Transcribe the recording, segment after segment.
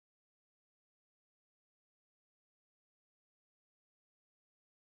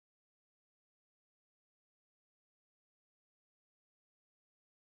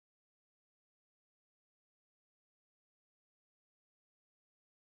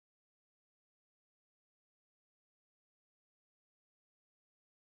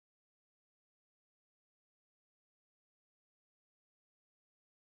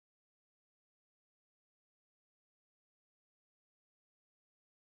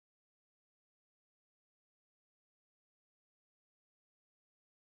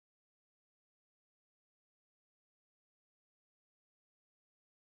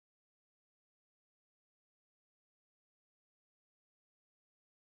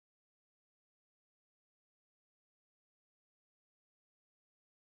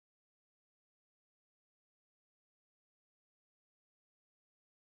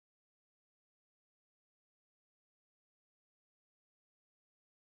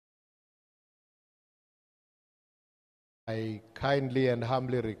I kindly and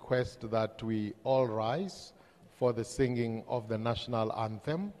humbly request that we all rise for the singing of the national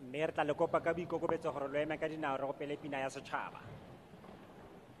anthem.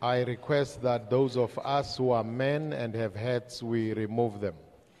 I request that those of us who are men and have hats, we remove them.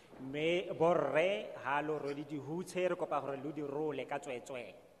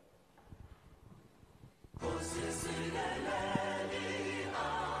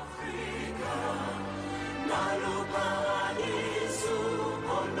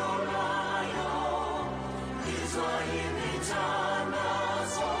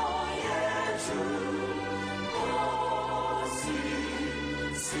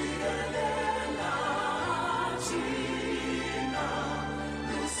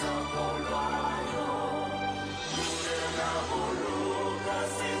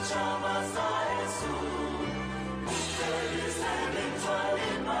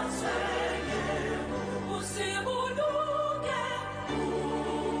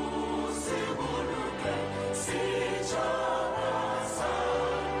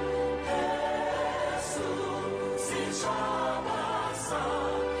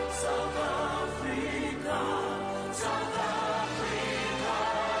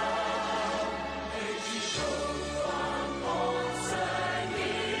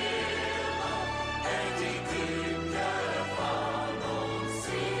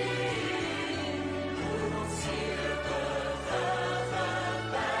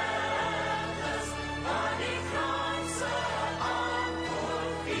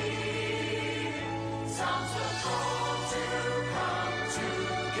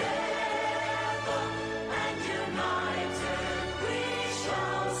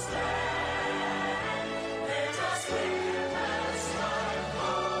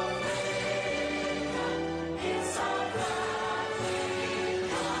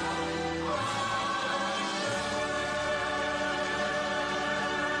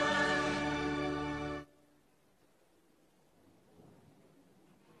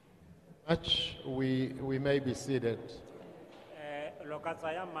 We may be seated.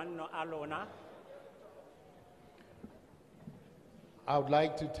 I would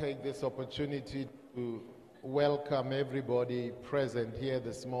like to take this opportunity to welcome everybody present here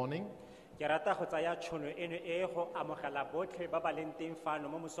this morning.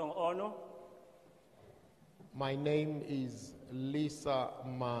 My name is Lisa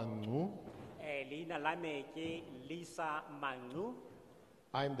Manu.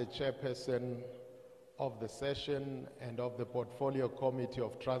 I'm the chairperson of the session and of the Portfolio Committee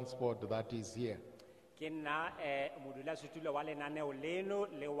of Transport that is here.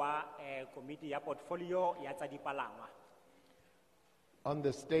 On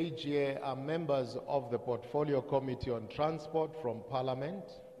the stage here are members of the Portfolio Committee on Transport from Parliament.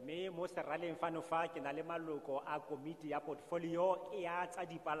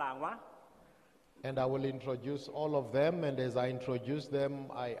 And I will introduce all of them, and as I introduce them,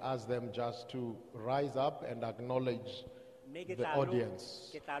 I ask them just to rise up and acknowledge the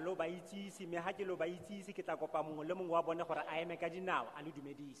audience.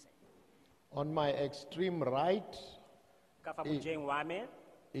 On my extreme right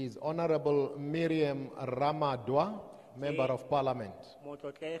is Honorable Miriam Ramadwa, Member of Parliament.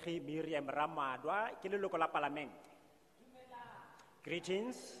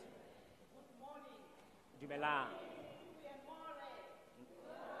 Greetings.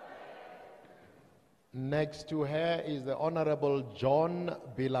 Next to her is the Honorable John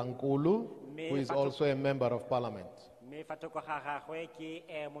Bilankulu, who is also a Member of Parliament.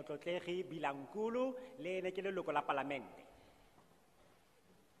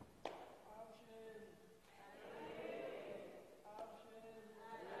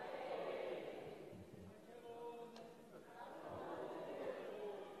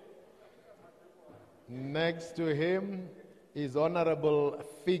 Next to him is Honorable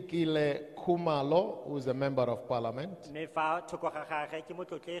Fikile Kumalo, who is a Member of Parliament.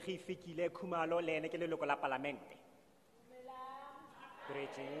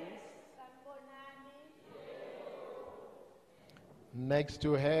 Greetings. Next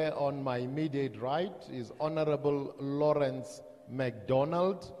to her on my immediate right is Honorable Lawrence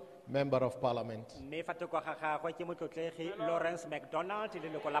MacDonald, Member of Parliament. Lawrence MacDonald,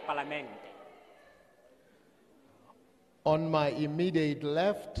 on my immediate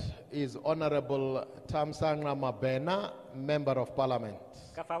left is Honorable Thamsanqa Mabena, Member of Parliament.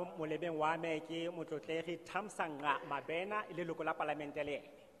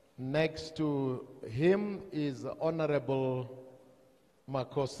 Next to him is Honorable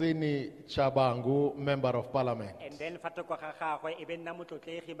Makhosini Chabangu, Member of Parliament. And then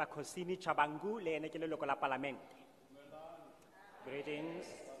Makhosini Chabangu, Greetings.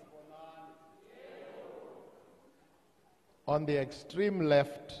 On the extreme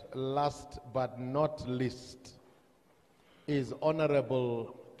left, last but not least, is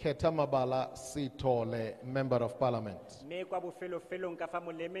Honorable Ketamabala Sitole, Member of Parliament. Me kwa bofelo-felong ka fa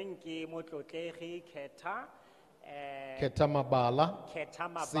molemeng ke motlotlegi Ketamabala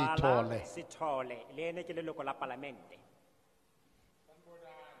Ketamabala Sithole le ene ke leloko la palamente.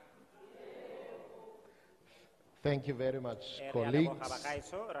 Thank you very much, Re a leboga colleagues.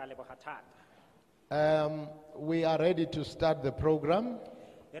 bagaetsho, re a leboga thata. We are ready to start the program.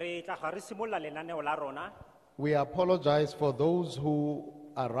 Re tla ga re simolola lenaneo la rona. We apologize for those who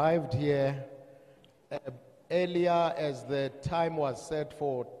arrived here earlier, as the time was set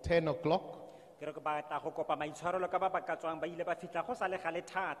for 10 o'clock. Ke re ke batla go kopa maitshwarelo ka ba ba ka tswang ba ile ba fitla go sa le gale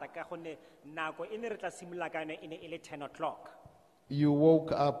thata ka gonne nako e ne re tla simolola ka yone e ne e le 10 o'clock. You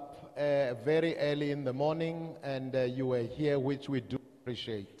woke up very early in the morning and you were here, which we do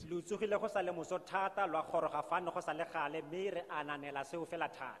appreciate. Lo tsogile go sa le moso thata lwa goroga fano go sa le gale mme re ananela seo fela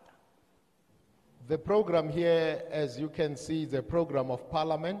thata. The program here, as you can see, is a program of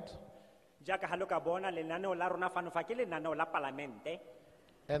parliament, Jaaka ha lo ka bona lenaneo la rona fano fa ke lenaneo la palamente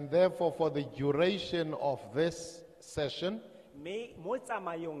and therefore for the duration of this session, mme mo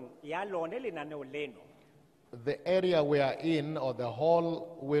tsamayong ya lone lenaneo leno the area we are in, or the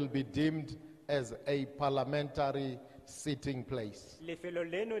hall, will be deemed as a parliamentary sitting place. lefelo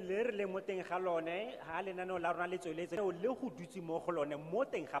leno le re le mo teng ga lone ha lenaneo la rona le tsweletse le go dutse mo go lone mo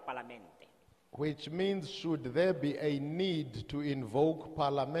teng ga palamente. Which means, should there be a need to invoke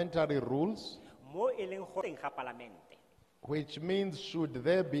parliamentary rules, Mo e leng go teng ga palamente. which means, should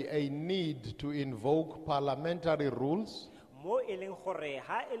there be a need to invoke parliamentary rules, Mo e leng gore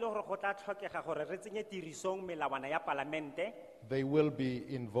ha e le gore go tla tlhokega gore re tsenye tirisong melawana ya palamente they will be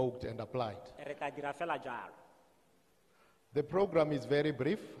invoked and applied. re tla dira fela jalo. The program is very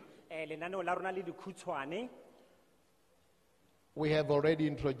brief. Lenaneo la rona le dikhutshwane. We have already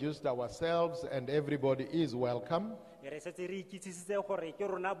introduced ourselves and everybody is welcome. Re setse re ikitsisitse gore ke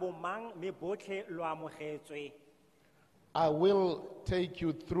rona bo mang mme botlhe lo amogetswe. I will take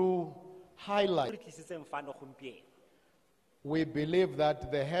you through highlights. Re tlisitseng fano gompieno. We believe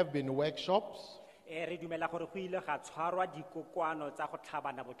that there have been workshops. Re dumela gore go ile ga tshwarwa dikokoano tsa go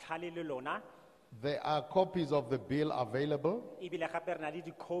tlhabana botlhale le lona. There are copies of the bill available. Ebile gape re na le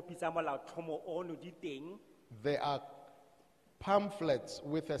dikhopi tsa molaotlhomo ono di teng. There are pamphlets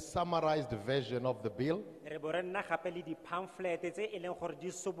with a summarized version of the bill. Re bo re nna gape le di-pamphlet tse e leng gore di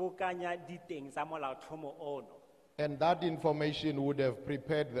sobokanya diteng tsa molaotlhomo ono. And that information would have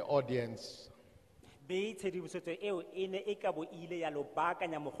prepared the audience Be tshedimosetso eo e ne e ka bo ile ya lo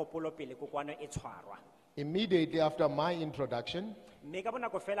baakanya mogopolo pele kokoano e tshwarwa. immediately after my introduction. Mme ka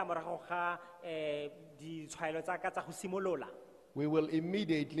bonako fela morago ga ditshwaelo tsa ka tsa go simolola. We will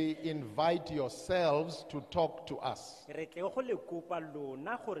immediately invite yourselves to talk to us, Re tle go le kopa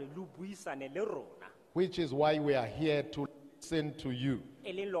lona gore lo buisane le rona. which is why we are here to listen to you.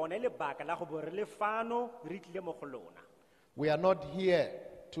 E le lone lebaka la go bo re le fano re tlile mo go lona. We are not here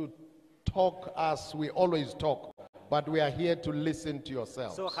to talk as we always talk, but we are here to listen to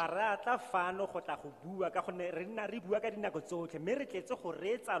yourselves. So ga re atla fano go tla go bua ka gonne re nna re bua ka dinako tsotlhe mme re tletse go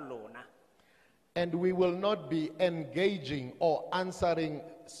reetsa lona. And we will not be engaging or answering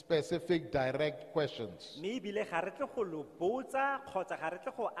specific direct questions. Mme ebile ga re tle go lo botsa kgotsa ga re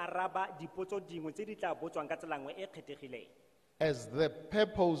tle go araba dipotso dingwe tse di tla botswang ka tsela nngwe e kgethegileng. As the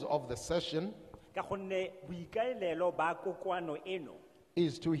purpose of the session Ka gonne boikaelelo ba kokoano eno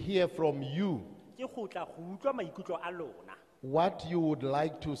is to hear from you ke go tla go utlwa maikutlo a lona what you would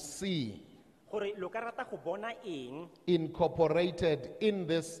like to see gore lo ka rata go bona eng incorporated in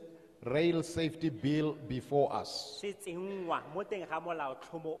this rail safety bill before us, se tsenngwa mo teng ga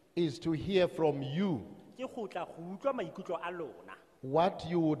molaotlhomo. is to hear from you Ke go tla go utlwa maikutlo a lona what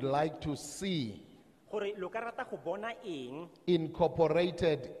you would like to see gore lo ka rata go bona eng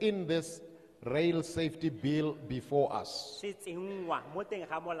incorporated in this rail safety bill before us. se tsenngwa mo teng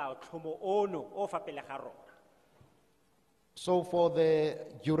ga molaotlhomo ono o fa pele ga rona. So for the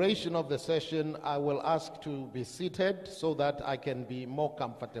duration of the session, I will ask to be seated so that I can be more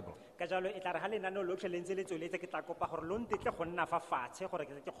comfortable. Ka jalo e tla re ha lenaneo lotlhe le ntse le tsweletse ke tla kopa gore lo ntetle go nna fa fatshe gore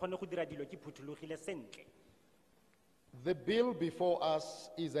ke kgone go dira dilo ke phuthulogile sentle. The bill before us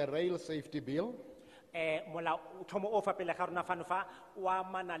is a rail safety bill. Molaotlhomo o fa pele ga rona fano fa o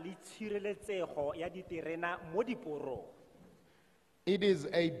amana le tshireletsego ya diterena mo diporong. It is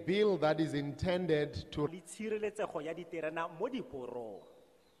a bill that is intended to. Le tshireletsego ya diterena mo diporong.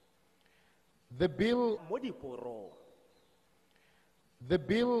 The bill Mo diporong. The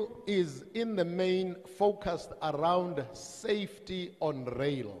bill is in the main focused around safety on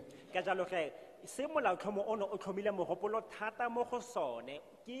rail. Ka jalo ge se molaotlhomo ono o tlhomile mogopolo thata mo go sone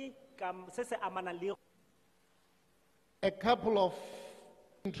ke se se amanang le A couple of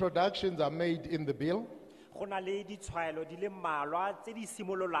introductions are made in the bill. go na le ditshwaelo di le mmalwa tse di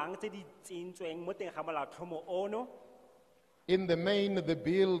simololang tse di tsentsweng mo teng ga molaotlhomo ono. In the main, the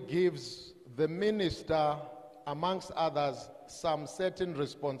bill gives the minister, amongst others, some certain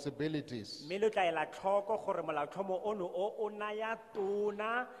responsibilities. Mme le tla ela tlhoko gore molaotlhomo ono o naya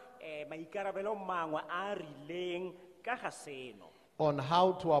tona maikarabelo mangwe a rileng ka ga seno On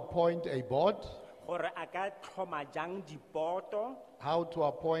how to appoint a board, gore a ka tlhoma jang diboto, how to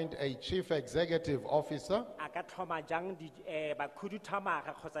appoint a chief executive officer, a ka tlhoma jang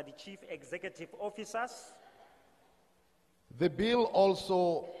bakhuduthamaga kgotsa di-chief executive officers. The bill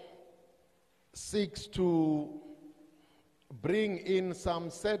also seeks to bring in some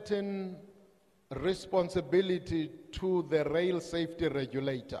certain responsibility to the Rail Safety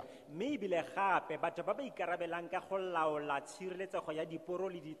Regulator. Mme ebile gape batho ba ba ikarabelang ka go laola tshireletsego ya diporo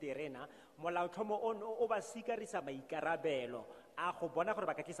le diterena molaotlhomo ono o ba sikarisa maikarabelo a go bona gore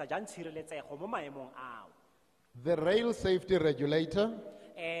ba ka tlisa jang tshireletsego mo maemong ao. The Rail Safety Regulator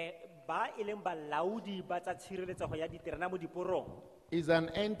Ba e leng balaodi ba tsa tshireletsego ya diterena mo diporong is an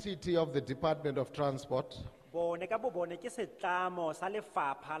entity of the Department of Transport bone ka bobone ke setlamo sa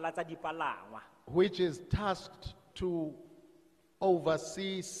lefapha la tsa dipalangwa which is tasked to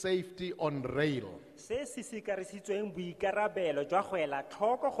oversee safety on rail. se se sikarisitsweng boikarabelo jwa go ela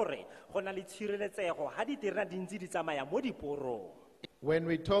tlhoko gore go na le tshireletsego ga diterena di ntse di tsamaya mo diporong. When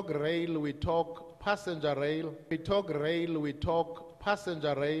we talk rail, we talk passenger rail. We talk rail, we talk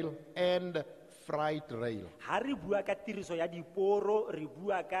passenger rail and freight rail. Ha re bua ka tiriso ya diporo re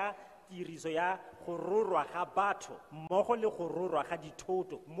bua ka tiriso ya go rorwa ga batho mmogo le go rorwa ga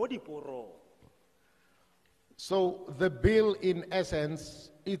dithoto mo diporong. So the bill, in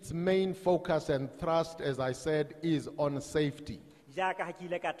essence, its main focus and thrust, as I said, is on safety. Jaaka ha ke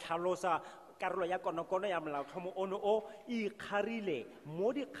ile ka tlhalosa karolo ya konokono ya molaotlhomo ono o ikgarile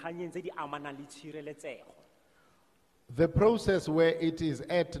mo dikganyeng tse di amanang le tshireletsego. The process where it is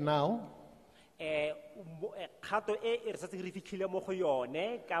at now Kgato e re setse re fitlhile mo go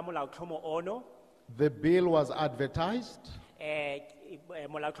yone ka molaotlhomo ono the bill was advertised.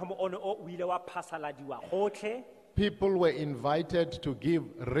 molaotlhomo ono o ile wa phasaladiwa gotlhe. People were invited to give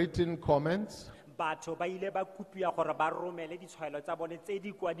written comments. Batho ba ile ba kopiwa gore ba romele ditshwaelo tsa bone tse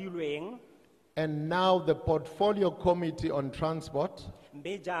di kwadilweng. And now the Portfolio Committee on Transport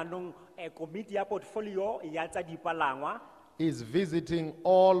Mme jaanong komiti ya portfolio ya tsa dipalangwa is visiting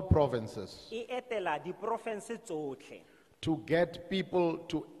all provinces e etela diporofense tsotlhe to get people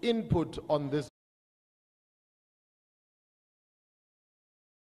to input on this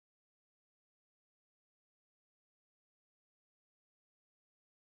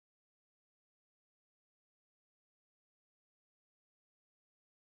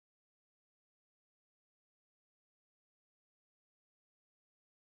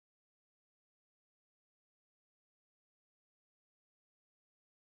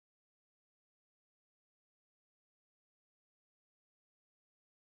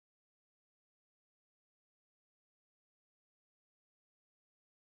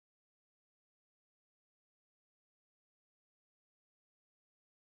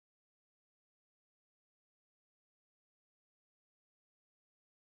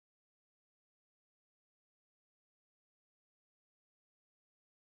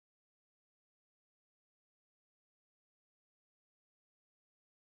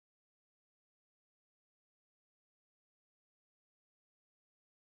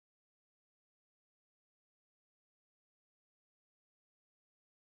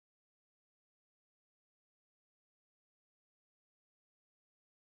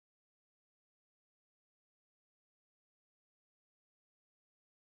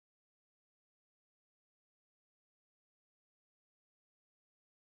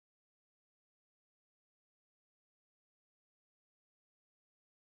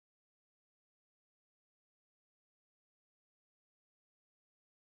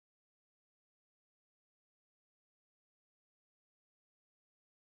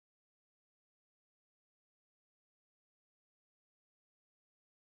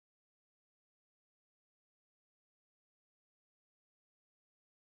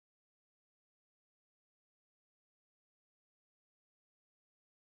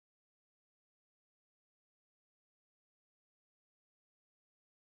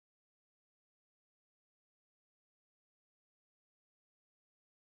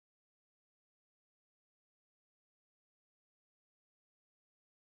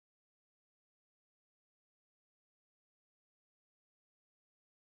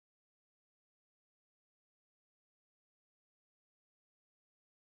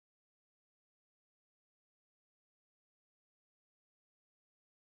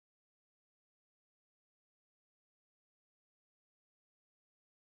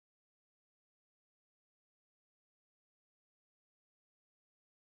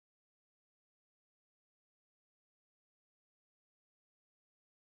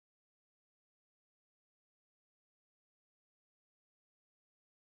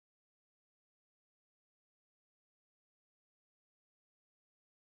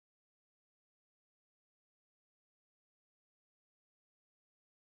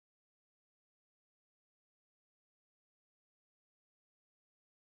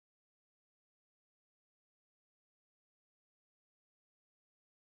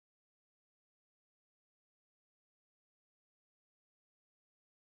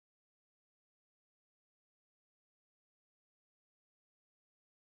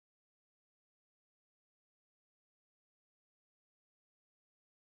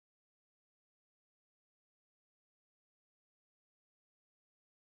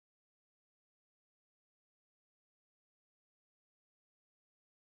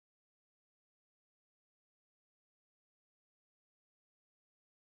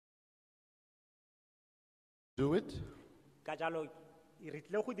do it. Ka jalo re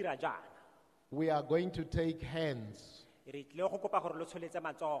tlile go dira jaana. We are going to take hands. Re tlile go kopa gore lo tsholetse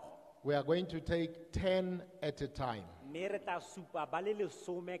matsogo. We are going to take 10 at a time. Mme re tla supa ba le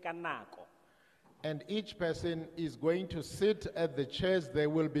 10 ka nako. And each person is going to sit at the chairs. There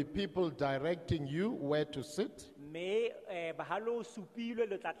will be people directing you where to sit. Mme ba ha lo supilwe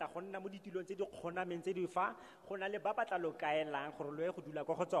lo tla go nna mo ditulong tse di kgonameng tse di fa go na le ba ba tla lo kaelang gore lo ye go dula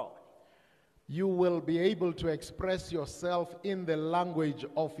go go tsone. You will be able to express yourself in the language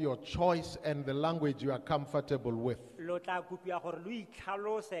of your choice and the language you are comfortable with. Lo tla kopia gore lo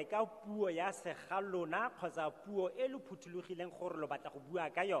itlhalose ka puo ya segalona kgotsa puo e lo phuthulogileng gore lo batla go bua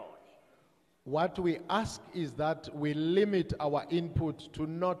ka yone. What we ask is that we limit our input to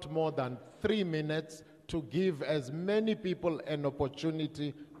not more than 3 minutes to give as many people an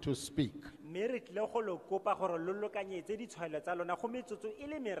opportunity to speak. Mme re tlile go lo kopa gore lo lokanyetse ditshwaelo tsa lona go metsotso e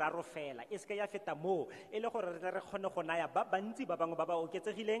le meraro fela e seke ya feta moo e le gore re tle re kgone go naya ba bantsi ba bangwe ba ba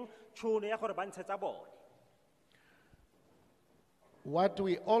oketsegileng tšhono ya gore ba ntshetsa bone. What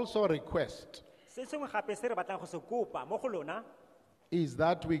we also request Se sengwe gape se re batlang go se kopa mo go lona is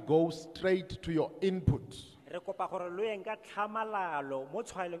that we go straight to your input. re kopa gore lo yeng ka tlhamalalo mo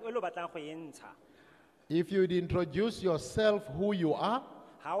tshwaelong e lo batlang go e ntsha. If you'd introduce yourself, who you are,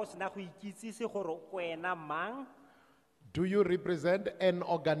 Ha o sena go ikitsise gore wena mang, do you represent an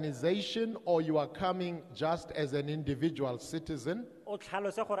organization or you are coming just as an individual citizen? o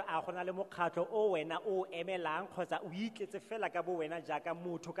tlhalose gore a gona le mokgatlho o wena o emelang kgotsa o itletse fela ka bo wena jaaka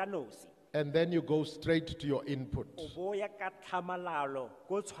motho ka nosi. And then you go straight to your input. O bo ya ka tlhamalalo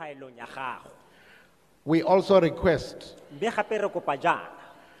go tshwaelong ya gago. We also request Mme gape re kopa jaana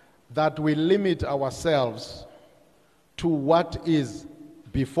that we limit ourselves to what is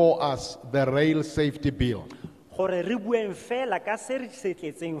before us, the Rail Safety Bill. gore re bueng fela ka se re se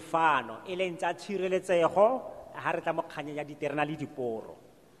tletseng fano e leng tsa tshireletsego ha re tla mo kganyeng ya diterena le diporo.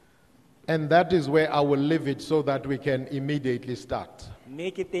 And that is where I will leave it so that we can immediately start.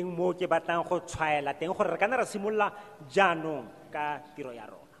 Mme ke teng mo ke batlang go tshwaela teng gore re kana ra simolola jaanong ka tiro ya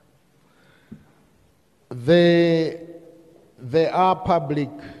rona. There are public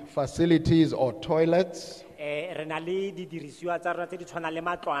facilities or toilets. Re na le didirisiwa tsa rona tse di tshwanang le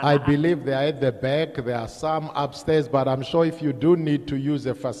matlwana. I believe they are at the back. There are some upstairs, but I'm sure if you do need to use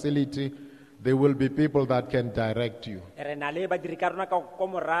a facility, there will be people that can direct you. Re na le badiri ka rona ka ko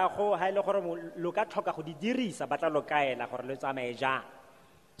morago ha ile gore lo ka tlhoka go di dirisa ba tla lo kaela gore le tsamae jang.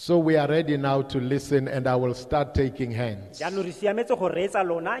 So we are ready now to listen, and I will start taking hands. Jaanong re siametse go reetsa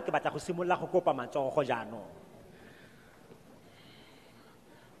lona ke batla go simolola go kopa matsogo go jaanong.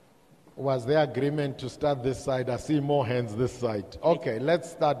 Was there agreement to start this side? I see more hands this side. Okay, let's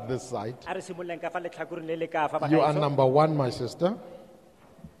start this side. A re simololeng ka fa letlhakoreng le le ka fa You are bagaetsho. number 1, my sister.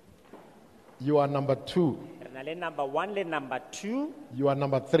 You are number 2. Re na le number 1 le number 2, You are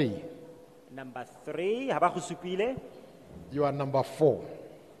number 3. number 3 ha ba go supile, You are number 4.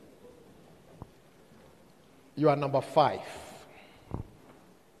 You are number 5.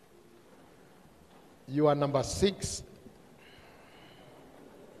 You are number 6.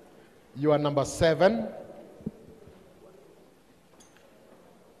 You are number 7.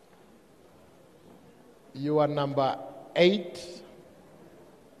 You are number 8.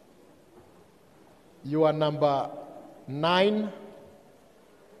 You are number 9.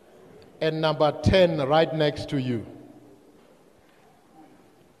 And number 10 right next to you.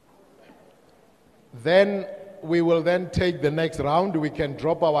 Then we will then take the next round. We can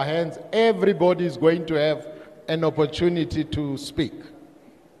drop our hands. Everybody is going to have an opportunity to speak.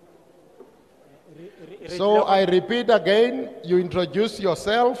 So I repeat again, you introduce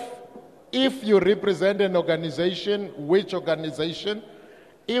yourself. If you represent an organization, which organization?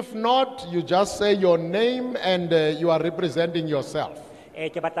 If not, you just say your name and you are representing yourself.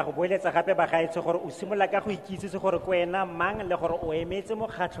 ke batla go boeletsa gape bagaetsho gore o simolola ka go ikitsise gore ke wena mang le gore o emetse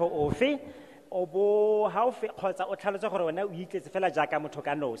mokgatlho ofe o bo ha o kgotsa o tlhalotse gore wena o itletse fela jaaka motho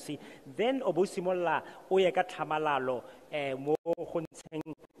ka nosi, then o bo simolola o ye ka tlhamalalo mo go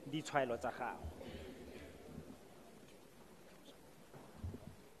ntsheng ditshwaelo tsa gago.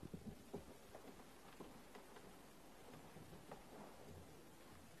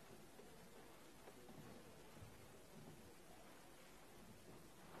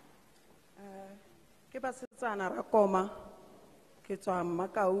 Ke basetsana ra koma ke tswa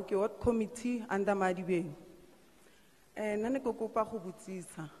Makau ke what committee under Madibeng. Nna ne ke kopa go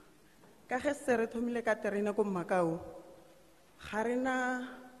botsisa ka ge se re thomile ka terena ko Makau ga rena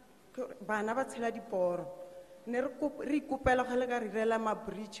bana ba tshela diporo ne re ikopela ga le ka re rela ma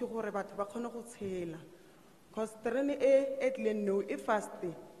bridge gore batho ba kgone go tshela cause terene e tlileng no e fast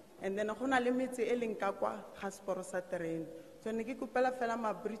and then go na le metse e leng ka kwa ga seporo sa terene, so ne ke kopela fela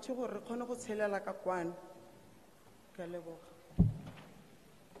ma-bridge gore re kgone go tshelela ka kwane. Ke a leboga.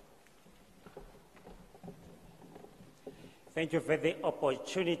 Thank you for the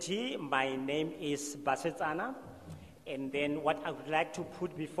opportunity. My name is Basetsana. And then what I would like to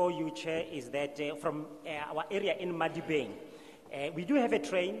put before you, Chair, is that from our area in Madibeng, we do have a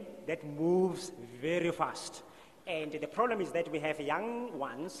train that moves very fast. And the problem is that we have young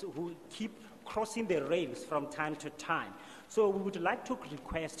ones who keep crossing the rails from time to time. So we would like to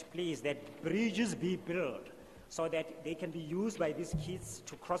request, please, that bridges be built so that they can be used by these kids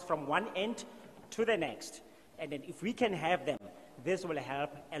to cross from one end to the next. And then if we can have them, this will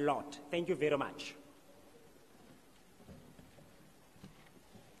help a lot. Thank you very much.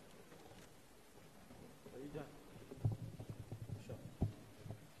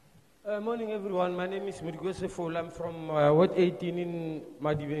 Morning, everyone. My name is Mudgose Foul. I'm from Ward 18 in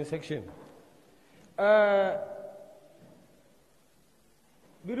Madibeng section.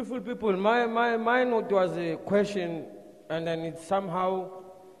 Beautiful people, my note was a question, and then it's somehow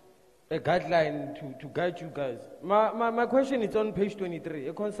a guideline to guide you guys. My question is on page 23,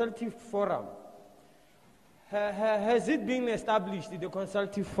 a consultative forum. Has it been established, the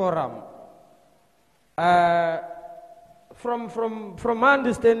consultative forum? From my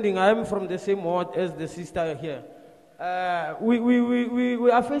understanding, I am from the same ward as the sister here.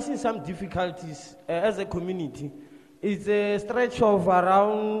 We are facing some difficulties as a community. It's a stretch of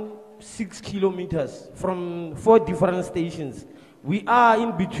around 6 kilometers from 4 different stations. We are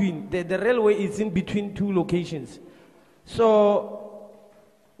in between. The railway is in between 2 locations. So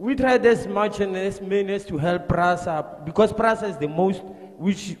we tried as much and as many as to help PRASA, because PRASA is the most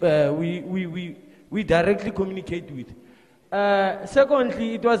which we directly communicate with.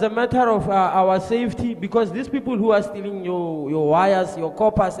 Secondly, it was a matter of our safety, because these people who are stealing your wires, your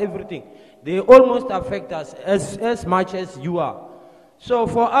coppers, everything, they almost affect us as much as you are. So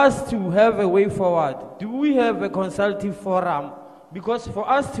for us to have a way forward, do we have a consultative forum? Because for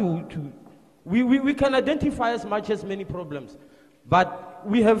us we can identify as much as many problems, but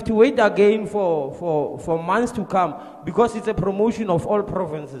we have to wait again for months to come, because it's a promotion of all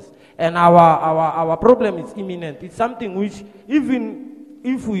provinces, and our problem is imminent. It's something which, even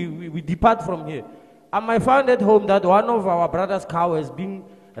if we depart from here, I might find at home that one of our brother's cow has been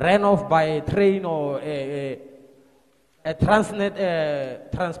ran off by a train or a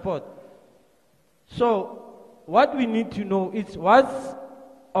transnet transport. So what we need to know is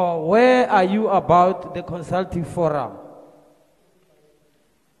where are you about the consultative forum?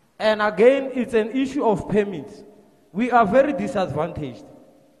 And again, it's an issue of permits. We are very disadvantaged.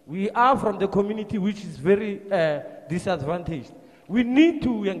 We are from the community which is very disadvantaged. We need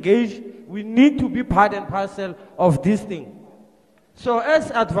to engage, we need to be part and parcel of this thing. So as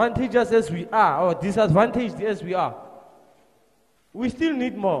advantageous as we are, or disadvantaged as we are, we still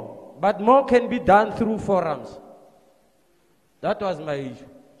need more, but more can be done through forums. That was my issue.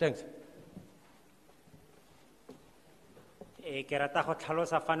 Thanks. Ke rata go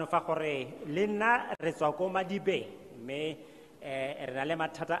tlhalosa fano fa gore le nna re tswa ko Madibeng, mme re na le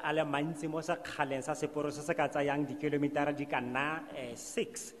mathata a le mantsi mo sekgaleng sa seporo se se ka tsayang dikilometara di ka nna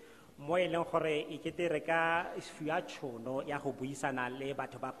 6, mo e leng gore e kete re ka fiwa tšhono ya go buisana le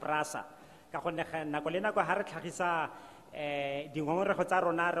batho ba PRASA, ka gonne nako le nako ha re tlhagisa dingongorego tsa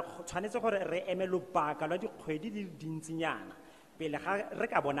rona re tshwanetse gore re eme lobaka lwa dikgwedi di dintsinyana pele ga re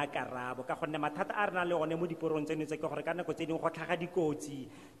ka bona karabo, ka gonne mathata a re na le one mo diporong tseno tse ke gore ka nako tse dingwe go tlhaga dikotsi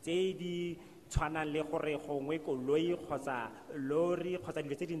tse di tshwanang le gore gongwe koloi kgotsa lori kgotsa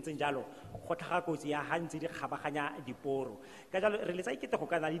dilo tse di ntseng jalo go tlhaga kotsi ya hantsi di kgabaganya diporo. Ka jalo re letsa ikete go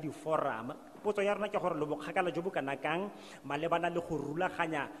kana le di-forum. Potso ya rona ke gore lo bokgakala jo bo kana kang malebana le go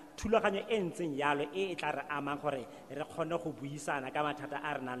rulaganya thulaganyo e ntseng jalo e tla re amang gore re kgone go buisana ka mathata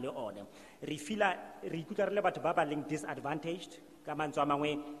a re nang le one. Re ikutlwa re le batho ba ba leng disadvantaged, ka mantswe a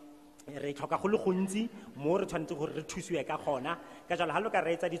mangwe re tlhoka go le gontsi mo re tshwanetse gore re thusiwe ka gona. Ka jalo ha lo ka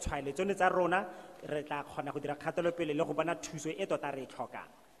re etsa ditshwaelo tsone tsa rona, re tla kgona go dira kgatelopele le go bona thuso e tota re e tlhokang.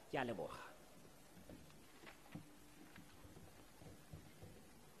 Ke a leboga.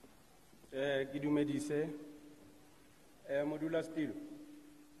 Ke dumedise modula stilo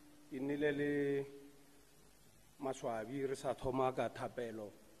ke nnile le maswabi re sa thoma ka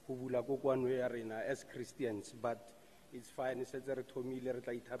thapelo go bula kokwano ya rena as Christians, but it's fine, se re thomile re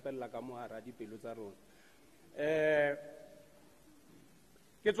tla ithapella ka mohara dipelo tsa rona.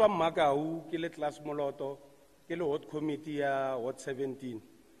 Ke tswa Makau, ke le class moloto, ke le hot committee ya Ward 17.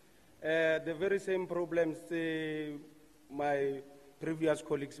 The very same problems my previous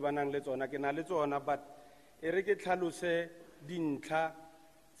colleagues ba nang le tsona ke na le tsona, but e re ke tlhalose dintlha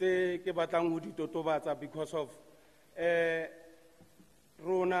tse ke batlang ho di totobatsa because of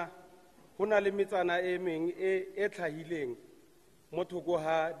rona ho na le metsana e meng e tlhahileng mo thoko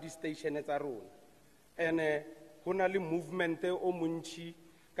ha di-station tsa rona, and ho na le movement o montši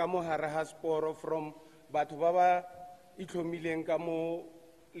ka mo hare ha sporo from batho ba ba itlhomileng ka mo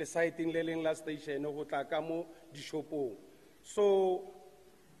lesaeteng le leng la station go tla ka mo dishopong. So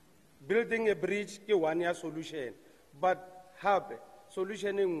building a bridge ke one ya solution, but hape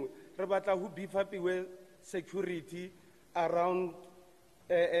solution e nngwe re batla ho beef upiwe security around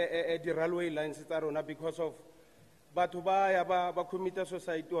the railway lines tsa rona, because of batho ba ya ba committee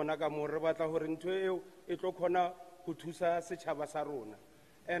society ona ka mo re batla hore ntho eo e tlo khona ho thusa setjhaba sa rona.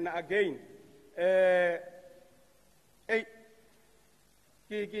 And again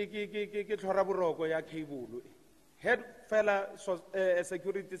ke tlhora boroko ya cable head fela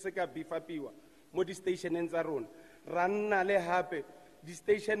security se ka beef upiwa mo di-stationeng tsa rona, ra nna le hape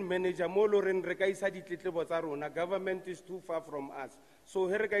di-station manager mo lo reng re ka isa ditletlebo tsa rona. Government is too far from us, so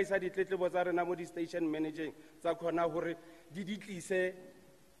he re ka isa ditletlebo tsa rena mo di-station managing tsa khona hore di tlise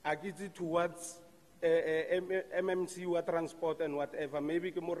akitse towards MMC wa transport and whatever,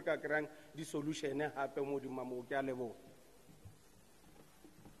 maybe ke mo re ka krang di-solution hape mo dimamo ke a leboha.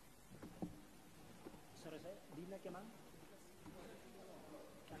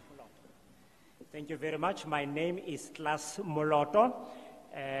 Thank you very much. My name is Klas Moloto.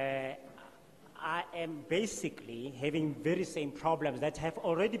 I am basically having very same problems that have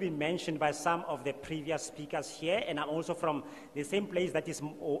already been mentioned by some of the previous speakers here, and I'm also from the same place that is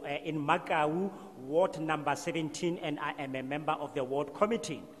in Makau, Ward number 17, and I am a member of the Ward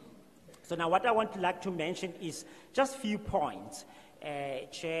Committee. So now what I want to like to mention is just few points.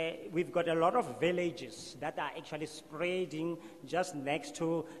 Chair, we've got a lot of villages that are actually spreading just next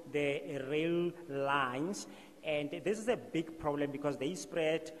to the rail lines, and this is a big problem because they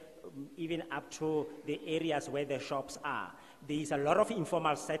spread even up to the areas where the shops are. There is a lot of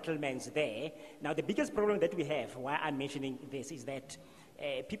informal settlements there. Now the biggest problem that we have, why I'm mentioning this, is that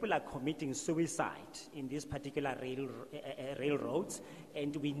people are committing suicide in these particular railroads,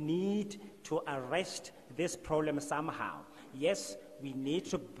 and we need to arrest this problem somehow. Yes, we need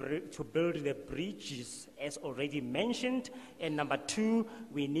to build the bridges as already mentioned, and number two,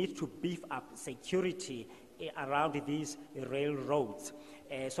 we need to beef up security around these railroads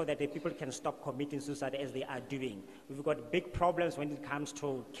so that the people can stop committing suicide as they are doing. We've got big problems when it comes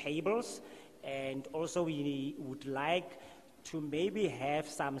to cables, and also we would like to maybe have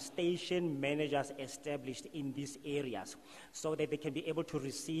some station managers established in these areas so that they can be able to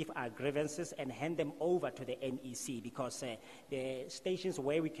receive our grievances and hand them over to the NEC, because the stations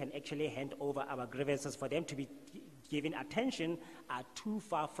where we can actually hand over our grievances for them to be given attention are too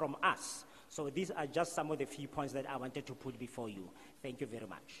far from us. So these are just some of the few points that I wanted to put before you. Thank you very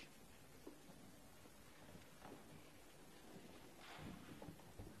much.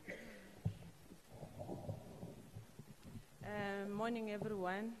 Morning,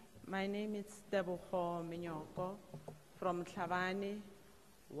 everyone. My name is Tebogo Minyoko from Tlhabane,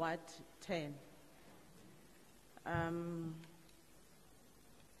 Ward 10.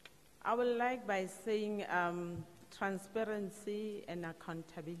 I would like by saying transparency and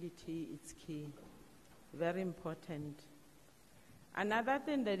accountability is key, very important. Another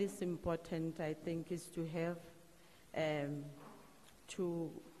thing that is important, I think, is to have,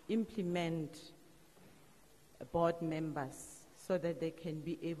 to implement board members so that they can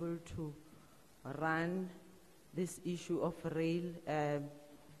be able to run this issue of rail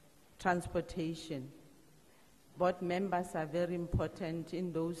transportation. Board members are very important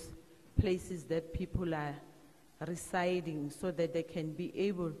in those places that people are residing so that they can be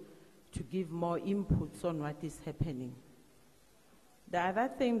able to give more inputs on what is happening. The other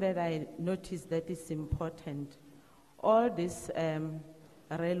thing that I noticed that is important, all this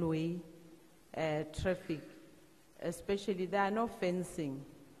railway traffic, especially there are no fencing.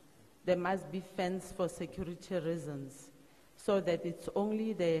 There must be fence for security reasons, so that it's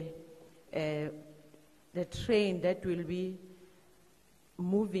only the train that will be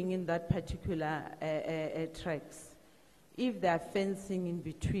moving in that particular tracks. If there are fencing in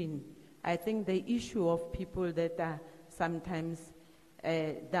between, I think the issue of people that are sometimes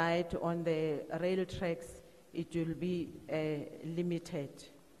died on the rail tracks, it will be limited.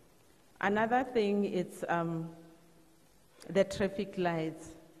 Another thing is the traffic lights,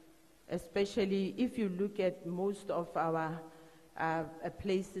 especially if you look at most of our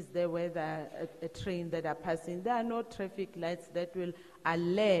places there where there are a train that are passing, there are no traffic lights that will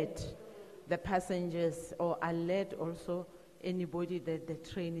alert the passengers or alert also anybody that the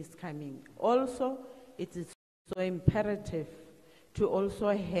train is coming. Also, it is so imperative to also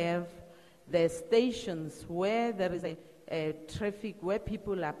have the stations where there is a traffic, where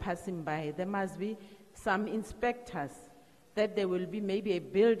people are passing by. There must be some inspectors, that there will be maybe a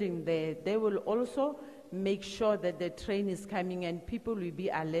building there. They will also make sure that the train is coming, and people will be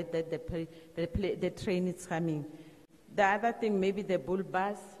alert that the train is coming. The other thing, maybe the bull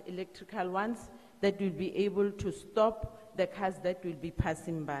bus, electrical ones, that will be able to stop the cars that will be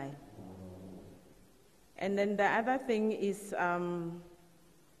passing by. And then the other thing is,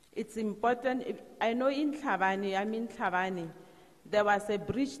 it's important. I know in Tlhabane, there was a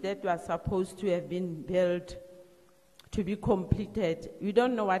bridge that was supposed to have been built to be completed. We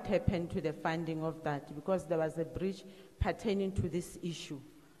don't know what happened to the funding of that, because there was a bridge pertaining to this issue.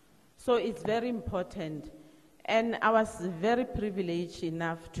 So it's very important. And I was very privileged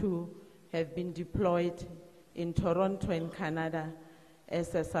enough to have been deployed in Toronto in Canada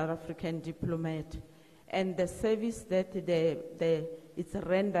as a South African diplomat. And the service that it's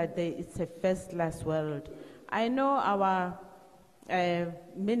rendered there, it's a first-class world. I know our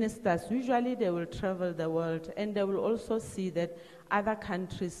ministers, usually they will travel the world, and they will also see that other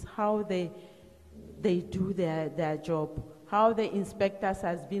countries, how they do their job, how the inspectors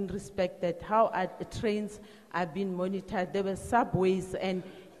has been respected, how trains are being monitored. There were subways, and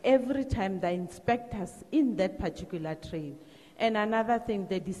every time the inspectors in that particular train. And another thing,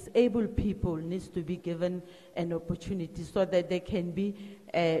 the disabled people needs to be given an opportunity so that they can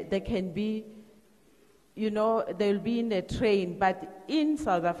be, you know, they'll be in a train. But in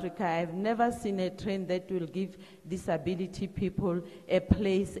South Africa, I've never seen a train that will give disability people a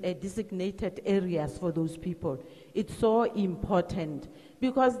place, a designated areas for those people. It's so important,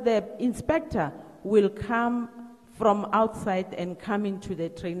 because the inspector will come from outside and come into the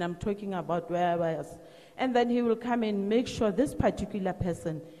train. I'm talking about where I was. And then he will come and make sure this particular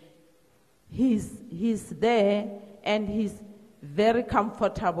person, he's there and he's very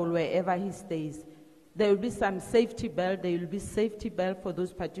comfortable wherever he stays. There will be some safety belt, there will be safety belt for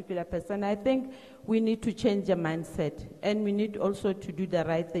those particular person. I think we need to change the mindset, and we need also to do the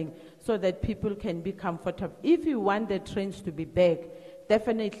right thing so that people can be comfortable. If you want the trains to be back,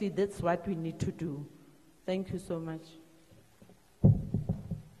 definitely that's what we need to do. Thank you so much.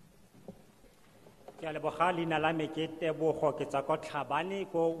 Ke a leboga, leina la me ke Tebogo, ke tswa ko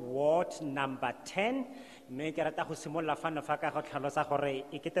Tlhabane ko ward number 10. Mme ke rata go simolola fano fa ka go tlhalosa gore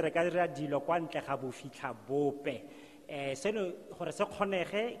e kete re ka dira dilo kwa ntle ga bofitlha bope. Seno gore se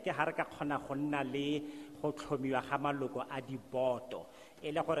kgonege ke ha re ka kgona go nna le go tlhomiwa ga maloko a diboto,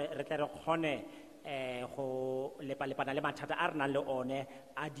 e le gore re tle re kgone go lepalepana le mathata a re nang le one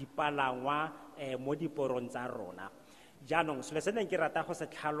a dipalangwa mo diporong tsa rona. Jaanong selo se neng ke rata go se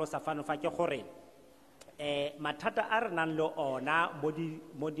tlhalosa fano fa ke gore mathata a re nang le ona mo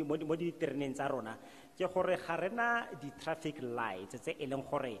ditereneng tsa rona ke gore ga rena di-traffic lights tse e leng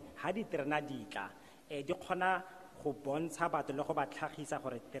gore ha diterena di tla di kgona go bontsha batho le go ba tlhagisa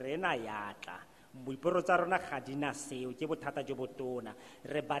gore terena ya tla. Diporo tsa rona ga di na seo, ke bothata jo botona.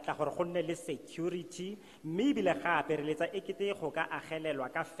 Re batla gore go nne le security, mme ebile gape re letsa ekete go ka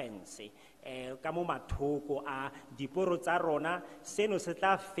agelelwa ka fence ka mo mathoko a diporo tsa rona. Seno se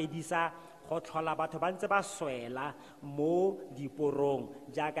tla fedisa go tlhola batho ba ntse ba swela mo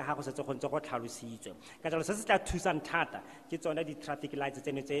diporong jaaka ga go setse go ntse go tlhalositswe. Ka jalo se se tla thusang thata ke tsone di-traffic lights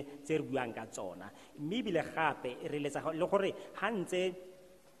tseno tse re buang ka tsona. Mme ebile gape re letsa le gore ga ntse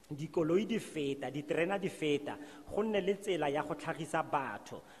dikoloi di feta, diterena di feta, go nne le tsela ya go tlhagisa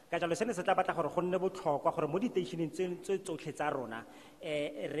batho. Ka jalo sene se tla batla gore go nne botlhokwa gore mo diteišeneng tse tsotlhe tsa rona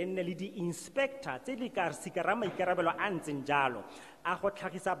re nne le di-inspector tse di ka sikara maikarabelo a ntseng jalo a go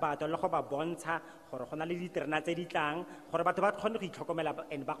tlhagisa batho le go ba bontsha gore go na le diterena tse di tlang, gore batho ba kgone go itlhokomela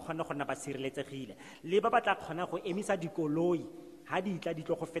and ba kgone go nna ba sireletsegile, le ba ba tla kgona go emisa dikoloi ha di tla di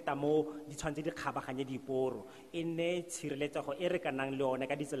tlo go feta mo di tshwanetse di kgabaganye diporo, e nne tshireletsego e re ka nang le one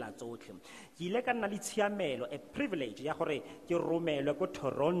ka ditsela tsotlhe. Ke ile ka nna le tshiamelo, a privilege ya gore ke romelwe ko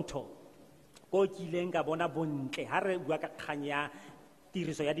Toronto ko ke ileng ka bona bontle ha re bua ka kgang ya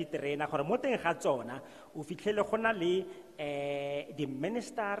tiriso ya diterena, gore mo teng ga tsona o fitlhele go na le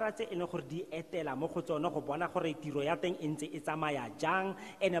di-ministera tse e leng gore di etela mo go tsone go bona gore tiro ya teng e ntse e tsamaya jang,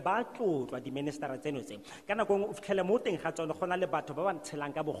 ene ba tlotlwa di-ministera tseno tse. Ka nako nngwe o fitlhele mo teng ga tsone go na le batho ba ba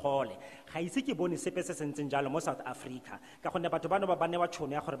tshelang ka bogole. Ga ise ke bone sepe se se ntseng jalo mo South Africa, ka gonne batho bano ba newa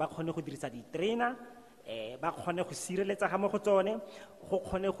tšhono ya gore ba kgone go dirisa diterena, ba kgone go sireletsega mo go tsone, go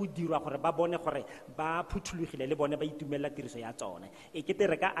kgone go dirwa gore ba bone gore ba phuthulogile le bone ba itumelela tiriso ya tsone. E kete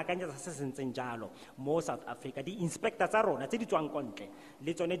re ka akanyetsa se se ntseng jalo mo South Africa. Di-inspector tsa rona tse di tswang kontle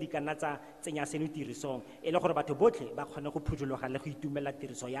le tsone di ka nna tsa tsenya seno tirisong, e le gore batho botlhe ba kgone go phuthuloga le go itumelela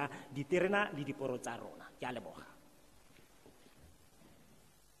tiriso ya diterena le diporo tsa rona. Ke a leboga.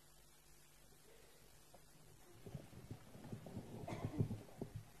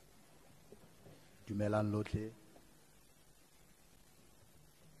 dumelang lotlhe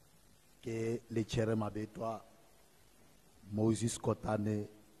ke le chere mabetwa Moses Kotane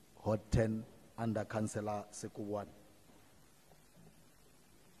Hot 10 under Councillor Sekobwane.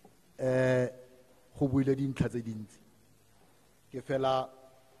 Go buile dintlha tse dintsi ke fela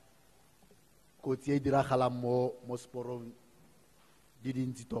kotsi e diragalang mo sporong di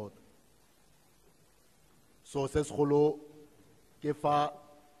dintsi tota. So se segolo ke fa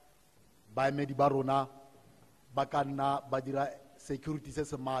baemedi ba rona ba ka nna ba dira security se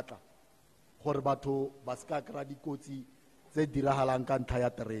se maatla gore batho ba ska kry-a dikotsi tse diragalang ka ntlha ya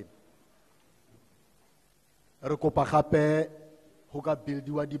terene. Re kopa gape go ka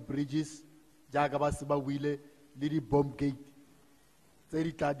buildiwa di-bridges jaaka ba se ba buile le di-bomb gate tse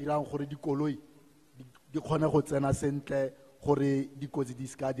di tla dirang gore dikoloi di kgone go tsena sentle gore dikotsi di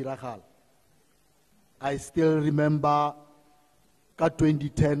ska diragala. I still remember ka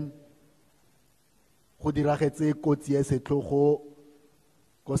 2010 go diragetse kotsi e setlogo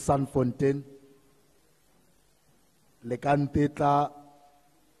ko Sanfontaine le ka ntetla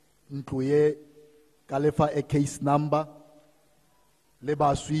ntlo ye ka lefa a case number le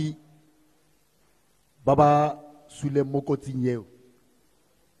baswi ba ba sule mo kotsing eo.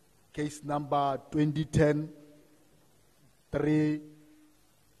 Case number 2010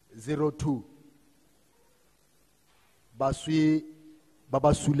 302 baswi ba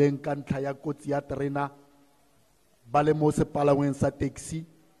ba suleng ka ntlha ya kotsi ya terena ba le mo sepalangweng sa taxi.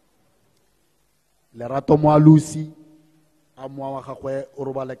 Lerato Moalusi a moa wa gagwe o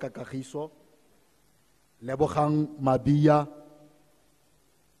robale ka kagiso. Lebogang Mabia,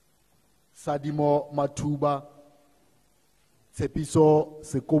 Sadimo Matuba, Tshepiso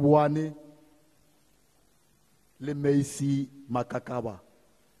Sekobwane le Macy Makakaba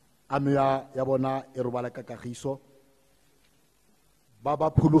a meya ya bona e robala ka kagiso. Ba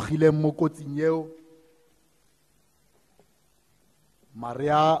ba phulogileng mo kotsing eo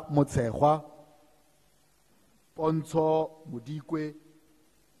Maria Motshegwa, Pontsho Modikwe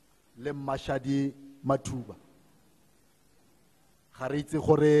le Mashadi Matuba. Ga re itse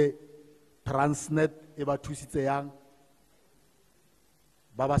gore Transnet e ba thusitse yang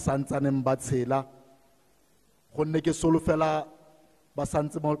ba ba santsaneng ba tshela gonne ke solofela ba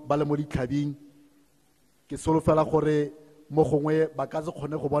santse ba le mo ditlhabing. Ke solofela gore mo gongwe ba ka se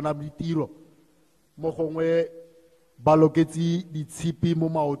kgone go bona ditiro, mo gongwe ba loketse ditshipi mo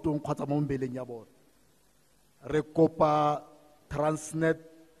maotong kgotsa mo mbeleng ya bona. Re kopa Transnet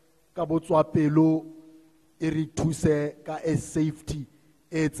ka botswapelo e re thuse ka a safety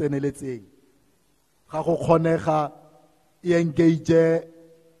e tseneletseng. Ga go kgonega e engage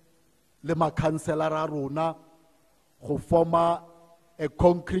le makhanselara a rona go forma a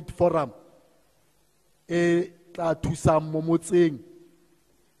concrete forum e tla thusang mo motseng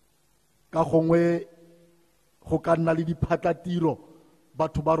ka gongwe go ka nna le diphatlatiro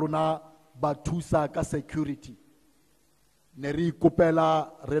batho ba rona ba thusa ka security. Ne re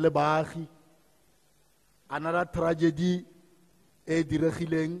ikopela re le baagi another tragedy e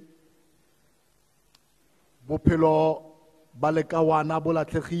diregileng bophelo ba le ka wana bo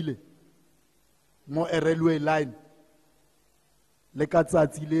latlhegile mo a railway line le ka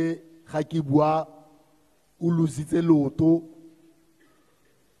tsatsi le ga ke bua o lositse loto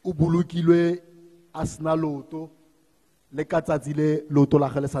o bolokilwe a sena loto le ka tsatsi le loto la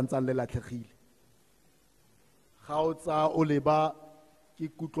gale santsang le latlhegile. Ga o tsa o leba ke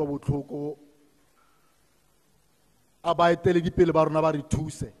kutlo botlhoko a baeteledipele ba rona ba re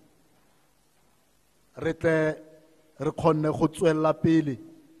thuse re tle re kgonne go tswella pele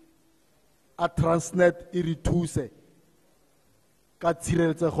a Transnet e re thuse ka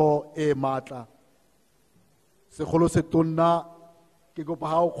tshireletsego e maatla. Segolo se tonna ke kopa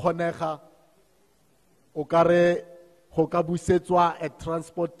ha o kgonega o ka re go ka busetswa a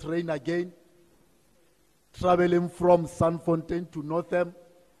transport train again traveling from Sanfontaine to Northam,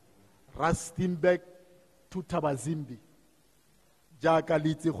 Rustenburg to Tabazimbi. Jaaka le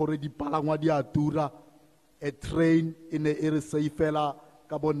itse gore dipalangwa di a tura, a train e ne e re seifela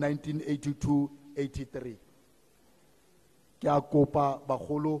ka bo 1982-83. Ke a kopa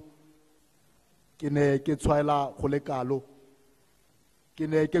bagolo ke ne ke tshwaela go le kalo ke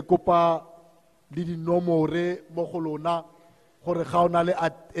ne ke kopa le dinomore mo go lona gore ga o na le a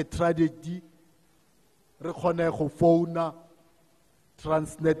tragedy re kgone go founa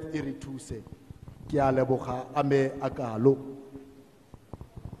Transnet e re thuse. Ke a leboga a me a kalo.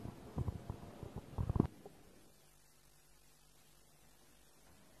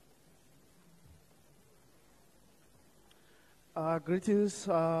 Greetings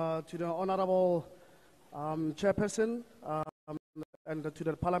to the Honorable Chairperson and to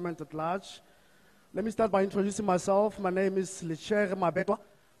the Parliament at large. Let me start by introducing myself. My name is Lecher Mabetwa.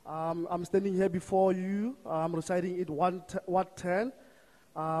 I'm standing here before you. I'm residing in Ward 10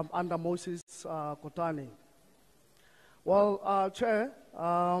 under Moses Kotane. Well, Chair,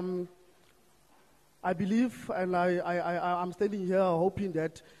 I believe, and I'm standing here hoping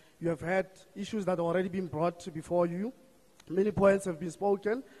that you have had issues that have already been brought before you. Many points have been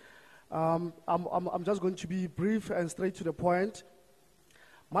spoken. I'm just going to be brief and straight to the point.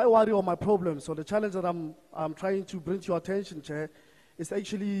 My worry or my problem, so the challenge that I'm trying to bring to your attention, Chair, is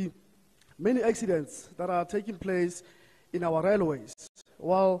actually many accidents that are taking place in our railways.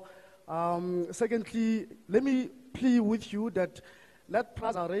 Well, secondly, let me plead with you that let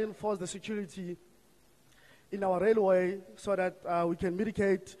PRASA reinforce the security in our railway so that we can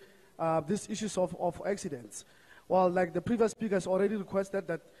mitigate these issues of accidents. Well, like the previous speakers already requested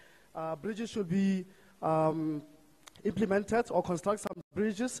that bridges should be implemented or construct some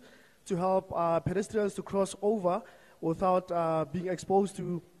bridges to help pedestrians to cross over without being exposed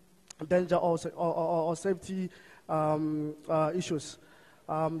to danger or safety issues.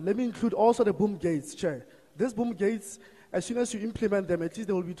 Let me include also the boom gates, Chair. These boom gates, as soon as you implement them, at least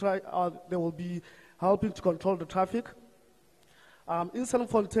they will be helping to control the traffic. In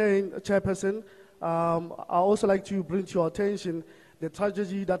Fontaine, Chairperson, I also like to bring to your attention the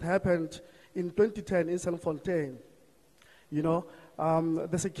tragedy that happened in 2010 in Fontaine. You know,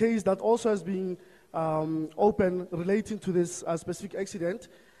 there's a case that also has been open relating to this specific accident.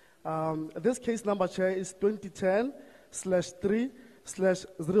 This case number, Chair, is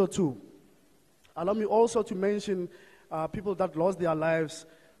 2010/3/02. Allow me also to mention people that lost their lives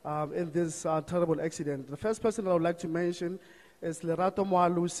in this terrible accident. The first person I would like to mention is Lerato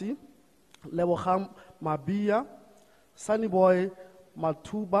Moalusi, Leboham Mabia, Sunny Boy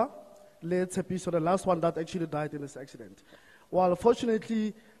Matuba, so the last one that actually died in this accident. Well,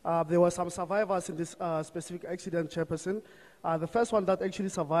 fortunately, there were some survivors in this specific accident, Chairperson. The first one that actually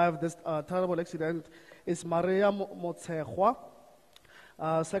survived this terrible accident is Maria Motsehwa.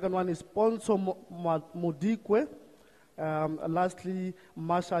 Second one is Ponso Modikwe. Lastly,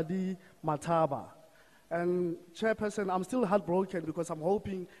 Mashadi Mataba. And Chairperson, I'm still heartbroken because I'm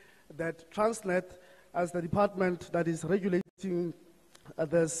hoping that Transnet, as the department that is regulating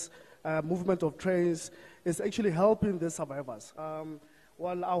this movement of trains, is actually helping the survivors.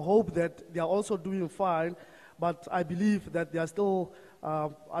 Well, I hope that they are also doing fine, but I believe that they are still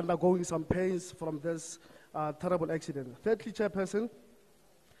undergoing some pains from this terrible accident. Thirdly, Chairperson,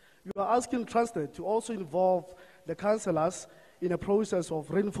 you are asking Transnet to also involve the councillors in a process of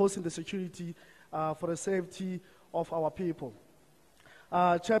reinforcing the security for the safety of our people.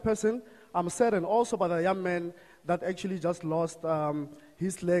 Chairperson, I'm saddened also by the young man that actually just lost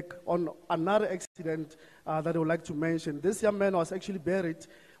his leg on another accident that I would like to mention. This young man was actually buried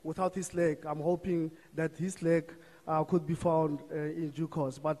without his leg. I'm hoping that his leg could be found in due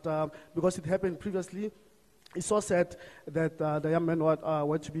course. But because it happened previously, it's so sad that the young man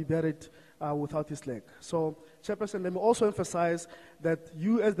were to be buried without his leg. So, Chairperson, let me also emphasize that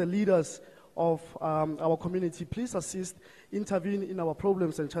you as the leaders of our community, please assist, intervene in our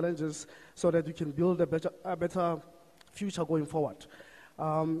problems and challenges so that we can build a better future going forward.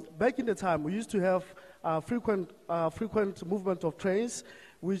 Back in the time, we used to have frequent movement of trains,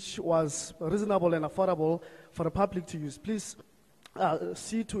 which was reasonable and affordable for the public to use. Please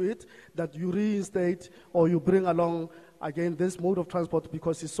see to it that you reinstate or you bring along again this mode of transport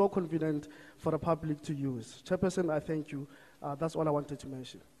because it's so convenient for the public to use. Chairperson, I thank you. That's all I wanted to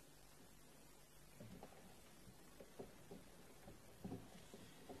mention.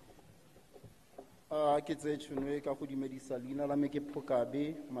 Ke tse tshwenwe ka go dumedisa leina la me ke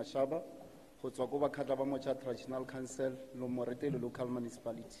Phokabe Mashaba go tswa go bakgatla ba mocha traditional council lo Moretele local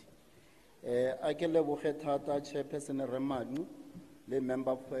municipality. A ke leboge thata Chairperson Remanu le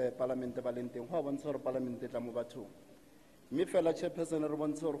member parliament ba lenteng go bontsha gore parliament tla mo bathong. Mme fela Chairperson re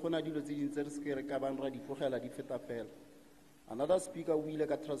bontsha gore gona dilo tse dintse re se re ka bang ra di tlogela di feta fela. Another speaker o ile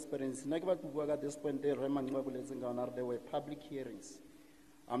ka transparency na ke ba bua ka this point Remanu ba boletseng ka ona re there were public hearings.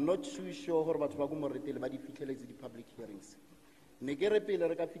 I'm not too sure how about the public hearings. Negere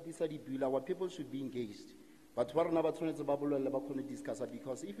re ka fitisa di bula, our people should be engaged. But what na ba tshwanetse ba bolella ba khone discuss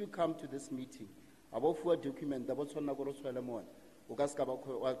because if you come to this meeting, about for a document that what's na go re tshwela mo o ka ska ba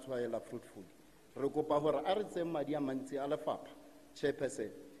wa tshwaela fruitful. Re kopa hore a re tseng madi a mantsi a lefapha,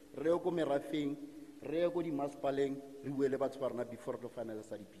 Chairperson. Re go merafeng, re go di maspaleng, re buele batho ba rena before the final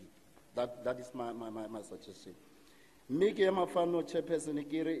sa dipili. That is my suggestion. Make a mafano Chairperson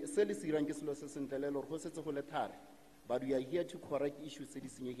Gere, Selisirang Kislo Sentelelo, Hosets Holetari, but we are here to correct issues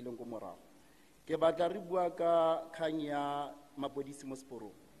Selising Gomora. Kebataribuaka Kanya Mapodisimus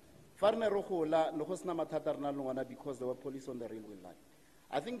Poro. Fa re ne re gola, ne go sena mathata re nang le ona because there were police on the railway line.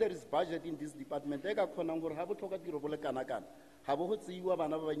 I think there is budget in this department. E ka kgonang gore ha botlhokatiro bo le kana-kana, ga bo go tseiwa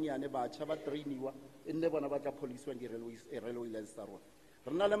bana ba bannyane batšha ba trainiwa e nne bona ba tla polisiwang di-railway lines tsa rona.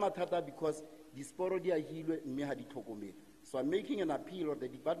 Re na le mathata because disporo di agilwe mme ha di tlhokomele. So I'm making an appeal, or the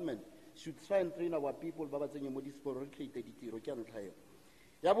department should try and train our people ba ba tsenye mo disporo re create ditiro ke a ntlha eo.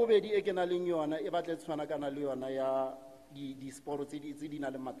 Ya bobedi e ke na leng yona e batle tshwana kana le yona ya disporo tse di na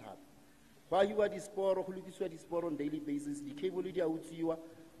le mathata. Go agiwa disporo, go lokisiwa disporo on daily basis, di-cable di a utswiwa,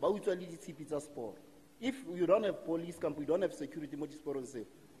 ba utswa le ditshipi tsa sporo. If you don't have police camp, you don't have security mo disporong seo,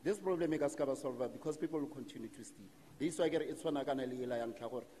 this problem e ka ska ba solve because people will continue to steal. This is why e tshwana kana le ela ya ntlha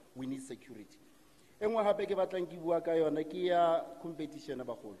gore we need security. E nngwe gape ke batlang ke bua ka yona ke ya competition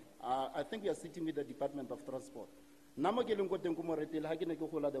bagolo. I think we are sitting with the Department of Transport. Nna mo ke leng ko teng ko Moretele ha ke ne ke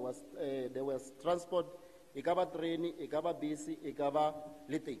gola there was transport, e ka ba train, e ka ba bese, e ka ba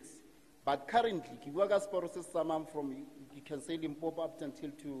le taxi. But currently, Kiwagas process from, you can say Limpopo up until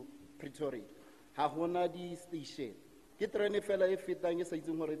to Pretoria. Hahona di station. Get rene fella if it dang is to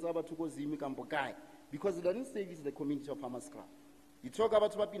go zimi kambokai. Because it doesn't service the community of Hamaskra. You talk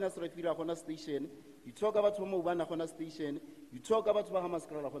about Wapinas Refira Hona station, you talk about Homobana Hona station, you talk about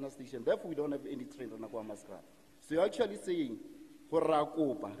Hamaskra Hona station. Therefore, we don't have any train on Hamaskra. So you're actually saying,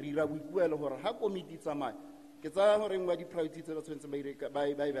 Horakopa, Rira Wikuel, or Hakomiti Samai. Ke tsa gore ngwa di priority tse ba tshwentse ba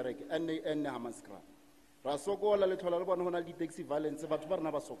e bereke enne Hamaskra. Ra sokola le thola le bona hona di taxi violence batho ba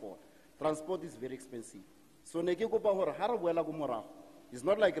rena ba sokola. Transport is very expensive. So ne ke kopa gore ha re boela go morago. It's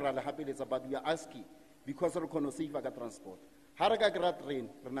not like ra le hapeletsa, but we are asking because re kono save ka transport. Ha re ka kra train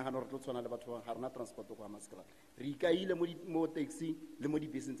re nagana re tlo tswana le batho ha rena transport go Hamaskra. Re ikaile mo taxi le mo di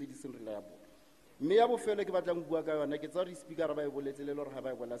bese tse di seng reliable. Me ya bofelo ke batlang bua ka yona ke tsa re speaker ba e boletse le gore ha ba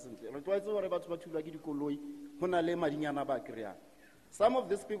e bola sentle. Re tloetse gore batho ba thulwa ke dikoloi hona le madinyana ba kreya. Some of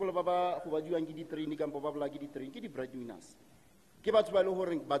these people ba go ba diwang ke di train ka mpo ba bola ke di train ke di breadwinners. Ke batho ba le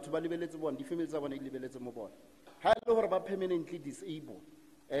gore batho ba lebeletse bona di family tsa bona di lebeletse mo bona. Ha le gore ba permanently disabled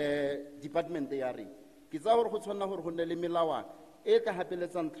department ya re ke tsa gore go tshwana gore go nne le melawana e tla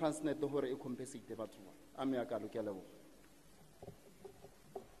hapeletsang Transnet gore e compensate batho ba a me ya ka lo ke lebo.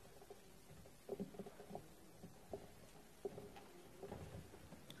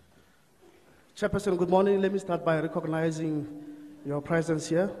 Chairperson, good morning. Let me start by recognizing your presence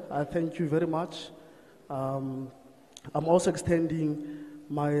here. I thank you very much. I'm also extending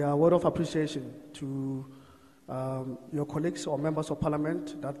my word of appreciation to your colleagues or members of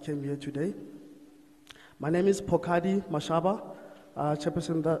parliament that came here today. My name is Pokadi Mashaba.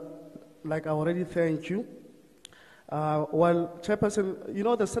 Chairperson, like I already thank you. Well, Chairperson, you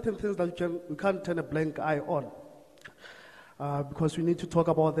know there's certain things that we can't turn a blank eye on. Because we need to talk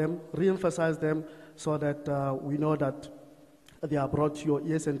about them, re-emphasize them, so that we know that they are brought to your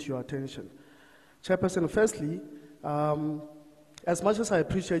ears and to your attention. Chairperson, firstly, as much as I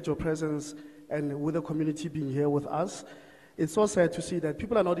appreciate your presence and with the community being here with us, it's so sad to see that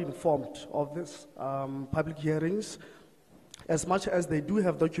people are not informed of this public hearings, as much as they do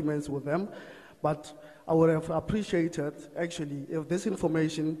have documents with them, but I would have appreciated, actually, if this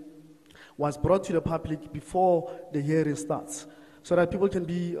information was brought to the public before the hearing starts, so that people can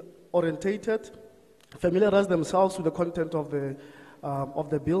be orientated, familiarize themselves with the content of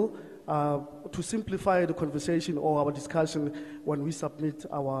the bill, to simplify the conversation or our discussion when we submit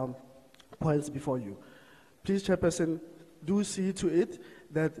our points before you. Please, Chairperson, do see to it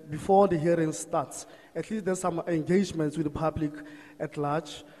that before the hearing starts, at least there's some engagements with the public at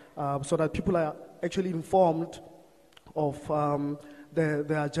large, so that people are actually informed of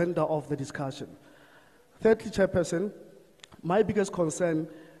the agenda of the discussion. Thirdly, Chairperson, my biggest concern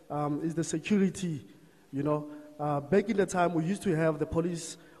is the security. You know, back in the time, we used to have the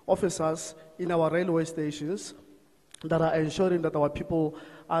police officers in our railway stations that are ensuring that our people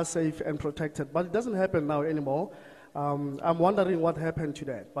are safe and protected. But it doesn't happen now anymore. I'm wondering what happened to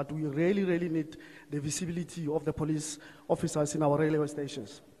that. But we really, really need the visibility of the police officers in our railway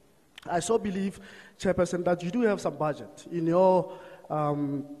stations. I so believe, Chairperson, that you do have some budget in your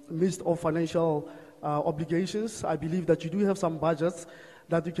midst of financial obligations. I believe that you do have some budgets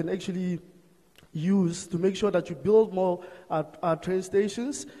that you can actually use to make sure that you build more train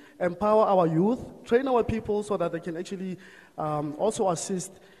stations, empower our youth, train our people so that they can actually also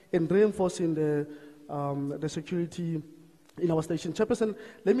assist in reinforcing the security in our station. Chairperson,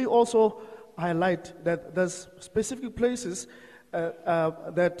 let me also highlight that there's specific places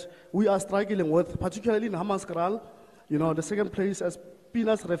that we are struggling with, particularly in Hamaskral. You know, the second place is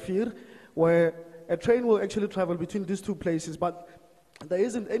Pinas Refir, where a train will actually travel between these two places, but there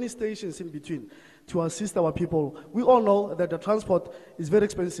isn't any stations in between. to assist our people. We all know that the transport is very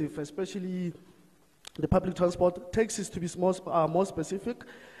expensive, especially the public transport. Taxis, to be more specific,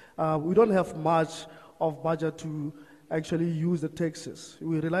 we don't have much of budget to actually use the taxis.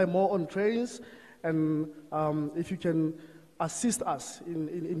 We rely more on trains, and if you can assist us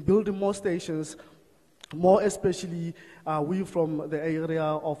in building more stations, more especially we from the area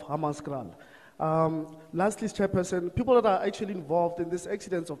of Hammanskraal. Lastly, Chairperson, people that are actually involved in these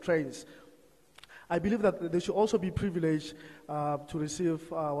accidents of trains, I believe that they should also be privileged to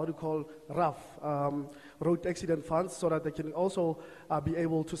receive what we call RAF, road accident funds, so that they can also be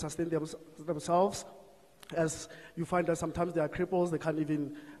able to sustain themselves. As you find that sometimes they are cripples, they can't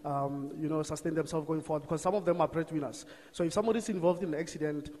even sustain themselves going forward, because some of them are breadwinners. So if somebody is involved in an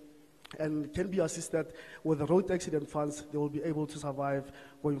accident and can be assisted with the road accident funds, they will be able to survive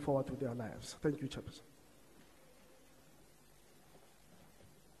going forward with their lives. Thank you, Chairperson.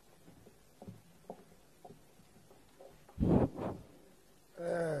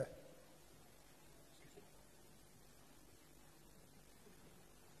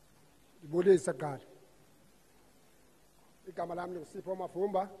 Ndibulisa kuqala. Igama lami nguSipho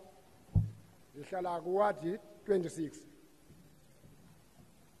Mafumba. Ndihlala kuwadi 26.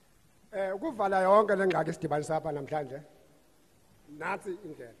 Ukuvala yonke le ngxaki sidibanisa apha namhlanje. Nansi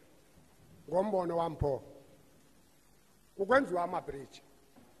indlela. Ngombono wami pho. Ukwenziwa ama-bridge.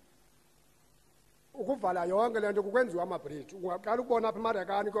 Ukuvala yonke lento kukwenziwa ama-bridge. Ungaqala ukubona apha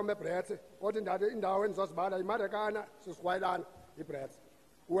eMarekani komeBrethe, othi indawo endizozibala iMarekana sisikwayelana iBrethe.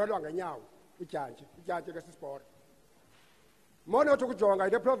 Uwelwa ngenyawo ijantshi ke sisiporo. Mona uthi ukujonga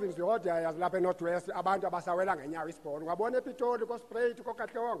ile province yodwa yazilapha eNorth West abantu abasawela ngenyawo isiporo. Ungabona ePitoli koSprate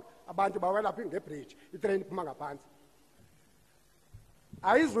koKatlehong abantu bawela phi ngebridge itrain iphuma ngaphansi.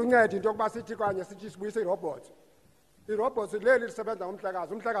 Ayizunceda into yokuba sithi kanye sithi sibuyise irobots. Irobots leli lisebenza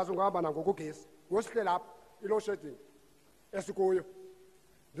ngomhlakazi. Umhlakazi ungahamba nangokugesi. Ngosihle lapha ilo shedding esikuyo.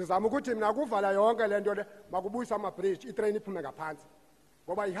 Ndizama ukuthi mina kuvala yonke lento le makubuyisa ama-bridge itrain iphume ngaphansi.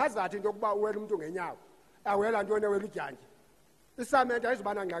 Ngoba ihazard into yokuba uwela umuntu ngenyawo. Awela ntoni ewela ujantshi. Isamente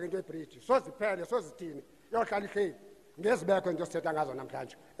ayizibana ngxaki into ebridge. Soziphele sozithini. Yohlala ihleli. Ngezibekho into sithetha ngazo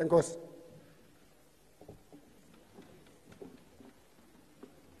namhlanje. Enkosi.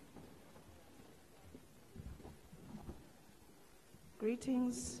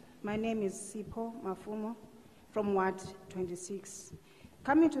 Greetings. My name is Sipho Mafumo from Ward 26.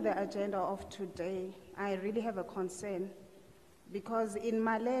 Coming to the agenda of today, I really have a concern because in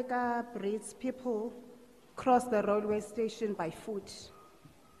Maleka Bridge, people cross the railway station by foot,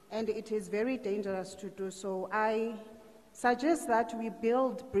 and it is very dangerous to do so. I suggest that we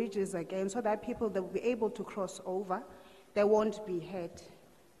build bridges again so that people that will be able to cross over, they won't be hurt.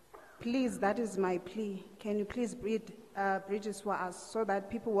 Please, that is my plea. Can you please build bridges for us so that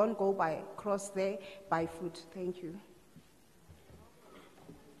people won't go cross there by foot? Thank you.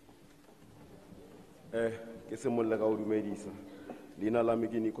 Ke se molle ka o dumedisa. Leina la me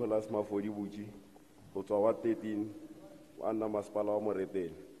ke Nicholas Mafodi Buji. Go tswa wa 13 wa nna masepala wa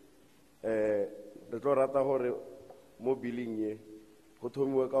Moretele. Re tlo rata gore mo billing ye go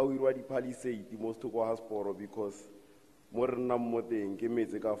thomiwe ka o irwa di-palisade mo stoko ha sporo, because mo re nnang mo teng ke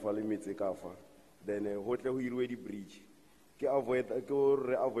metse ka fa le metse ka fa, then go tle go irwe di-bridge ke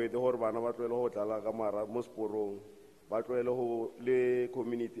re avoid gore bana ba tloele go tlala ka mara mo sporong, ba tloele go le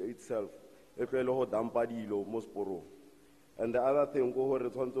community itself e tloele go dampa dilo mo sporong. And the other thing go gore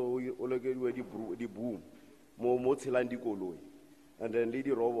tshwantse o lekediwe di-boom mo tshelang dikoloi, and then le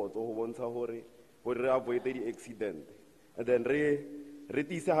di-robots go bontsha gore re avoid di-accident, and then re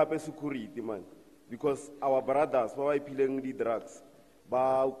tise gape security man, because our brothers ba ba ipileng di-drugs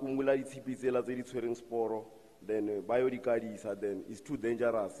ba kumula ditshipi tsela tse di tshwereng sporo, then ba yo di kadisa, then it's too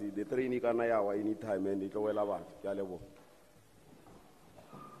dangerous. The train kana yawa anytime and it wela batho. Ke a leboga.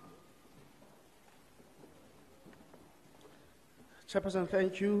 Chairperson,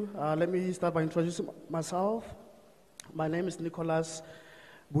 thank you. Let me start by introducing myself. My name is Nicholas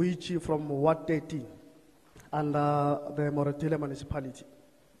Buichi from Ward 13 and the Moretele municipality.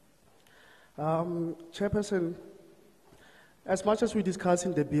 Chairperson, as much as we discuss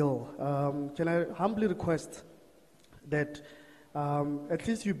in the bill, can I humbly request that at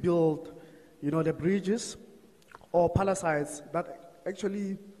least you build, the bridges or palisades that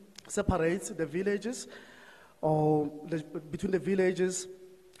actually separates the villages or between the villages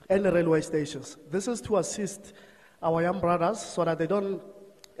and the railway stations. This is to assist our young brothers so that they don't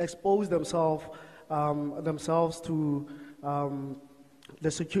expose themselves to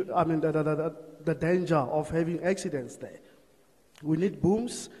the danger of having accidents there. We need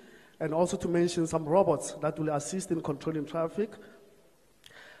booms, and also to mention some robots that will assist in controlling traffic.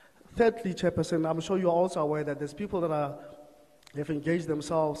 Thirdly, Chairperson, I'm sure you're also aware that there's people that have engaged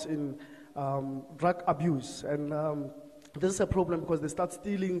themselves in drug abuse. And this is a problem because they start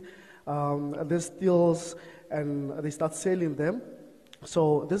stealing these stills and they start selling them.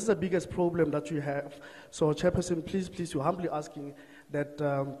 So this is the biggest problem that you have. So Chairperson, please, you're humbly asking that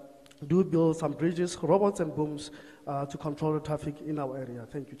do build some bridges, robots and booms to control the traffic in our area.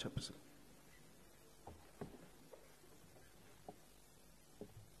 Thank you, Chairperson.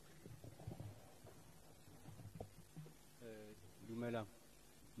 Dumela.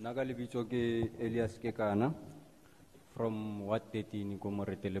 Naga lebitso ke Elias Kekana from Ward 13 ko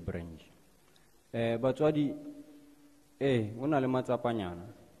Moretele branch. Batswadi ona le matsapanyana.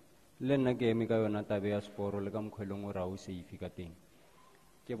 Le nna ke eme ka yona tabe ya sporo le ka mokgwelong o ra o safe ka teng.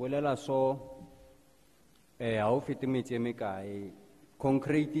 Ke bolela so ha o fete metse eme kae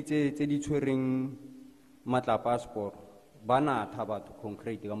concrete tse di tshwereng matlapa a sporo bana tha batho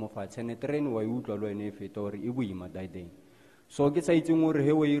concrete ka mofatshe ne train wa utlwa lo ene e feta hore e boima daideng. So ke sa itseng hore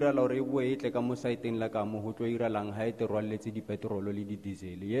he o irala hore e boe e tle ka mo saeteng la ka mo ho tlo iralang ha e terwalletse di petrol le di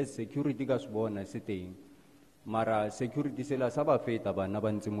diesel. Yes, security ka se bona se teng. Mara security sela sa ba feta bana ba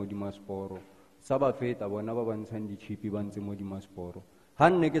ntse mo di masporo. Sa ba feta bona ba bantshang di chipi ba ntse mo di masporo. Ha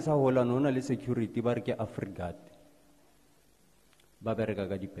nne ke sa hola nona le security ba re ke Afrigat. Ba bereka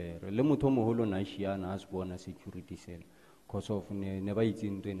ka dipere. Le motho mo holo na shiana a se bona security sela. Cause of ne ba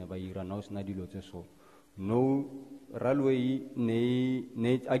itseng ntwe ne ba ira na o sna dilo tse so. No railway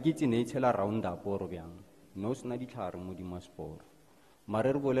ne a kitse ne tshela round up oro byang no sna ditlhare mo di masporo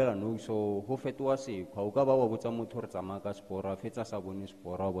mare re bolela no so ho fetwa sekwa o ka ba wa botsa motho re tsamaya ka sporo a fetsa sa bone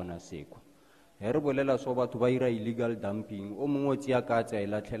sporo a bona sekwa he re bolela so batho ba ira illegal dumping o mongwe tsia ka tsa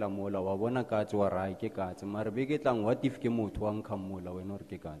ela tlhela mola wa bona ka tsa wa ra ke ka tsa mare be ke tlang what if ke motho wa nkga mola wena re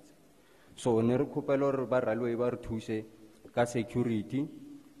ke ka tsa so ne re khopela re ba railway ba re thuse ka security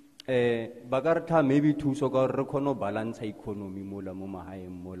ba ka re tha maybe thuso ka re khono balance economy mola mo mahaeng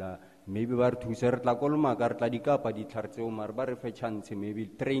mola maybe ba re thuse re tla koloma ka re tla dikapa di tlhartse o mare ba re fe chance maybe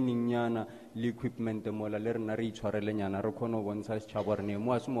training nyana le equipment mola le rena re itshwarele nyana re khono bontsha setšhaba re ne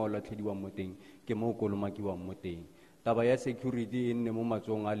mo a se mo la tlhediwa mo teng ke mo koloma ki wa mo teng taba ya security e nne mo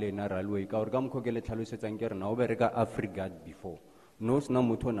matsong a lena railway ka gore ka mokho ke le tlhalosetsang ke re na o bereka Afrigat before no sna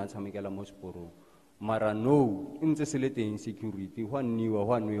motho na tshamekela mo sporong mara no ntse se le teng security hwa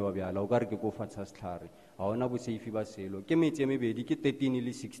nniwa bjala o ka re ke ko fatsha setlhare ha ona bo safe ba selo ke metse mebedi ke 13 le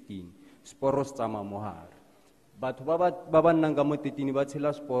 16 sporo se tsama mo hare batho ba nnang ka mo 13 ba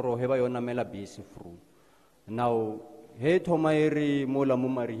tshela sporo he ba yona mela base through now he thoma ere mola mo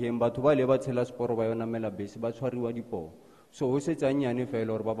mariheng batho ba le ba tshela sporo ba yona mela base ba tshwariwa dipo so ho se tsanyane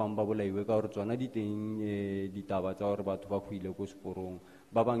fela hore ba bang ba bolaiwe ka hore tsona di teng ditaba tsa hore batho ba khuile ko sporong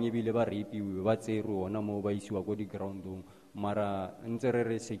ba bang ebile ba repiwe ba tserwe ona mo ba isiwa ko di groundong mara ntse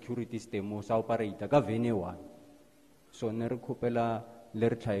re security system o sa operate ka vene one so ne re khopela le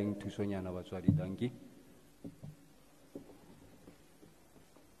re tlhaeng thusonyana batswadi danki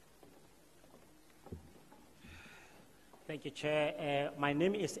Thank you, Chair. My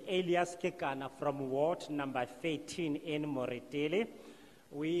name is Elias Kekana from Ward number 13 in Moretele.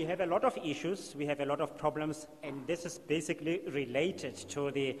 We have a lot of issues, we have a lot of problems, and this is basically related to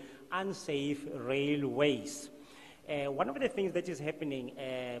the unsafe railways. One of the things that is happening,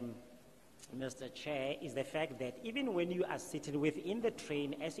 Mr. Chair, is the fact that even when you are sitting within the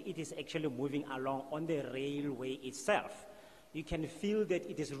train as it is actually moving along on the railway itself, you can feel that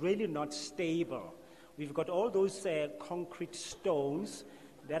it is really not stable. We've got all those concrete stones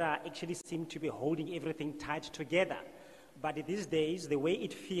that are actually seem to be holding everything tight together. But these days, the way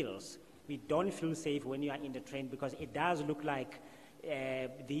it feels, we don't feel safe when you are in the train because it does look like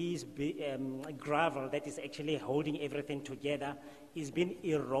these gravel that is actually holding everything together is being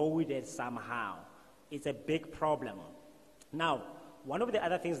eroded somehow. It's a big problem. Now, one of the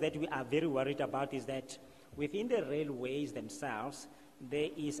other things that we are very worried about is that within the railways themselves, there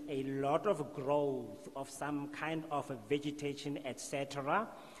is a lot of growth of some kind of vegetation, etc.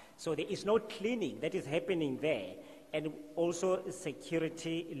 So there is no cleaning that is happening there. And also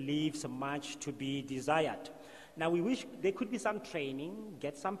security leaves much to be desired. Now we wish there could be some training,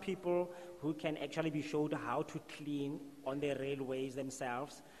 get some people who can actually be showed how to clean on the railways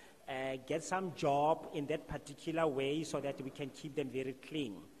themselves, get some job in that particular way so that we can keep them very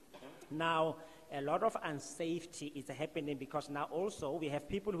clean. Now, a lot of unsafety is happening because now also we have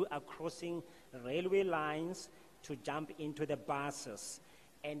people who are crossing railway lines to jump into the buses.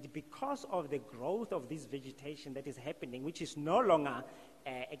 And because of the growth of this vegetation that is happening, which is no longer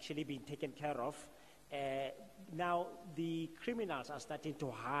actually being taken care of, now the criminals are starting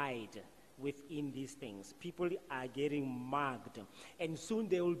to hide within these things. People are getting mugged, and soon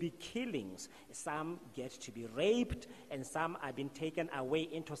there will be killings. Some get to be raped, and some are being taken away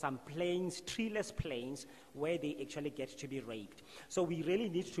into some plains, treeless plains, where they actually get to be raped. So we really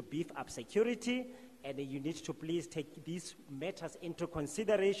need to beef up security, and you need to please take these matters into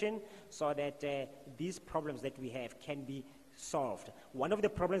consideration so that these problems that we have can be solved. One of the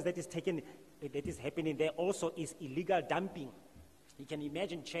problems that is happening there also is illegal dumping. You can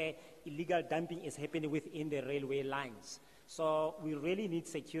imagine, Chair, illegal dumping is happening within the railway lines. So we really need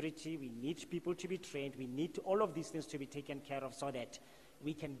security, we need people to be trained, we need all of these things to be taken care of so that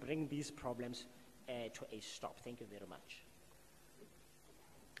we can bring these problems to a stop. Thank you very much.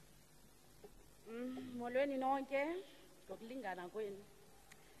 Molweni nonke ngokulingana kwenu.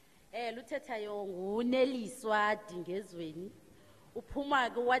 Luthethayo nguNeliswa Dingezweni. Uphuma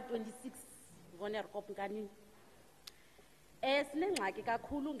ku Ward 26 ngonerkop nkanini. Sinengxaki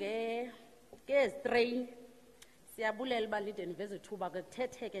kakhulu ngestrain. Siyabulela ba lide niveze thuba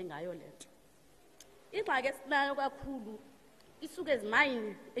kuthetheke ngayo lento. Ingxaki esinayo kakhulu isuke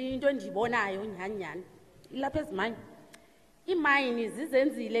ezimayini into endibonayo nyanyana. Ilapha ezimayini. Imayini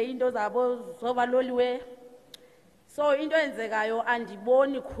zizenzile into zabo zobaloliwe. So into enzekayo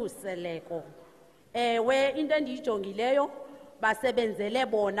andiboni khuseleko. We into endiyijongileyo basebenzele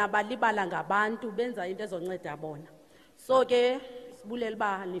bona balibala ngabantu benza into ezonceda bona. So ke sibulela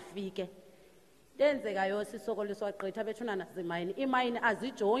ba nifike. Denzekayo sisokoliswa gqitha bethuna nazimayini. Imayini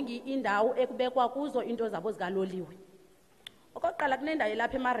azijongi indawo ekubekwa kuzo into zabo zikaloliwe. Okokuqala kunendawo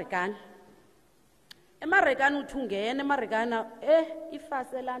lapha eMarikana. Emarikana uthungene emarikana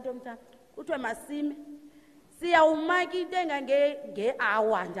ifase lanto mntana kuthiwe masime siyawumaka into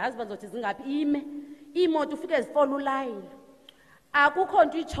nge-hour njazi bazothi zingaphi ime imoto ufike zifola ulayini akukho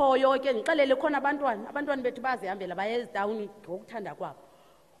nto itshoyo ke ndixelele khona abantwana bethu bazihambela baye ezitawuni ngokuthanda kwabo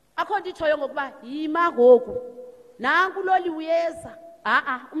akho nto itshoyo ngokuba yima ngoku nanku uloliwe uyeza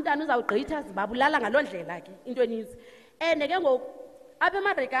umntana uzawugqitha zibabulala ngaloo ndlela ke into eninzi ke ngoku apha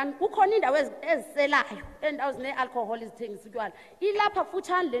eMarikana kukhona indawo eziselayo endawo zine-alcohol ezithengisa utywala ilapha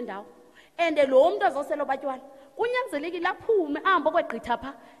futshane le ndawo lo mntu azosela batywala kunyanzelekile aphume ahambe okwegqitha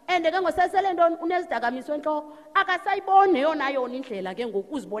pha ke ngosesele ntoni unezidakamiswa entloko akasayiboni yona indlela ke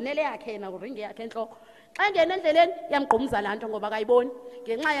ngoku uzibonele yakhe yena uringe yakhe entloko xa ngena endleleni yamgqumza laa nto ngoba akayiboni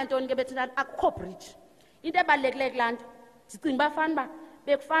ngenxa yantoni ke bethithani akukho bridge into ebalulekileyo kulaa nto ndicinga uba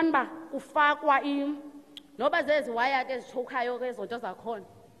bekufana uba kufakwa noba zeziwaya ke ezitshokhayo ke ezo nto zakhona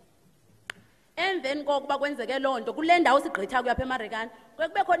emveni kokuba kwenzeke loo nto kule ndawo sigqitha kuyo apha eMarikana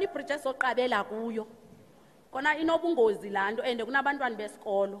kube khona ibridge esoqabela kuyo khona inobungozi laa nto kunabantwana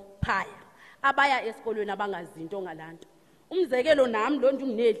besikolo phaya abaya esikolweni abangazinto ngalaa nto umzekelo nam loo nto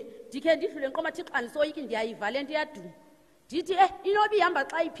umneli ndikhe ndidlule nqomathi xa ndisoyiki ndiyayiva le nto iyaduma ndithi inoba ihamba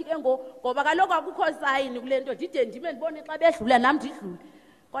xa iphike ngoba kaloku akukho sayini kule nto ndide ndibe ndibone xa bedlula nam ndidlule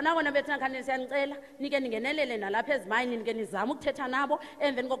kona bethina khane siyanicela nike ningenelele nalapha ezimayini nike nizame ukuthetha nabo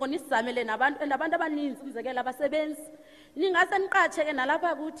emveni koko nisizamele nabantu abaninzi umzekelo abasebenzi ningase niqatshe ke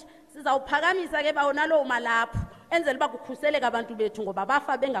nalapha kuthi sizawuphakamisa ke bawona loo malapho enzela uba kukhuseleka abantu bethu ngoba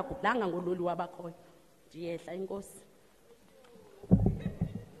bafa bengagudlanga ngololiwe abakhoyo ndiyehla inkosi.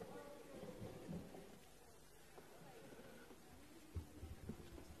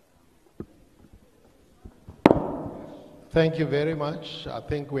 Thank you very much. I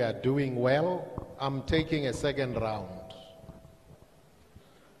think we are doing well. I'm taking a second round.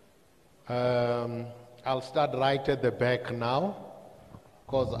 I'll start right at the back now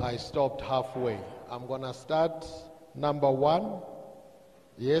because I stopped halfway. I'm going to start number 1.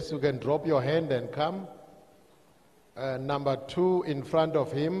 Yes, you can drop your hand and come. Number 2 in front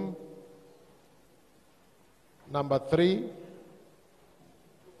of him. Number 3.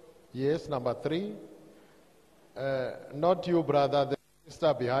 Yes, number 3. Not you, brother, the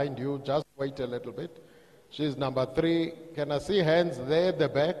sister behind you. Just wait a little bit. She's number 3. Can I see hands there at the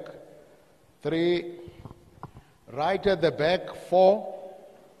back? 3. Right at the back, 4.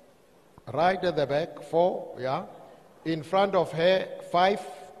 Right at the back, 4. Yeah. In front of her, 5.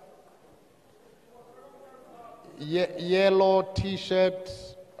 Yellow T-shirt,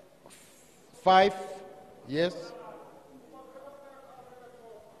 5. Yes.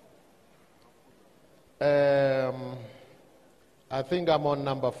 I think I'm on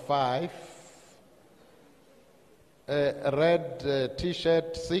number 5. Red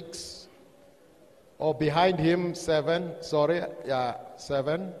T-shirt, 6. Or behind him, 7. Sorry, yeah,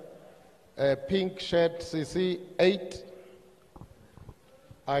 7. Pink shirt, CC, 8.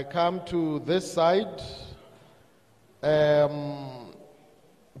 I come to this side.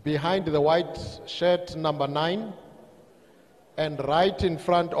 Behind the white shirt, number 9. and right in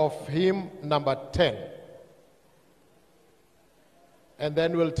front of him, number 10. And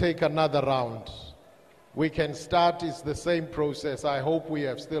then we'll take another round. We can start, it's the same process. I hope we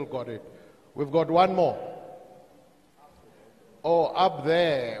have still got it. We've got one more. Oh, up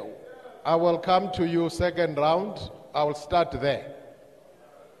there. I will come to you second round. I will start there.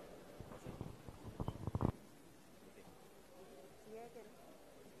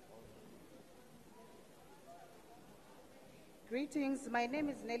 Greetings, my name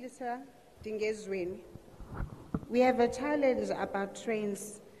is Nelisa Dingezwin. We have a challenge about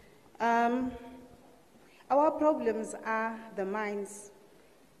trains. Our problems are the mines.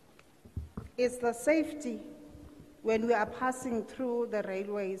 It's the safety when we are passing through the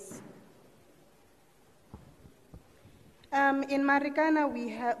railways. In Marikana,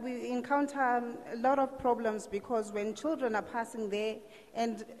 we encounter a lot of problems because when children are passing there,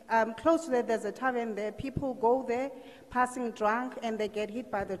 and close to there, there's a tavern there, people go there passing drunk and they get hit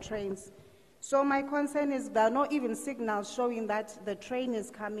by the trains. So my concern is there are not even signals showing that the train is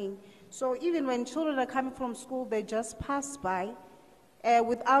coming. So even when children are coming from school, they just pass by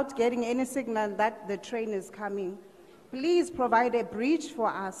without getting any signal that the train is coming. Please provide a bridge for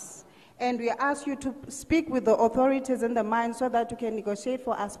us. And we ask you to speak with the authorities in the mine so that you can negotiate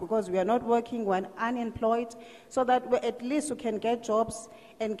for us, because we are not working, we're unemployed, so that at least we can get jobs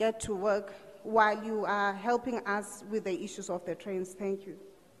and get to work while you are helping us with the issues of the trains. Thank you.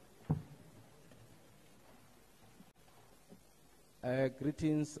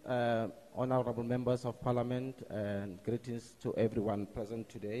 Greetings, honorable members of parliament, and greetings to everyone present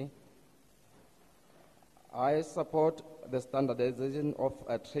today. I support the standardization of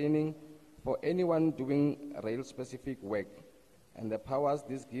training for anyone doing rail-specific work, and the powers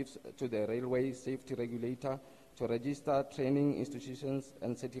this gives to the Railway Safety Regulator to register training institutions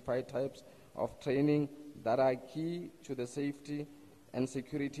and certify types of training that are key to the safety and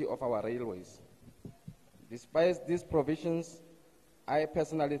security of our railways. Despite these provisions, I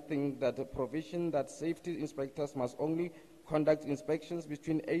personally think that the provision that safety inspectors must only conduct inspections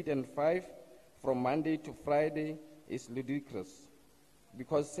between 8 and 5 from Monday to Friday is ludicrous,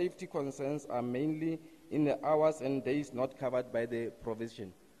 because safety concerns are mainly in the hours and days not covered by the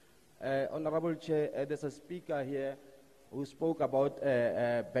provision. Honorable Chair, there's a speaker here who spoke about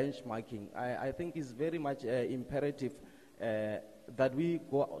benchmarking. I think it's very much imperative that we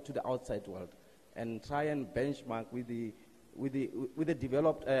go to the outside world and try and benchmark with the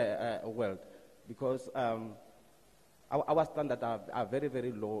developed world, because our standards are very,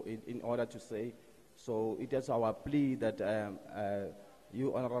 very low in order to say. So it is our plea that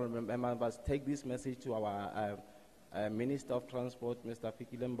you, honorable members, take this message to our Minister of Transport, Mr.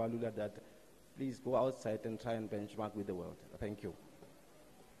 Fikile Mbalula, that please go outside and try and benchmark with the world. Thank you.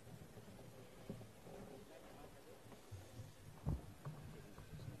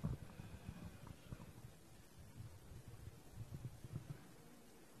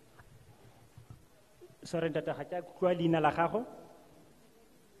 Sorry, Dr. Hacha, kwa lina la gago?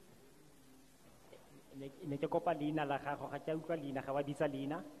 Ne ke kopa lina la gago, ga tla utlwa lina, ga wa bitsa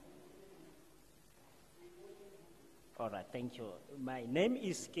lina? All right, thank you. My name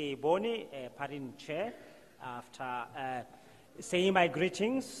is Kebone, Parin Chair. After saying my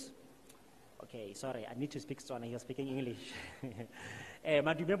greetings, okay, sorry, I need to speak Tswana, you're speaking English.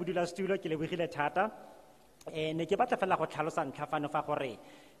 Madume bodula stulo ke lebogile thata. Ne ke batla fela go tlhalosa ntlha fano fa gore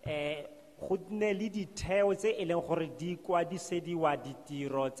go nne le ditheo tse e leng gore di kwadisediwa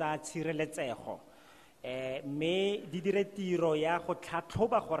ditiro tsa tshireletsego, mme di dire tiro ya go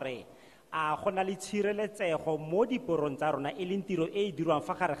tlhatlhoba gore a go na le tshireletsego mo diporong tsa rona, e leng tiro e dirwang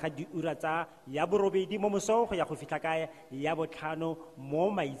fa gare ga diura tsa ya borobedi mo mosong go ya go fitlha ka ya botlhano mo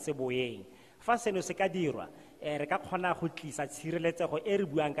maitseboeng. Fa seno se ka dirwa, re ka kgona go tlisa tshireletsego e re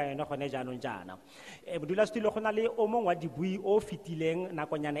buang ka yone gone jaanong jaana. Modulasetulo, go na le o mongwe wa dibui o fetileng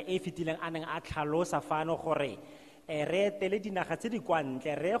nakonyana e fetileng a neng a tlhalosa fano gore re etele dinaga tse di kwa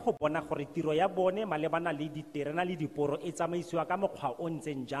ntle re go bona gore tiro ya bone malebana le diterena le diporo e tsamaisiwa ka mokgwa o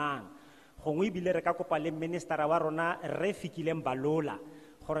ntseng jang. Gongwe ebile re ka kopa le ministera wa rona re Fikile Mbalula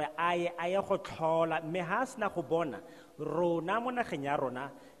gore a ye go tlhola, mme ha sena go bona rona mo nageng ya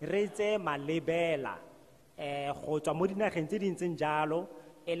rona re tse malebela go tswa mo dinageng tse di ntseng jalo,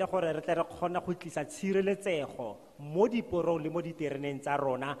 e le gore re tle re kgona go tlisa tshireletsego mo diporong le mo ditereneng tsa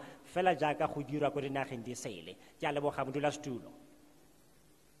rona fela jaaka go dirwa ko dinageng di sele. Ke a leboga modulasetulo.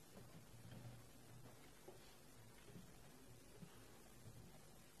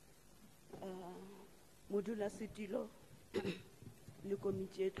 Modulasetulo le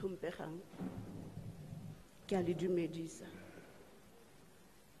komiti e tlhompegang, ke a le dumedisa.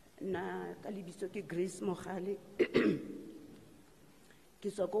 Na ka lebitso ke Grace Mogale ke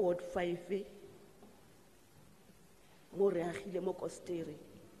tswa ko Ward 5 mo re agile mo Kostere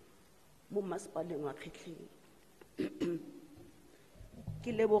mo masepaleng wa Kgetleng.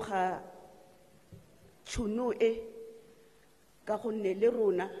 Ke leboga tšhono e ka gonne le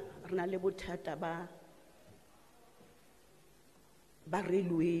rona re na le bothata ba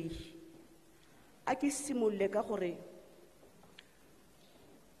railway. A ke simolole ka gore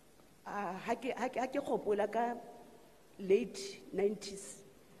ha ke gopola ka late 90s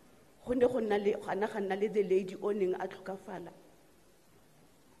go ne go nna le the lady o neng a tlhokafala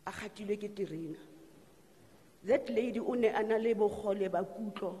a gatilwe ke terena. That lady o ne a na le bogole ba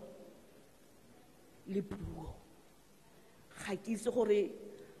kutlo le puo. Ga ke itse gore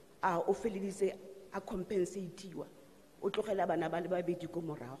a o feleditse a compensatiwa o tlogela bana ba le babedi ko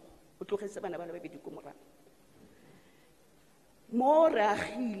morago, o tlogetse bana ba le babedi ko morago. Mo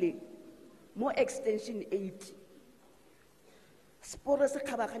reagile mo extension 8 sporo se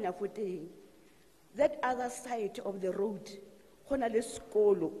kgabaganya fo teng. That other side of the road go na le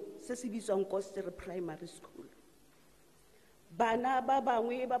sekolo se se bitswang Kostere Primary School. Bana ba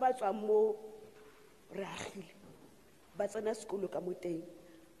bangwe ba ba tswang mo reagile ba tsena sekolo ka mo teng,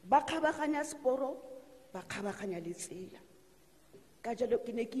 ba kgabaganya sporo, ba kgabaganya le tsela. Ka jalo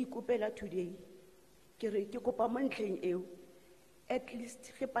ke ne ke ikopela today ke re ke kopa mo ntlheng eo at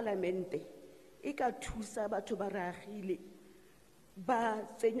least ge palamente e ka thusa batho ba reagile ba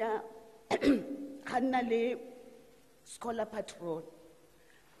tsenya ga nna le scholar patrol,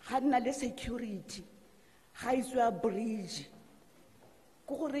 ga nna le security, ga iswa bridge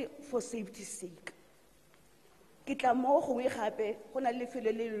ko gore for safety sake. Ke tla mo gongwe gape go na le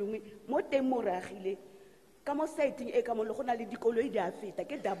lefelo le lengwe mo teng mo reagile ka mo siteng e ka mo le go na le dikoloi di a feta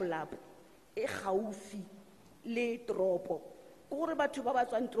ke double up e gaufi le tropo ko gore batho ba ba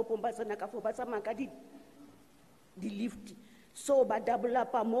tswang tropong ba tsena ka fo ba tsamaya ka di lift, so ba double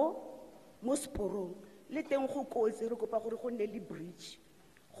up mo sporong le teng go kotsi. Re kopa gore go nne le bridge,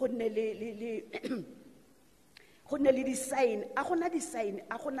 go nne le di-sign. A gona di-sign,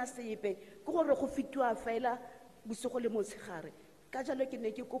 a gona sepe, ke gore go fetiwa fela bosigo le motshegare. Ka jalo ke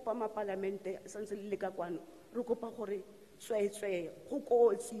ne ke kopa mapalamente santse le ka kwano re kopa gore tswetswe go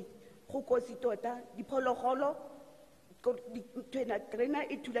kotsi tota. Diphologolo terena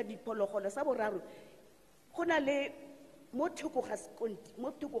e thula diphologolo. Sa boraro go na le mo thoko ga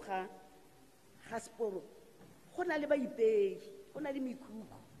sporo go na le baipei, go na le mekhukhu.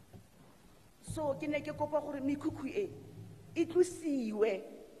 So ke ne ke kopa gore mekhukhu e tlosiwe,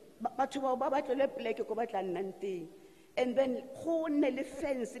 batho bao ba batlele pleke ko ba tla nnang teng, and then go nne le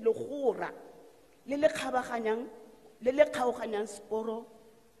fence le gora le le kgaoganyang sporo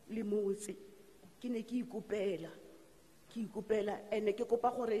le motse. Ke ne ke ikopela ene ke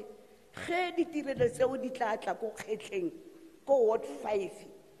kopa gore ge ditirelo tseo di tla ko Kgetleng ko Ward 5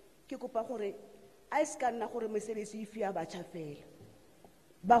 ke kopa gore a se ka nna gore mesebetsi e fia batšha fela.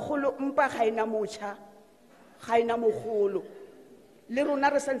 Bagolo mpa ga ena motšha, ga ena mogolo, le rona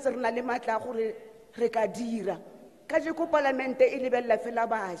re santse re na le matla gore re ka dira. Ka je ko palamente e lebelela fela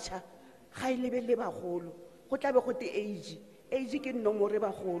batšha, ga e lebelele bagolo. Go tla be go te age ke nomore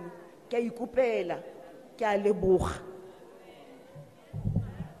bagolo. Ke a ikopela, ke a leboga.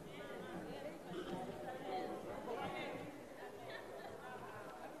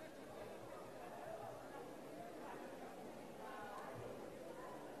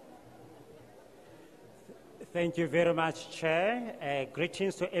 Thank you very much, Chair.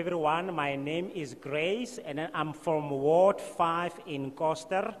 Greetings to everyone. My name is Grace, and I'm from Ward 5 in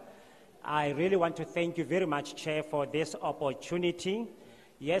Koster. I really want to thank you very much, Chair, for this opportunity.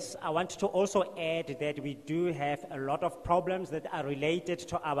 Yes, I want to also add that we do have a lot of problems that are related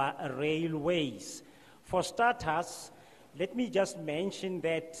to our railways. For starters, let me just mention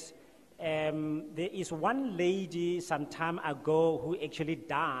that there is one lady some time ago who actually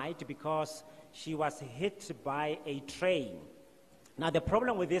died because she was hit by a train. Now, the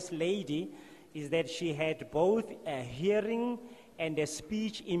problem with this lady is that she had both a hearing and a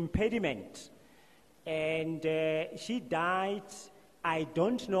speech impediment. And she died, I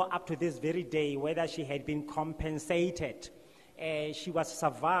don't know up to this very day whether she had been compensated. She was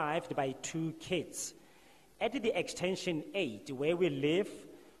survived by 2 kids. At the extension 8, where we live,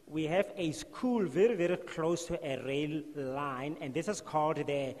 we have a school very, very close to a rail line, and this is called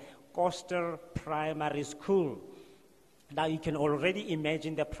the Koster Primary School. Now you can already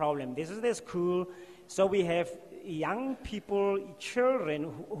imagine the problem. This is the school, so we have young people,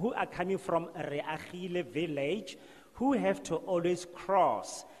 children who are coming from Reagile village who have to always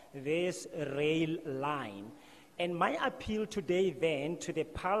cross this rail line. And my appeal today then to the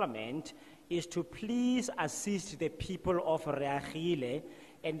Parliament is to please assist the people of Reagile,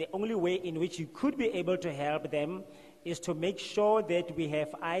 and the only way in which you could be able to help them is to make sure that we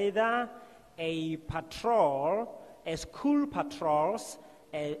have either a patrol, school patrols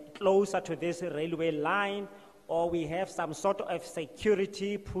closer to this railway line, or we have some sort of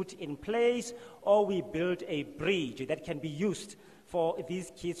security put in place, or we build a bridge that can be used for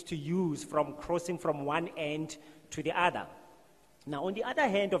these kids to use from crossing from one end to the other. Now, on the other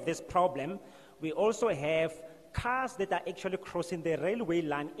hand of this problem, we also have cars that are actually crossing the railway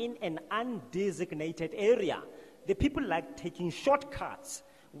line in an undesignated area. The people like taking shortcuts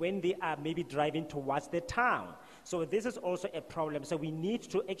when they are maybe driving towards the town. So this is also a problem. So we need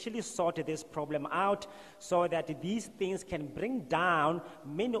to actually sort this problem out so that these things can bring down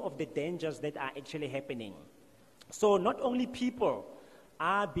many of the dangers that are actually happening. So not only people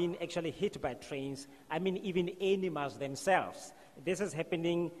are being actually hit by trains, I mean even animals themselves. This is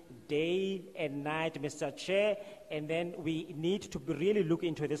happening day and night, Mr. Chair, and then we need to really look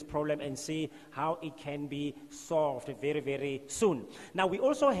into this problem and see how it can be solved very, very soon. Now, we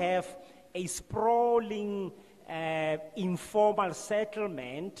also have a sprawling informal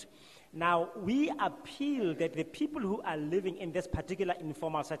settlement. Now, we appeal that the people who are living in this particular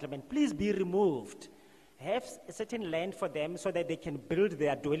informal settlement, please be removed. Have a certain land for them so that they can build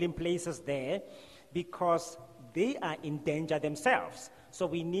their dwelling places there, because they are in danger themselves. So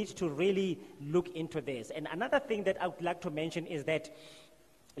we need to really look into this. And another thing that I would like to mention is that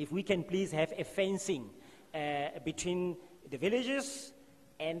if we can please have a fencing between the villages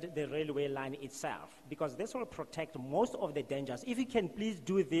and the railway line itself, because this will protect most of the dangers. If you can please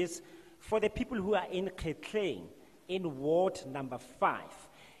do this for the people who are in Khetling, in Ward number 5.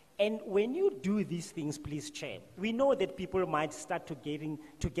 And when you do these things, please, Chair, we know that people might start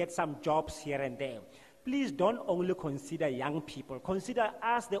to get some jobs here and there. Please don't only consider young people, consider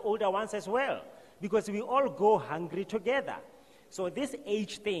us, the older ones as well, because we all go hungry together. So this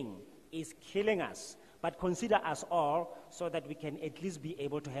age thing is killing us, but consider us all so that we can at least be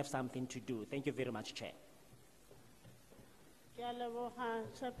able to have something to do. Thank you very much, Chair.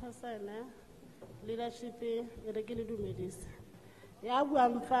 Chairperson, leadership, ya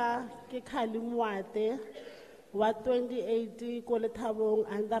buamfa ke Khalimwate wa 2080 ko Lethabong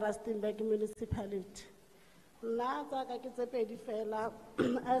under Rustenburg municipality. Na tsaka ke tse pedi fela.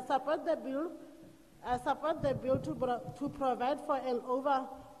 I support the bill to provide for an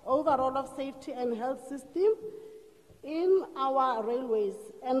overall of safety and health system in our railways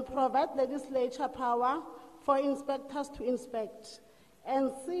and provide legislature power for inspectors to inspect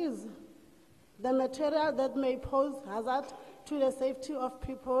and seize the material that may pose hazard to the safety of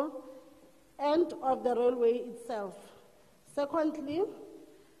people and of the railway itself. Secondly,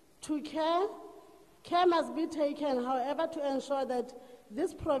 care must be taken, however, to ensure that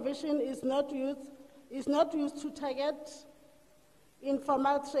this provision is not used to target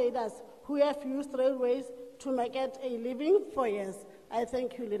informal traders who have used railways to make it a living for years. I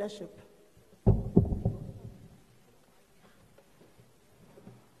thank you, leadership.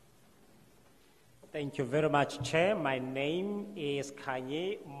 Thank you very much, Chair. My name is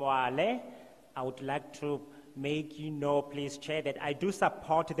Kanye Mwale. I would like to make you know, please, Chair, that I do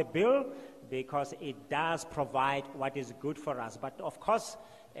support the bill because it does provide what is good for us. But of course,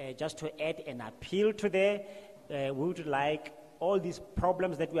 just to add an appeal to there, we would like all these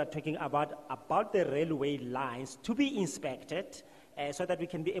problems that we are talking about the railway lines to be inspected so that we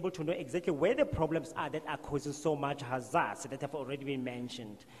can be able to know exactly where the problems are that are causing so much hazards that have already been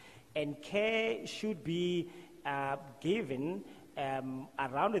mentioned. And care should be given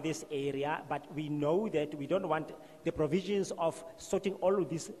around this area, but we know that we don't want the provisions of sorting all of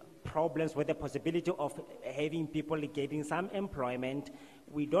these problems with the possibility of having people getting some employment.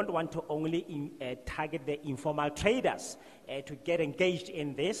 We don't want to only target the informal traders to get engaged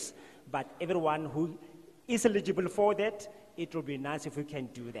in this, but everyone who is eligible for that, it would be nice if we can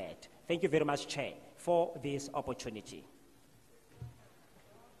do that. Thank you very much, Chair, for this opportunity.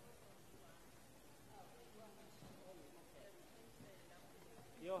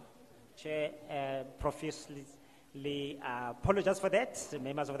 Chair, profusely apologize for that. The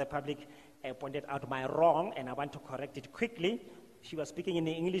members of the public pointed out my wrong, and I want to correct it quickly. She was speaking in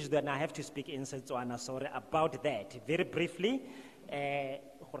English, then I have to speak in Setswana. Sorry about that. Very briefly,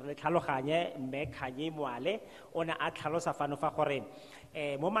 gore tlhaloganye mme Kanye Mwale o ne a tlhalosa fano fa gore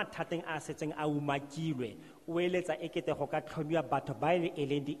mo mathateng a setseng a umakilwe o eletsa ekete go ka tlhomiwa batho ba e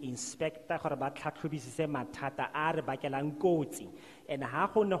leng di-inspector gore ba tlhatlhobisise mathata a re bakelang kotsi, and ha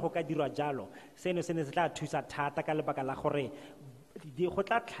go ne go ka dirwa jalo seno se ne se tla thusa thata ka lebaka la gore go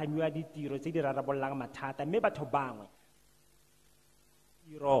tla tlhamiwa ditiro tse di rarabollang mathata mme batho bangwe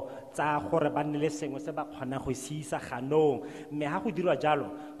ditiro tsa gore ba nne le sengwe se ba kgonang go se isa ganong, mme ha go dirwa jalo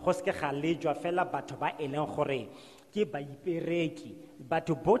go seke ga lejwa fela batho ba e leng gore ke baipereki,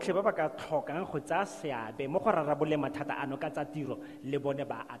 batho botlhe ba ba ka tlhokang go tsaya seabe mo go raraboleng mathata ano ka tsa tiro le bone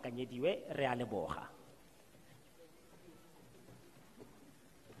ba akanyediwe. Re a leboga.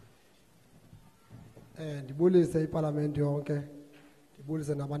 Ndibulise iParliament yonke,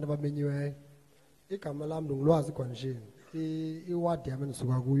 ndibulise nabantu abamenyiweyo. Igama lami ndingulwazi Gwanshini. Iwadi yami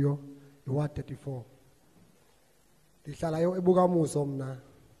ndisuka kuyo iward 34. Ndihlala eBukamuso mna.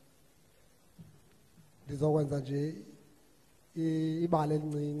 Ndizokwenza nje ibale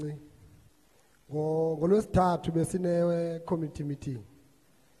elincinci. ngoLwesithathu besine committee meeting.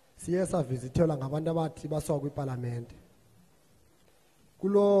 Siye savizithelwa ngabantu abathi basuka kwiParliament.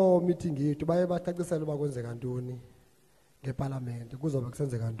 Kulo meeting yethu baye bacacisela uba kwenzeka ntoni ngeParliament, kuzobe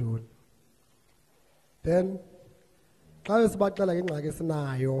kusenzeka ntoni. Then xa sibaxela ingxaki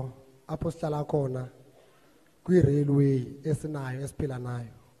esinayo apho sihlala khona kwi-railway esinayo esiphila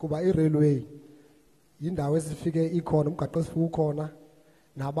nayo, kuba i-railway yindawo esifike ikhona, umgaqo esifike ukhona,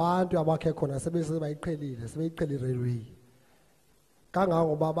 nabantu abakhe khona sebeyiqhelile i-railway.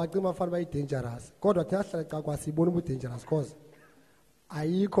 Kangangoba bacima bafana bayi-dangerous, kodwa thina sihlala ecakwa siyibona ubu-dangerous cause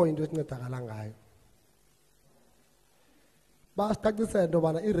ayikho into esincedakala ngayo. Basicacisela into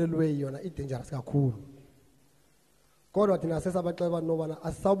yobana i-railway yona i-dangerous kakhulu, kodwa thina sesabaxela abantu nobana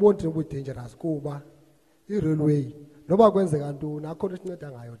asisaboni thina ubu-dangerous kuba i-railway noba kwenzeka ntoni akho nto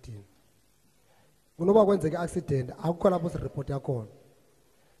esinceda ngayo thina. Noba kwenzeka i-accident akukho lapho siripota khona,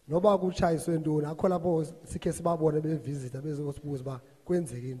 noba kutshayiswe ntoni akho lapho sikhe sibabone bevizita bezosibuza uba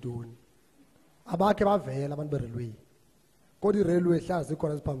kwenzeke intoni. Abakhe bavela abantu be-railway, kodwa i-railway hlala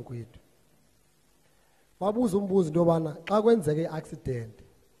zikhona ziphambi kwethu. Babuza umbuzo into yobana xa kwenzeke i-accident,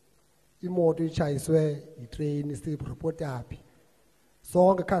 imoto itshayiswe yitrain, siripota phi?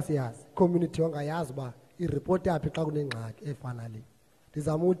 Sonke kha siyazi, community wangayazi uba iripota phi xa kunengxaki efana le.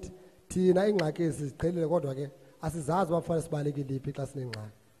 Ndizama uthi thina ingxaki ezi siziqhelile, kodwa ke asizazi uba kufanele sibaleke liphi xa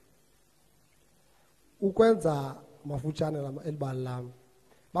sinengxaki. Ukwenza mafutshane elibali lam,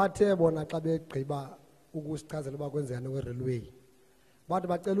 bathe bona xa begqiba ukusichazela uba kwenzeka nokwe-railway, bathi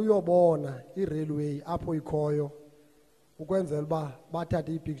bacela uyobona i-railway apho ikhoyo ukwenzela uba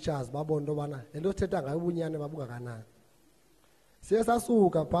bathathe ii-pictures babone into yobana le nto sithetha ngayo ubunyani babungakanani. Siye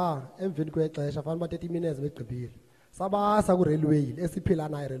sasuka phaa emveni kwexesha fanele uba 30 minutes begqibile, sabasa kwi-railway esiphila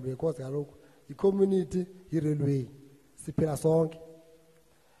nayo i-railway, cause kaloku i-community yi-railway siphila sonke.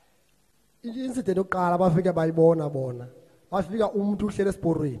 I-incident yokuqala bafike bayibona bona, bafika umntu uhlele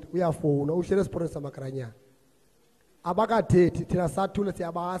esiporweni uyafowuna, uhlele esiporweni samakranyana. Abakathethi thina sathule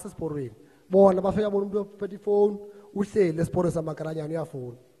siyabasa esiporweni, bona bafika bona umuntu ophethe ifowuni uhlele esiporweni samakranyana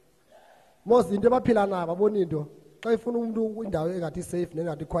uyafowuna. Mos into baphila nayo babona into xa ifuna umuntu indawo engathi safe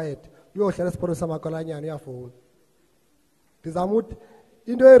nengathi quiet uyohlala esiporweni samakranyana uyafowuna. Ndizama uthi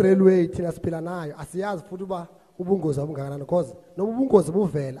into ye-railway thina siphila nayo asiyazi futhi uba ubungozi obungakanani, because noba ubungozi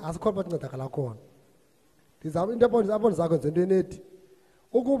buvela asikhona uba sincedakala khona. Ndizama into apho ndizakwenza into enethi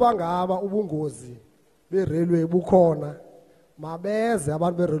ukuba ngaba ubungozi be-railway bukhona, mabeze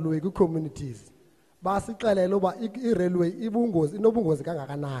abantu be-railway kwii-communities basixelele uba i-railway inobungozi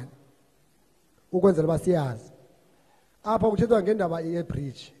kangakanani ukwenzela uba siyazi. Apha kuthethwa ngendaba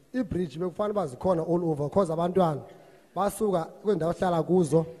ye-bridge. I-bridge bekufanele uba zikhona all over, because abantwana basuka kwiindawo hlala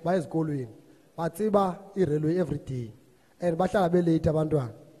kuzo baye ezikolweni batsiba i-railway every day and bahlala belate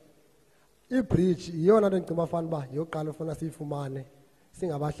abantwana. I-bridge yiyona nto ndicinga bafana uba yokuqala ufuna siyifumane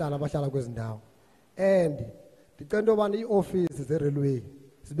singabahlali abahlala kwezi ndawo. And ndicela into yobana ii-ofisi ze-railway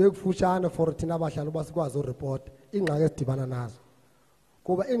zibe kufutshane for thina abahlali uba sikwazi uripota iingxaki ezidibana nazo,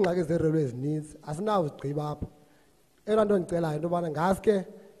 kuba iingxaki ze-railway zininzi asinawo zigqiba apha. Eyona nto ndicelayo into yobana ngaske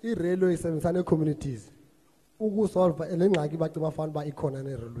i-railway isebenzisana nee-communities ukusolva le ngxaki bacinga bafana uba ikhona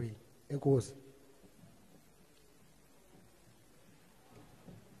ne-railway. Enkosi.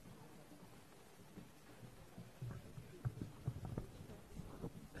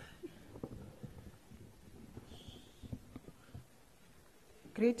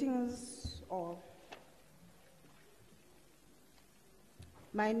 Greetings all.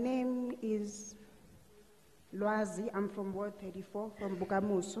 My name is Lwazi. I'm from Ward 34, from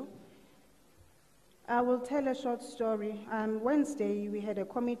Bukamuso. I will tell a short story. Wednesday, we had a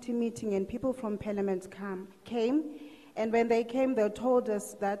committee meeting and people from Parliament came. And when they came, they told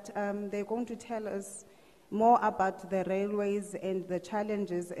us that they're going to tell us more about the railways and the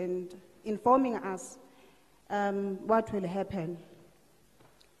challenges and informing us what will happen.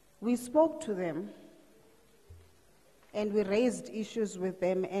 We spoke to them and we raised issues with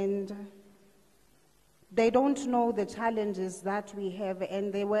them, and they don't know the challenges that we have,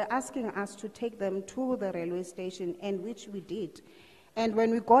 and they were asking us to take them to the railway station, and which we did. And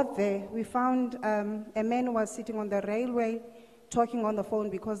when we got there, we found a man who was sitting on the railway talking on the phone,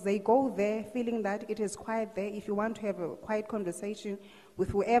 because they go there feeling that it is quiet there. If you want to have a quiet conversation with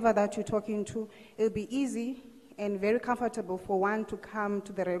whoever that you're talking to, it'll be easy and very comfortable for one to come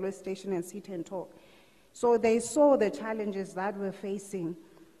to the railway station and sit and talk. So they saw the challenges that we're facing.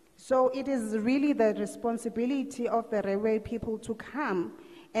 So it is really the responsibility of the railway people to come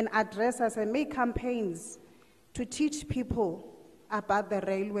and address us and make campaigns to teach people about the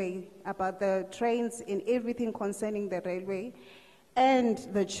railway, about the trains and everything concerning the railway, and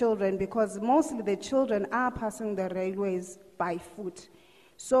the children, because mostly the children are passing the railways by foot.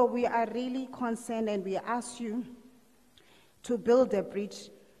 So we are really concerned, and we ask you to build a bridge,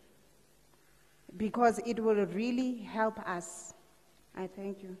 because it will really help us. I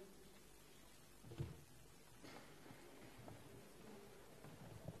thank you.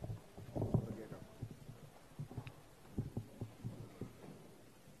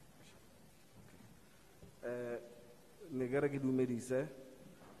 Ne ke re ke dumedise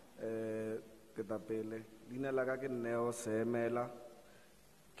ke tapele leina la ka ke Neo Seemela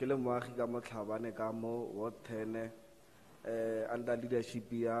ke le moagi ka Motlhabane ka mo Ward 10 under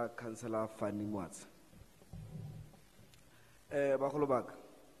leadership ya Councillor Fanny Mwatsa. Bagolo baka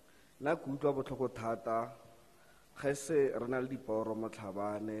nna ke utlwa botlhoko thata ge se re na le diporo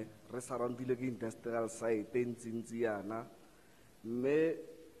Motlhabane re surroundile ke industrial site e ntsintsi yana, mme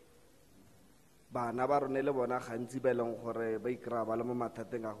bana ba rone le bona gantsi ba eleng gore ba ikry-a ba le mo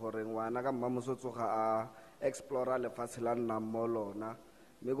mathateng a gore ngwana ka mmamosotsoga a explora lefatshe la nnang mo lona,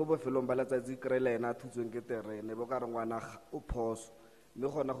 mme ko bofelong ba letsatsi kry-e le ena a thutsweng ke terene bo ka re ngwana o phoso. Mme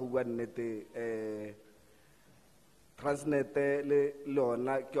gona go bua nnete Transnet le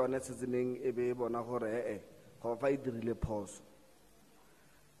yona ke yone setseneng e be bona gore go fa e dirile phoso.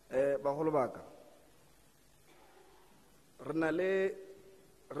 Bagolo baka re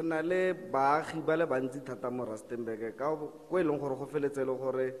na le baagi ba le bantsi thata mo Rustenburg ka ko e leng gore go feletse le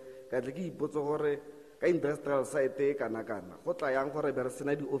gore ka tle ke ipotse gore ka industrial site e kana-kana go tla yang gore be re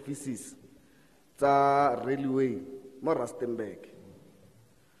sena di-offices tsa railway mo Rustenburg,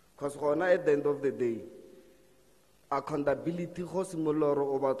 because gona at the end of the day accountability go simolola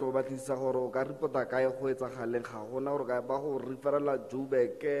gore o batlo o batlisa gore o ka report-a kae go etsagaleng, ga gona gore ka ba go referela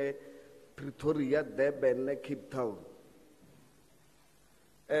Joburg, Pretoria, Durban, Cape Town.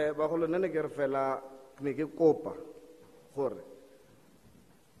 Bagolo nne ke re fela ne ke kopa gore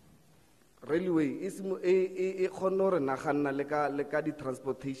railway e kgone gore naganna le ka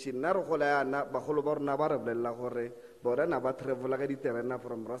di-transportation. Nna re gola yana bagolo ba rona ba re bolelela gore bona ba travela ka diterena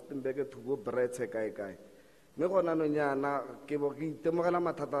from Rustenburg to bo Bretse kae. Mme gona nong yana ke itemogela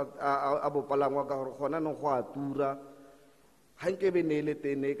mathata a bopalangwa ka gore gona nong go a tura, ga nkebe ne e le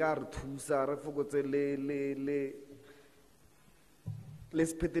teng e ka re thusa re fokotse le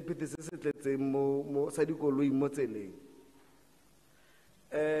sephethephethe se se tletseng mo sa dikoloi mo tseleng.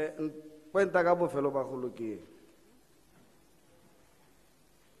 Poenta ka bofelo bagolo ke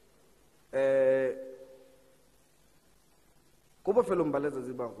ko bofelong ba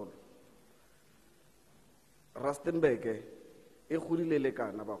letsatsi bagolo Rustenburg e godile le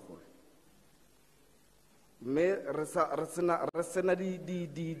kana bagolo, mme re sena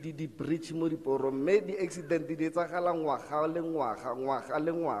di-bridge mo diporong, mme di-accident di etsagala ngwaga le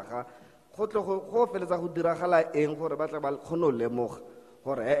ngwaga go tle go feletsa go diragala eng gore ba tle ba kgone go lemoga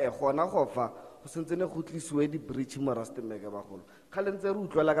gore gona go fa go sentsene go tlisiwe di-bridge mo Rustenburg bagolo. Kgale ntse re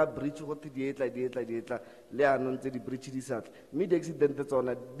utlwela ka bridge go te di etla le anong ntse di-bridge di sa tle, mme di-accident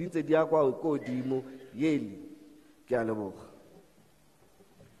tsona di ntse di ya kwa godimo yeli. Ke a leboga.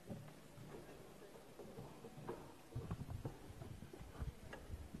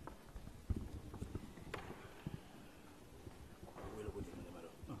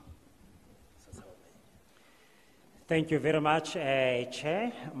 Thank you very much,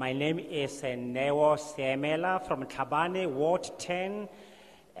 Chair. My name is Neo Seemela from Tlhabane, Ward 10,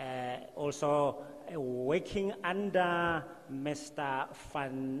 also working under Mr.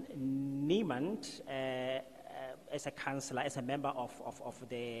 Van Niemand as a councillor, as a member of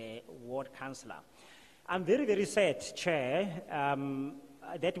the Ward Councillor. I'm very, very sad, Chair,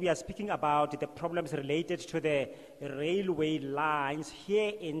 that we are speaking about the problems related to the railway lines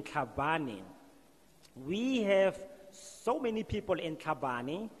here in Tlhabane. We have so many people in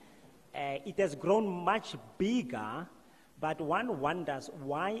Tlhabane. It has grown much bigger, but one wonders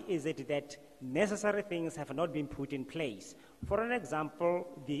why is it that necessary things have not been put in place. For an example,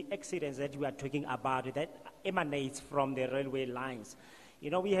 the accidents that we are talking about that emanates from the railway lines. You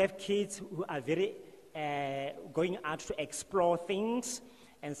know, we have kids who are very going out to explore things,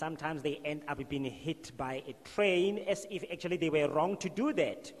 and sometimes they end up being hit by a train as if actually they were wrong to do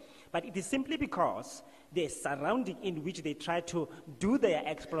that. But it is simply because the surrounding in which they try to do their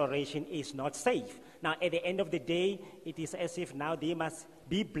exploration is not safe. Now, at the end of the day, it is as if now they must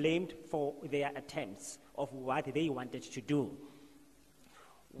be blamed for their attempts of what they wanted to do.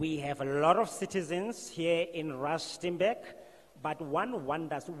 We have a lot of citizens here in Rustenburg, but one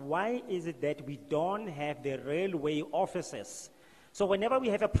wonders, why is it that we don't have the railway officers? So whenever we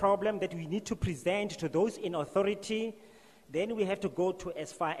have a problem that we need to present to those in authority, then we have to go to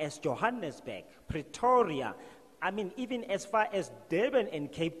as far as Johannesburg, Pretoria, even as far as Durban and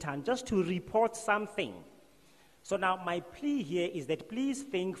Cape Town, just to report something. So now my plea here is that please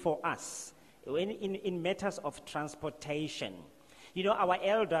think for us in matters of transportation. You know, our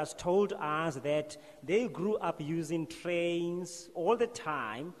elders told us that they grew up using trains all the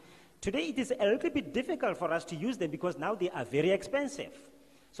time. Today it is a little bit difficult for us to use them because now they are very expensive.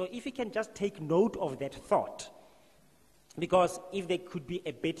 So if you can just take note of that thought, because if they could be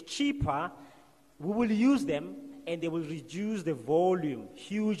a bit cheaper, we will use them and they will reduce the volume,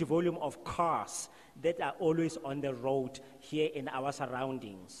 huge volume of cars that are always on the road here in our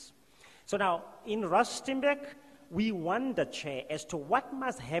surroundings. So now, in Rustenburg, we wonder, Chair, as to what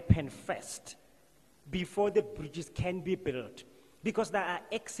must happen first before the bridges can be built. Because there are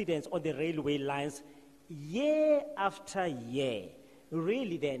accidents on the railway lines year after year.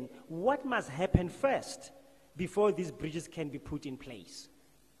 Really then, what must happen first before these bridges can be put in place?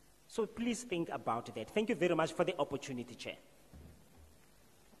 So please think about that. Thank you very much for the opportunity, Chair.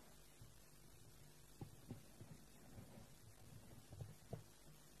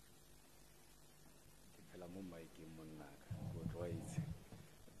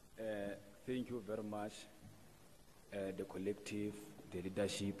 Thank you very much, the collective, the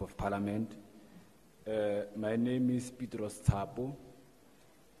leadership of Parliament. My name is Petros Tsapo,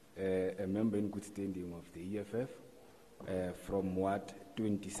 a member in good standing of the EFF from Ward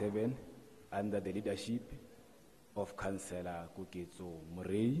 27 under the leadership of Councillor Kuketso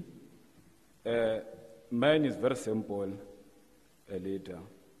Murray. Mine is very simple, leader.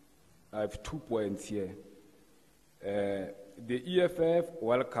 I have 2 points here. The EFF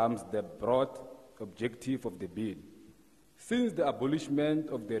welcomes the broad objective of the bill. Since the abolishment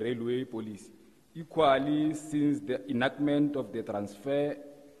of the railway police, equally since the enactment of the transfer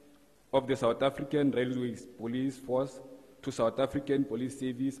of the South African Railways Police Force to South African Police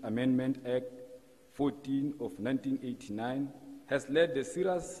Service Amendment Act 14 of 1989 has led to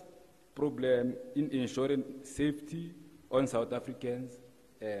serious problem in ensuring safety on South African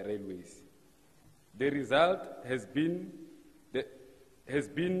railways. The result has been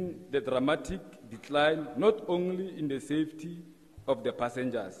the dramatic decline not only in the safety of the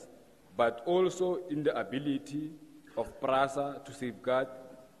passengers, but also in the ability of PRASA to safeguard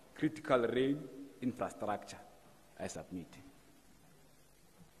critical rail infrastructure. I submit.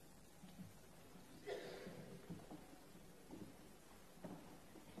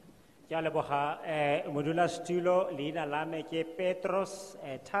 Ke a leboga modulasetulo, leina la me ke Petros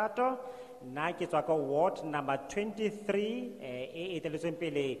Thato, nna ke tswa ko ward number 23 e eteletsweng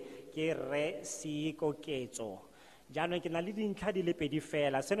pele ke Re Koketso. Jaanong ke na le dintlha di le pedi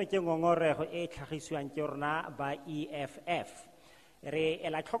fela. Seno ke ngongorego e tlhagisiwang ke rona ba EFF. Re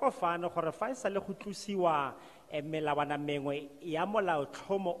ela tlhoko fano gore fa e sa le go tlosiwa melawana mengwe ya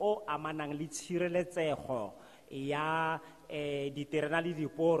molaotlhomo o amanang le tshireletsego ya diterena le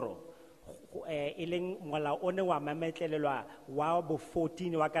diporo, e leng molao o ne wa mametlelelwa wa bo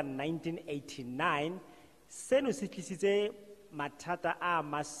 14 wa ka 1989. Seno se tlisitse mathata a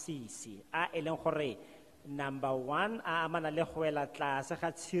masisi a e leng gore number 1 a amana le go ela tlase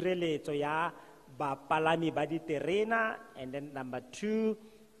ga tshireletso ya bapalami ba diterena, and then number 2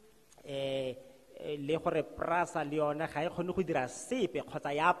 le gore PRASA le yone ga e kgone go dira sepe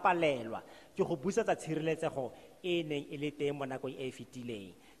kgotsa ya palelwa ke go busetsa tshireletsego e neng e le teng mo nakong e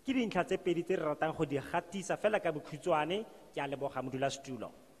fetileng. Ke dintlha tse pedi tse re ratang go di gatisa fela ka bokhutshwane. Ke a leboga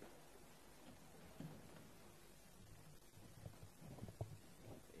modulasetulo.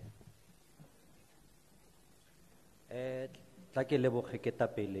 Tla ke leboge ke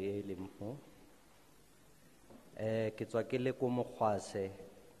tapele e leng mo. Ke tswa ke le ko Mogwase,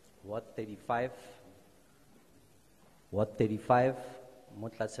 Ward 35. Ward 35 mo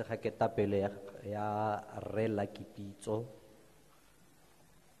tlase ga ke tapele ya Re Kitso.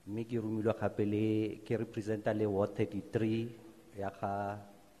 Mme ke rumilwe gape le ke representa le Ward 33 ya ga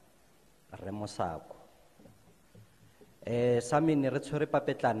Re Mosako. Sa me ne re tshwere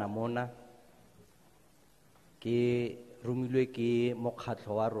papetlana mona ke romilwe ke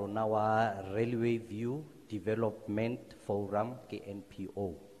mokgatlo wa rona wa Railway View Development Forum ke NPO.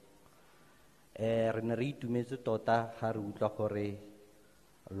 Re ne re itumetse tota ga re utlwa gore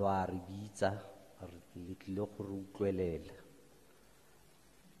lo a re bitsa le tlile go re utlwelela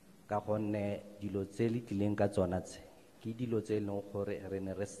ka gonne dilo tse le tlileng ka tsona tse ke dilo tse e leng gore re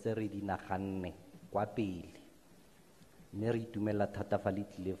ne re se re di naganne kwa pele mme re itumela thata fa le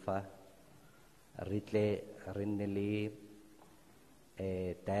tlile fa re tle re nne le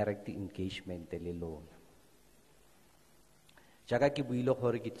direct engagement le lona. Jaaka ke buile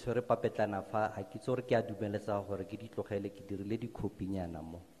gore ke tshwere papetlana fa a ke tsore ke a dumeletsa gore ke di tlogele ke dirile di copynyana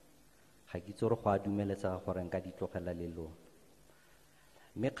mo ga ke tsore go a dumeletsa gore nka di tlogela le lona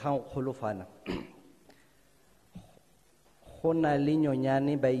mme kgang kgolofana go na le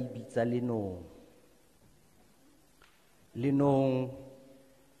nyonyane ba e bitsa lenong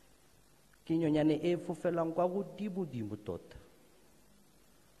ke nyonyane e fofelang kwa godimo tota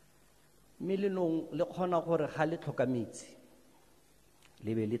mme lenong le kgona gore ga le tlhoka metsi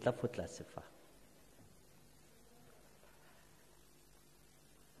le be le tla fo tlase fa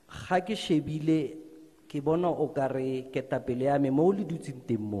ga ke shebile ke bona o ka re ketapele ya me mo le dutseng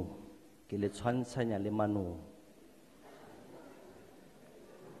teng mo ke le tshwantshanya le manong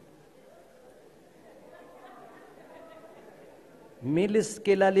mme le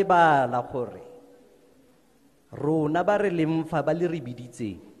seke la lebala gore rona ba re lemfa ba le re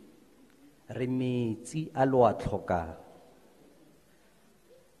biditseng re metsi a lo a tlhokang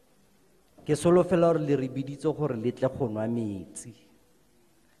ke solofela gore le re biditse gore le tle go nwa metsi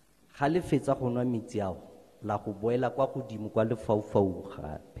ga le fetsa go nwa metsi ao la go boela kwa godimo kwa lefaufau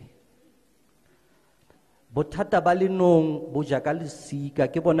gape bothata ba lenong bo jaaka lesika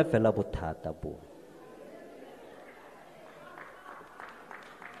ke bone fela bothata bo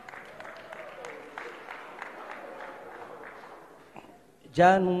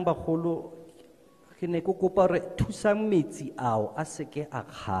jaanong bagolo ke ne ke kopa gore thusang metsi ao a seke a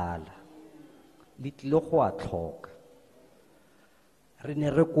kgala le tlile go a tlhoka re ne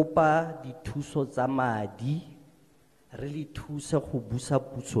re kopa dithuso tsa madi re le thuse go busa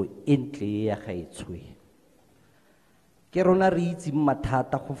puso e ntle ya gaetshwe ke rona re itse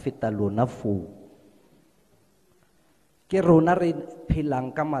mathata go feta lona foo ke rona re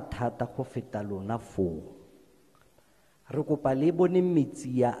phelang ka mathata go feta lona foo re kopa le bone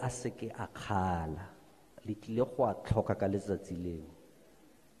metsi ya a seke a kgala le tlile go a tlhoka ka letsatsi leo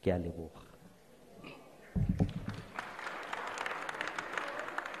ke a leboga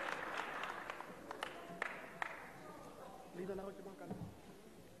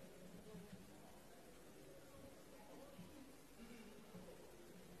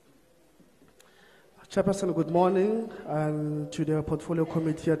Chairperson, good morning, and to the Portfolio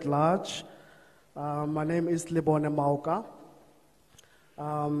Committee at large. My name is Lebone Mauka.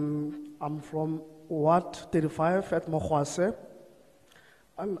 I'm from Ward 35 at Mokhwase,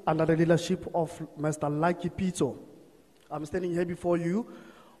 under the leadership of Mr. Lucky Pito. I'm standing here before you,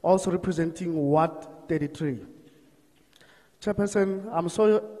 also representing Ward 33. Chairperson, I'm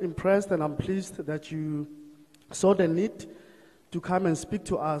so impressed and I'm pleased that you saw the need to come and speak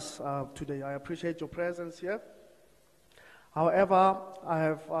to us today. I appreciate your presence here. However, I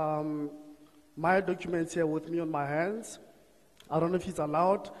have my documents here with me on my hands. I don't know if it's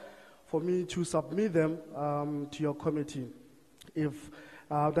allowed for me to submit them to your committee. If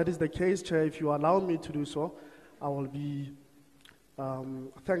that is the case, Chair, if you allow me to do so, I will be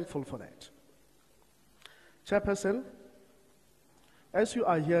thankful for that. Chairperson, as you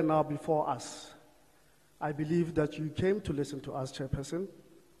are here now before us, I believe that you came to listen to us, Chairperson.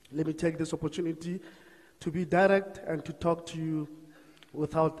 Let me take this opportunity to be direct and to talk to you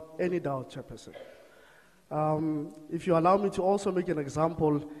without any doubt, Chairperson. If you allow me to also make an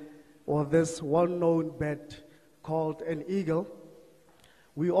example of this well-known bird called an eagle,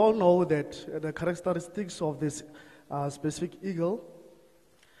 we all know that the characteristics of this specific eagle,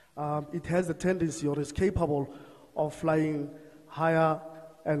 it has a tendency or is capable of flying higher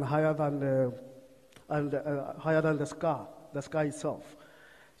and higher than the sky itself.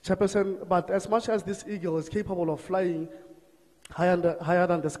 Chairperson, but as much as this eagle is capable of flying higher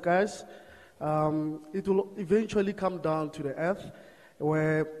than the skies, it will eventually come down to the earth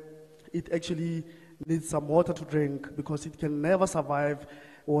where it actually needs some water to drink because it can never survive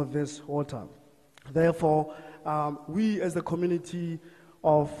with this water. Therefore, we as the community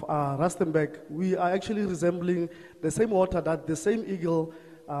of Rustenburg, we are actually resembling the same water that the same eagle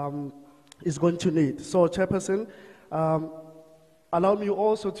is going to need. So, Chairperson, allow me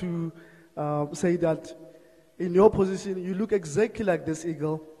also to say that in your position, you look exactly like this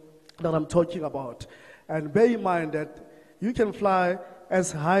eagle that I'm talking about. And bear in mind that You can fly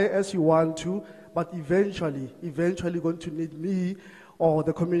as high as you want to, but eventually going to need me or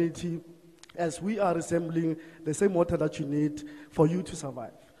the community, as we are resembling the same water that you need for you to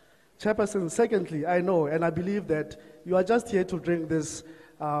survive. Chairperson, secondly, I know and I believe that you are just here to drink this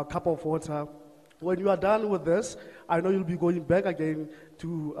cup of water. When you are done with this, I know you'll be going back again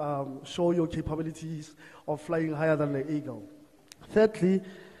to show your capabilities of flying higher than the eagle. Thirdly,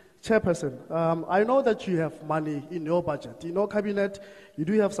 Chairperson, I know that you have money in your budget. In your cabinet, you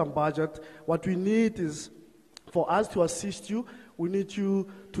do have some budget. What we need is for us to assist you. We need you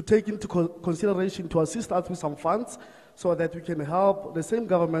to take into consideration to assist us with some funds so that we can help the same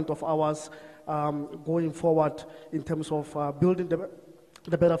government of ours going forward in terms of building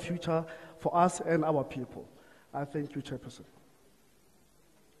the better future for us and our people. I thank you, Chairperson.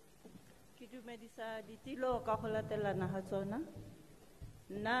 Ke dumedisa ditilo ka go latelana ga tsona.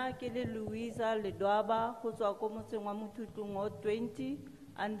 Nna ke le Louisa Ledwaba go tswa ko motseng wa Mothutlong o 20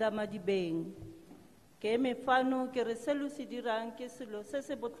 under Madibeng. Ke mefano ke re selo se dirang ke selo se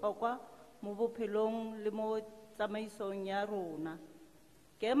se botlhokwa mo bophelong le mo tsamaisong ya rona.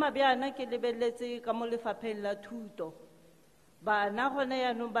 Ke mabjana ke lebeletse ka mo lefapheng la thuto. Bana gone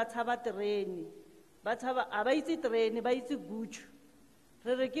yaanong ba tshaba terene. Ba tshaba a ba itse terene ba itse gutshu.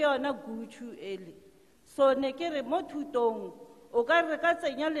 Re re ke yona gutshu ele. So ne ke re mo thutong o ka re ka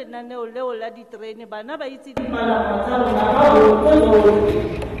tsenya lenaneo leo la diterene bana ba itse dipalangwa tsa rona ka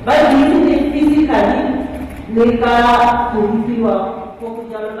botlhe ba itse physically le ka go buiwa go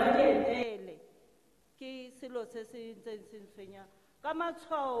jalo ba etele ke selo se se ntseng se tshwenya ka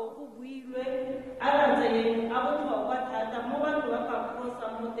matshwao go builwe a rantseng a botlhokwa thata mo batho ba ka crossa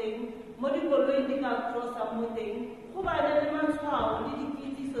mo teng mo dikoloi di ka crossa mo teng go ba le matshwao le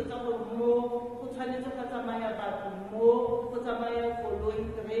dikitsiso tsa gore mo go tshwanetse go tsamaya batho mo go tsamaya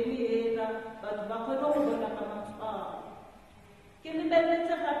koloi terene ela batho ba kgone go bona ka matshwao ke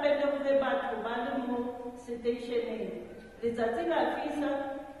lebeletse gape le gore batho ba le mo stationeng letsatsi la fisa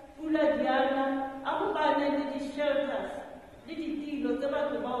pula diana a go bane le di-shelters le ditilo tse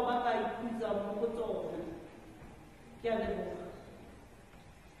batho bao ba ka ikhutsa mo go tsona ke a leboga.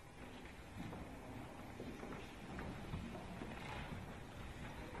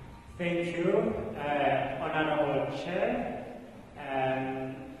 Thank you, Honorable Chair.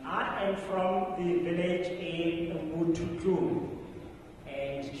 I am from the village in Mututlu.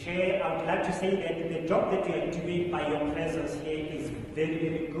 And Chair, I would like to say that the job that you are doing by your presence here is very,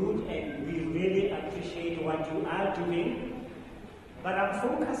 very good, and we really appreciate what you are doing. But I'm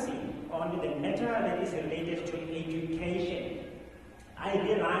focusing on the matter that is related to education. I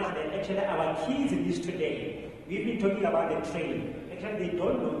realize that actually our kids in this today, we've been talking about the train. Actually, they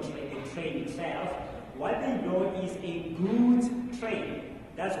don't know the train itself. What they know is a goods train.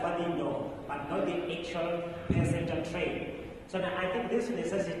 That's what they know, but not the actual passenger train. So now I think this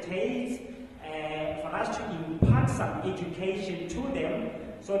necessitates for us to impart some education to them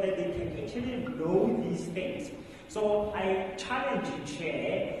so that they can actually know these things. So I challenge you,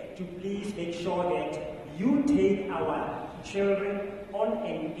 Chair, to please make sure that you take our children on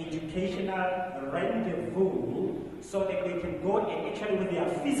an educational rendezvous so that they can go and actually with their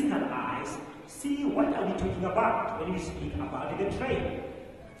physical eyes see what are we talking about when we speak about the train.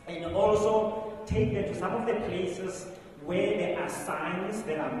 And also take them to some of the places where there are signs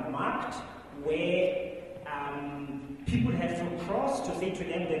that are marked, where people have to cross to say to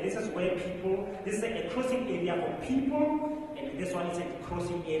them that this is where people, this is a crossing area for people, and this one is a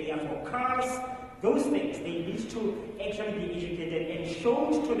crossing area for cars. Those things, they need to actually be educated and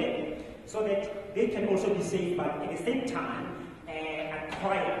shown to them so that they can also be safe, but at the same time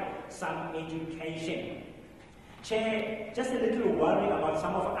acquire some education. Chair, just a little worried about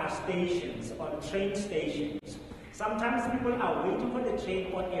some of our stations, on train stations. Sometimes people are waiting for the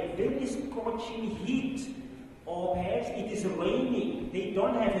train on a very scorching heat, or perhaps it is raining, they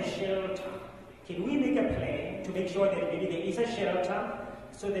don't have a shelter. Can we make a plan to make sure that maybe there is a shelter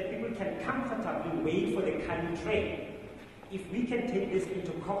so that people can comfortably wait for the coming train? If we can take this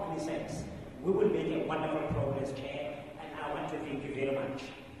into cognizance, we will make a wonderful progress, Chair, and I want to thank you very much.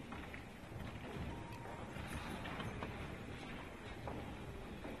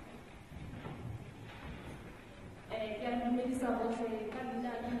 So,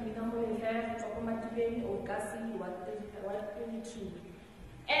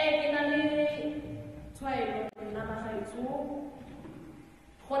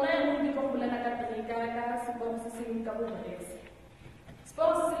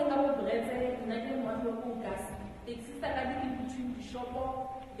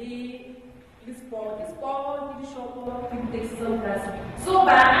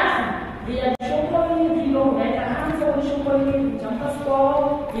 colony, jump a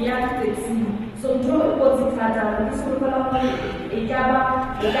store, we are to taxi. So Joe was it at this will a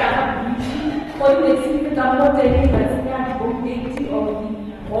Java, the Java beach, for the taxi, the double taking that's not both 80 or the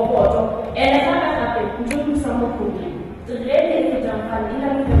water. And as I happened, Joe do some more. The red is jump and in the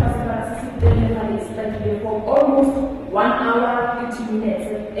for almost 1 hour, 50 minutes.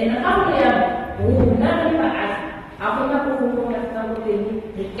 And how they are, who never after the phone of the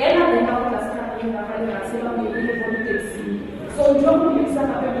end of the house coming up and I said, I'm going to taxi. So, John, you said,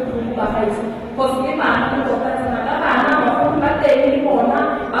 I'm going to go back. Because if I'm going to go back, I'm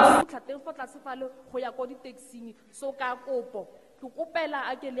going to taxi. So, Kakopo. To kopela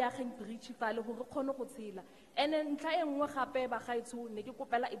a ke le a geng breach fale gore khone go tshela and then tla engwe gape ba gaetso ne ke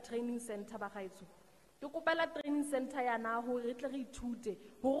kopela a training center ba gaetso ke kopela training center yana go re tle re ithute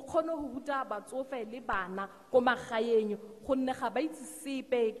gore khone go ruta batsofe le bana go magaeng go nne ga ba itse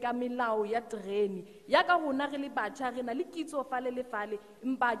sepe ka melao ya train ya ka gona re le batšha re na le kitso fale le fale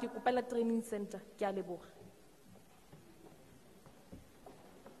mpa ke kopela training center ke a leboga.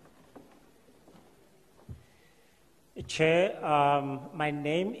 Chair, my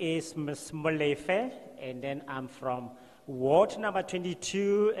name is Ms. Molefe, and then I'm from Ward number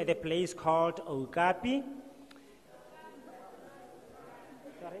 22 at a place called Okapi.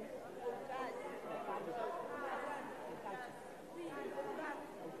 Sorry?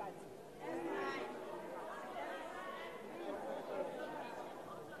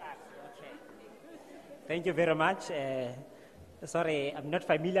 Thank you very much. Sorry, I'm not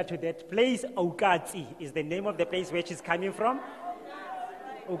familiar to that place. Okatsi is the name of the place where she's coming from.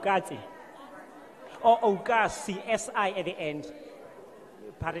 Okatsi. Or Okasi, S-I at the end.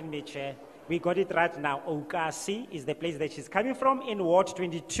 Pardon me, Chair. We got it right now. Okasi is the place that she's coming from in Ward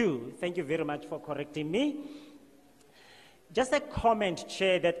 22. Thank you very much for correcting me. Just a comment,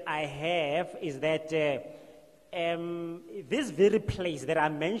 Chair, that I have is that this very place that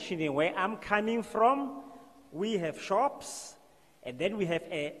I'm mentioning, where I'm coming from, we have shops, and then we have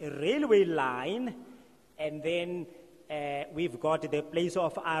a railway line, and then we've got the place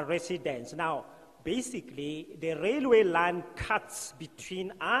of our residence. Now, basically, the railway line cuts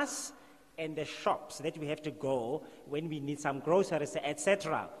between us and the shops that we have to go when we need some groceries,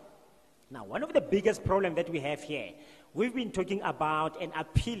 etc. Now, one of the biggest problems that we have here, we've been talking about and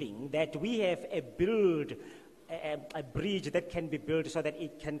appealing that we have a bridge that can be built so that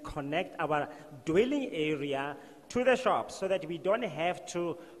it can connect our dwelling area to the shops so that we don't have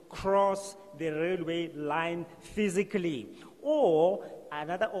to cross the railway line physically. Or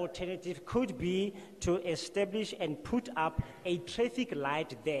another alternative could be to establish and put up a traffic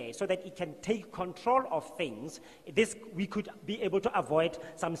light there so that it can take control of things. This, we could be able to avoid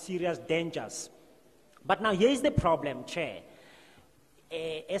some serious dangers. But now here's the problem, Chair.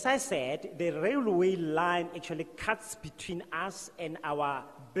 As I said, the railway line actually cuts between us and our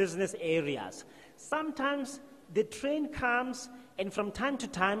business areas. Sometimes the train comes, and from time to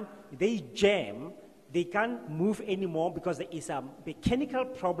time, they jam. They can't move anymore because there is a mechanical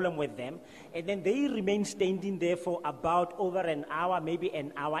problem with them, and then they remain standing there for about over an hour, maybe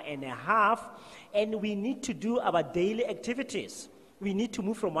an hour and a half, and we need to do our daily activities. We need to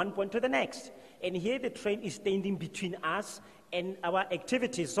move from one point to the next. And here the train is standing between us and our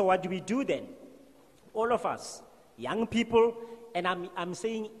activities. So what do we do then? All of us, young people, and I'm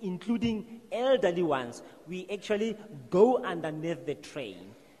saying including elderly ones, we actually go underneath the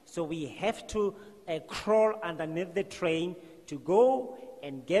train. So we have to crawl underneath the train to go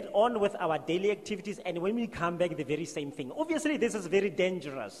and get on with our daily activities, and when we come back, the very same thing. Obviously, this is very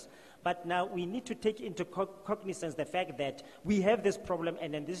dangerous, but now we need to take into cognizance the fact that we have this problem,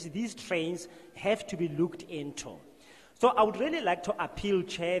 and then these trains have to be looked into. So I would really like to appeal,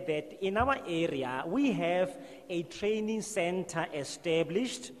 Chair, that in our area, we have a training center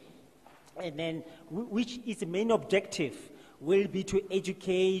established, and then which its main objective will be to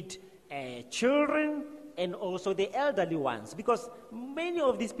educate children and also the elderly ones, because many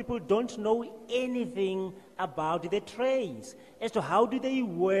of these people don't know anything about the trains as to how do they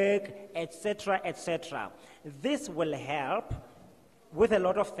work, etc., etc. This will help with a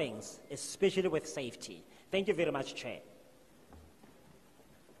lot of things, especially with safety. Thank you very much, Chair.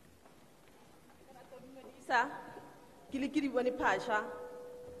 Kilikiri bone pasha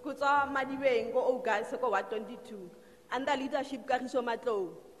kutsa madiweng go oga se ko wa 22 under leadership ka riso matlo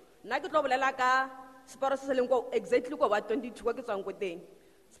nna ke tlo bolela ka sporo se leng go exactly go wa 22 go ke tswang go teng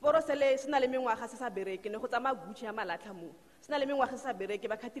sporo se le sena le mengwaga se sa bereke ne go tsama gutshi ya malatla mo sena le mengwaga se sa bereke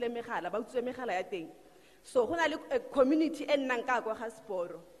ba khatile megala ba utswe megala ya teng so go na le community e nnang ka go ga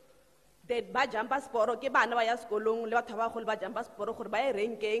sporo that ba jumpa sporo ke bana ba ya sekolong le batho ba bagolo ba jumpa sporo gore ba ye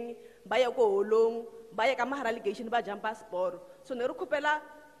renkeng ba ye ko holong ba ye ka mahara allegation ba jumpa sporo so ne re khopela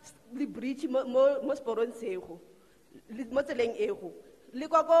le breach mo sporong sego mo tseleng ego le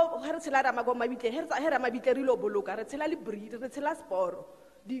kwa go ha re tshela rama go mabitle he ra mabitle re lo boloka re tshela le breach re tshela sporo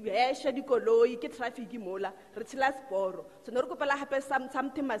di besha di koloi ke traffic mola re tshela sporo so ne re khopela hape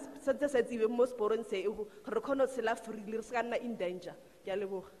something must se tsiwe mo sporong sego re khono tshela freely re se ka nna in danger ke a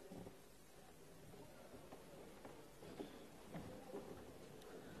leboga.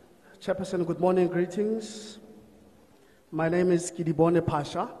 Chairperson, good morning, greetings. My name is Kidibone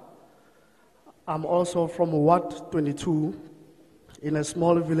Pasha. I'm also from Ward 22 in a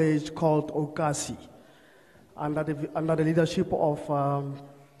small village called Okasi, under the leadership of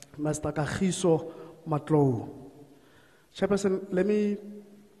Mr. Kagiso Matlou. Chairperson, let me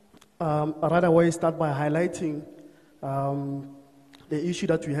right away start by highlighting the issue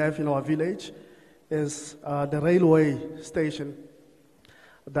that we have in our village is the railway station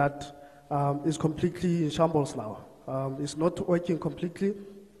that is completely in shambles now. It's not working completely.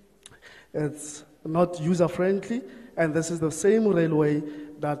 It's not user-friendly, and this is the same railway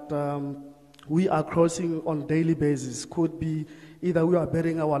that we are crossing on a daily basis. Could be either we are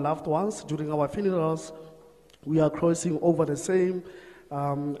burying our loved ones during our funerals, we are crossing over the same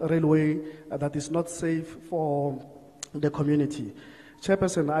railway that is not safe for the community.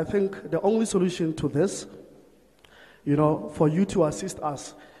 Chairperson, I think the only solution to this, for you to assist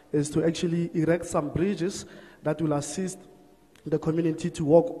us, is to actually erect some bridges that will assist the community to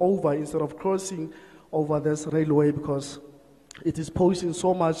walk over instead of crossing over this railway, because it is posing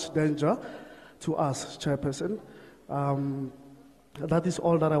so much danger to us, Chairperson. That is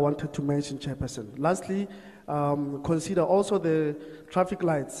all that I wanted to mention, Chairperson. Lastly, consider also the traffic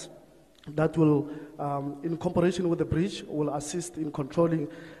lights that will, in cooperation with the bridge, will assist in controlling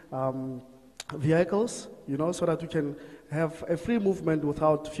vehicles, so that we can have a free movement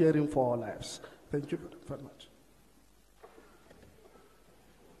without fearing for our lives. Thank you very much.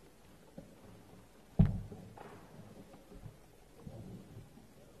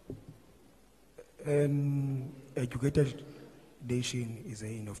 An educated nation is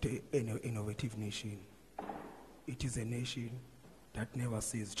an innovative nation. It is a nation that never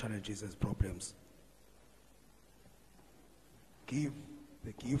sees challenges as problems. Give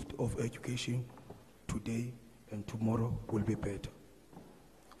the gift of education today, and tomorrow will be better.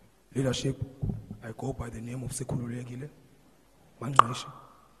 Leadership, I go by the name of Sekululegile Manjaishi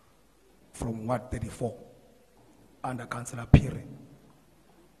from Ward 34 under Councillor Pire.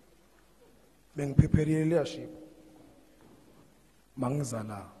 Being prepared leadership,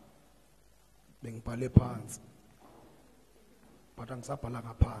 Mangzala, being pale pants, but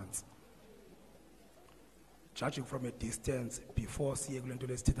Angsapalaga pants. Judging from a distance before seeing into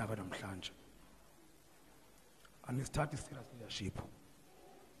the state of Adamshanj. And it started serious leadership.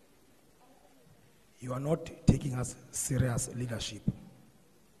 You are not taking us serious leadership.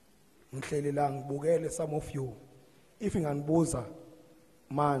 Some of you, if you can boza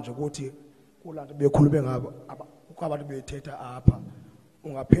manje ukuthi kulanto bekhulube ngabo ukwabantu bethetha apha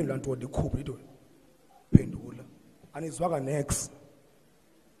ungaphendula nto dikhupha into phendula anizwaka next.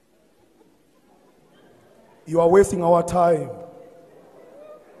 You are wasting our time,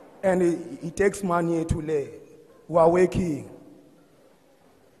 and it takes money to lay. We are working.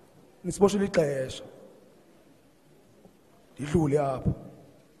 Especially ixesha lidlule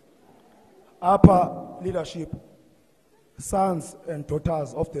apha leadership, sons and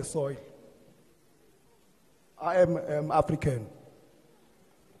daughters of the soil. I am African.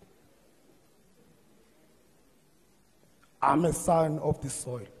 I'm a son of the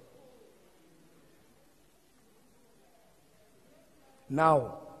soil.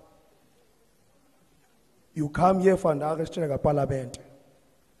 Now, you come here for an parliament.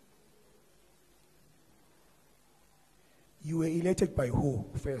 You were elected by who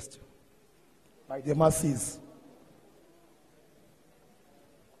first? By the masses.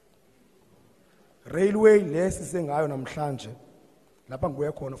 Railway less is ngayo namhlanje lapha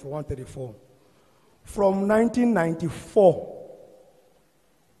ngibuye khona for 134. From 1994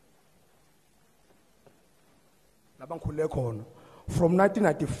 lapha ngikhule khona. From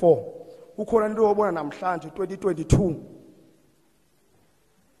 1994 ukhona into obona namhlanje 2022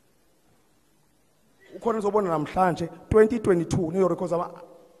 ukhona uzobona namhlanje 2022 niyo because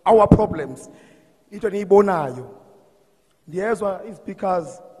our problems into niyibonayo ndiyezwa is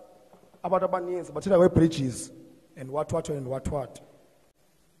because abantu abaninzi bathela we bridges and what.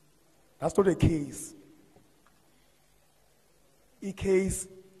 That's not the case. The case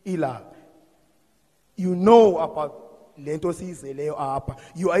ila, you know about lento siyizeleyo apha.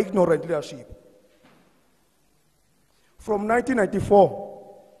 You are ignorant leadership. From 1994,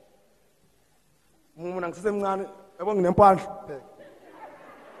 mina ngisesemncane, yabo nginempandla.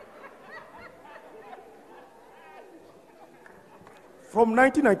 From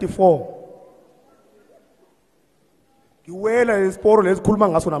 1994, ngiwela lesiporo lesikhuluma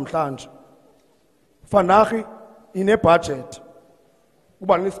ngaso namhlanje. Fanahi ine budget.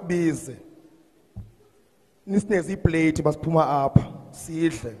 Kuba nisibize. Nisineze iplate basiphuma apha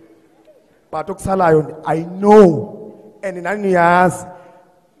sidle. But okusalayo I know and nani niyazi.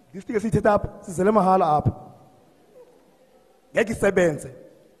 This thing sithetha apha sizele mahala apha. Ngeke isebenze.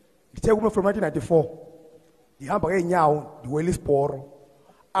 Ngithe kume from 1994. Ngihamba ngeenyawo ndiwela isiporo.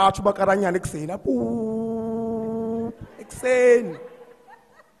 Athi bakaranyana ekuseni apho ekuseni.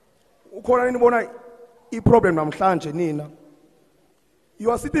 Ukhona nibona i-problem namhlanje nina.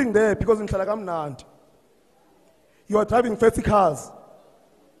 You are sitting there because nihlala kamnandi. You are driving fancy cars.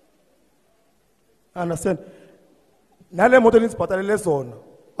 Understand? Nale moto nisibhatalele zona.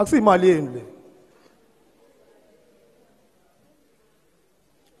 Akusiyimali yenu le.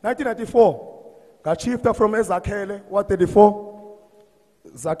 1994, ngachifta from eZakhele, wa 34.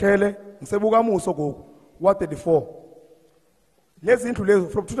 Zakhele, ngisebuka muso gogo, wa 34. Lezi indlu lezo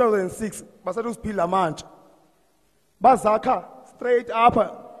from 2006, basathi usiphila manje. Bazakha straight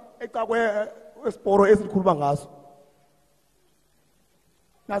apha ecakwe esiporo esikhuluma ngaso.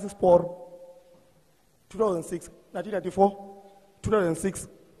 Nasi sport 2006, 1994, 2006.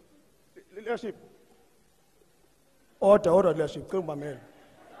 Leadership. Order leadership.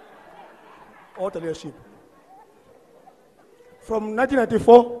 Order leadership. From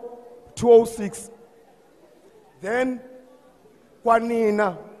 1994 to 06. Then,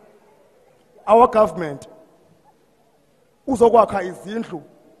 kwanina, our government, uzokwakha izindlu,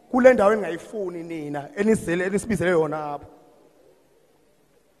 kule ndawo engayifuni nina, enisibizele yona apha.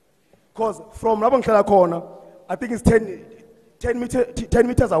 Because from lapho ngihlala khona, I think it's 10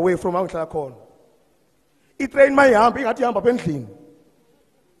 meters away from lapho ngihlala khona. I-train mayihamba ingathi ihamba pendlini.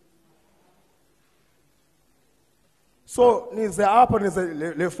 So nize apha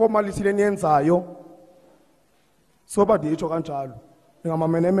nize le formality leniyenzayo. So baditsho kanjalo.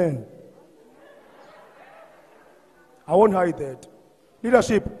 Ningamamenemene. I won't hide that.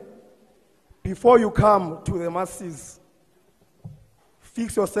 Leadership, before you come to the masses,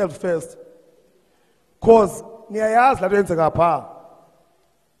 fix yourself first. Because niyayazi lento yenzeka pha.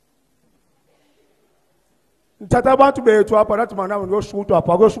 Nithatha abantu bethu apha nathi mana ngiyoshuthwa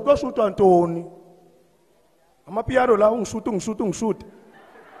apha. Kuyoshuthwa ntoni? Amapiano la ungishuta.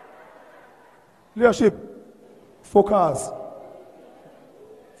 Leadership, focus.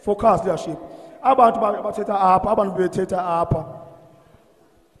 Focus leadership. Abantu bathetha apha, abantu bethetha apha.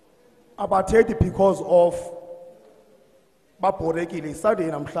 Abathethi because of babhorekile Sunday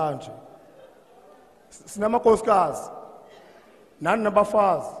namhlanje. Sinamankosikazi nani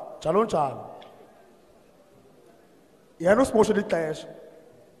nabafazi njalo njalo. Yena usimoshela ixesha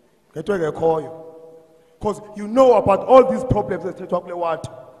ngento engekhoyo. Because you know about all these problems that thethwa kule ward.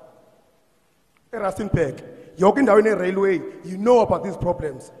 eRustenburg yonke indawo ene-railway, you know about these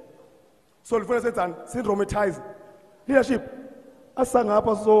problems. So lifuna senzani sindromatize leadership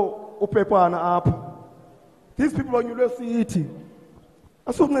asangapha so upepana apha. These people on university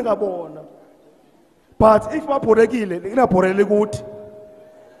asukuncenga bona. But if babhorekile ingabhorele kuthi.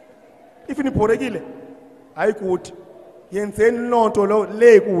 If nibhorekile hayi kuthi. Yenzeni lonto lo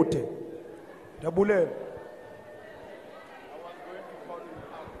le kude. Dabulela.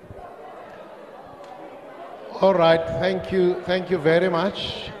 All right, thank you very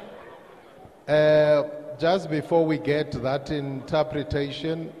much. Just before we get to that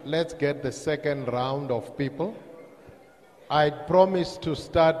interpretation, let's get the second round of people. I promised to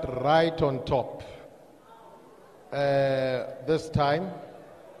start right on top this time,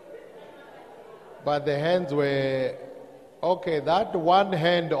 but the hands were, okay, that one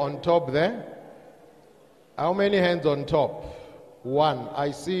hand on top there. How many hands on top? One, I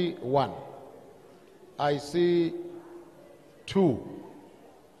see one. I see two.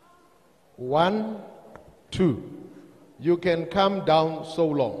 1, 2. You can come down so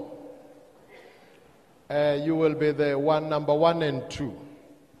long. You will be the number 1 and 2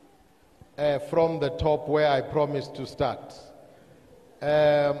 from the top where I promised to start.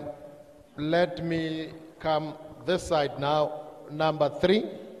 Let me come this side now. Number 3,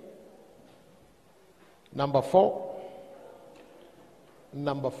 number 4,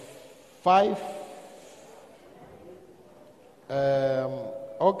 number 5.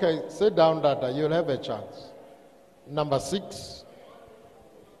 Okay, sit down, Dada. You'll have a chance. Number 6.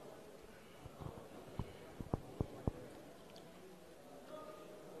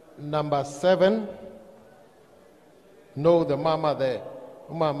 Number 7. No, the mama there.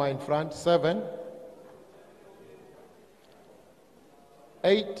 Mama in front. 7.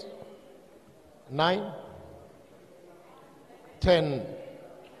 8. 9. 10.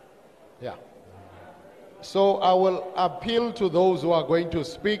 Yeah. So I will appeal to those who are going to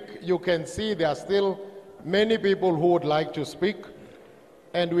speak. You can see there are still many people who would like to speak,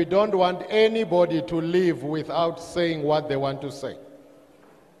 and we don't want anybody to leave without saying what they want to say.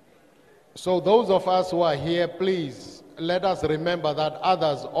 So those of us who are here, please let us remember that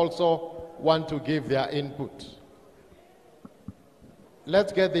others also want to give their input.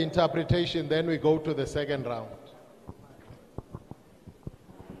 Let's get the interpretation, then we go to the second round.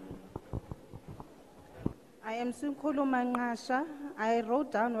 I am Sinkulu Mangasha. I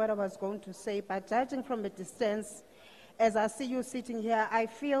wrote down what I was going to say, but judging from a distance, as I see you sitting here, I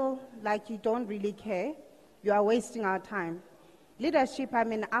feel like you don't really care. You are wasting our time. Leadership,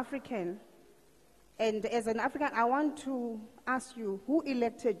 I'm an African. And as an African, I want to ask you, who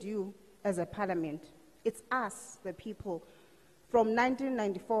elected you as a parliament? It's us, the people. From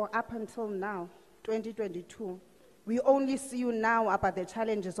 1994 up until now, 2022, we only see you now about the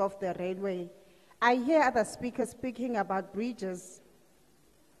challenges of the railway. I hear other speakers speaking about bridges.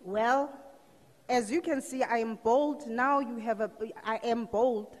 Well, as you can see, I am bold. Now I am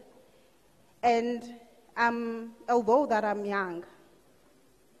bold. And although that I'm young,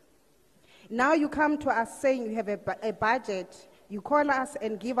 now you come to us saying you have a budget. You call us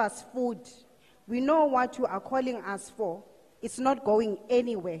and give us food. We know what you are calling us for. It's not going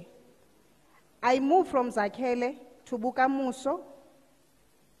anywhere. I moved from Zakhele to Bukamuso,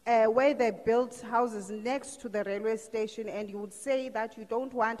 where they built houses next to the railway station, and you would say that you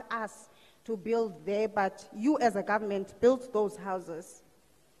don't want us to build there, but you as a government built those houses.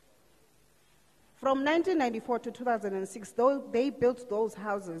 From 1994 to 2006, they built those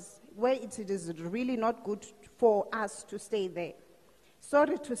houses where it is really not good for us to stay there.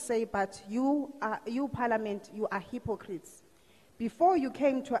 Sorry to say, but you Parliament, you are hypocrites. Before you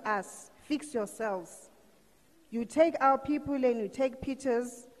came to us, fix yourselves. You take our people and you take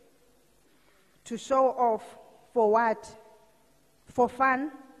pictures to show off for what? For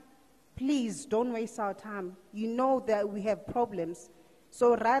fun? Please don't waste our time. You know that we have problems.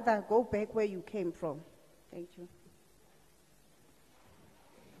 So rather go back where you came from. Thank you.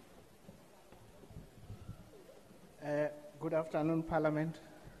 Good afternoon, Parliament.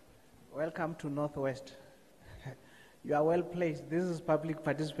 Welcome to Northwest. You are well placed. This is public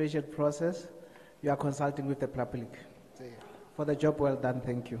participation process. You are consulting with the public. For the job well done,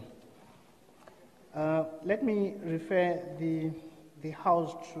 thank you. Let me refer the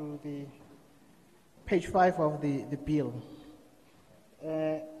House to the page 5 of the bill.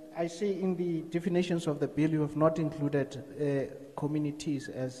 I see in the definitions of the bill you have not included communities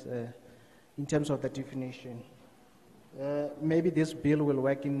as in terms of the definition. Maybe this bill will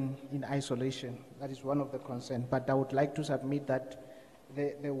work in isolation. That is one of the concerns. But I would like to submit that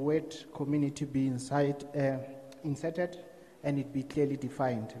the word community be inserted and it be clearly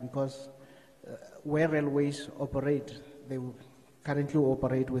defined, because where railways operate, they will currently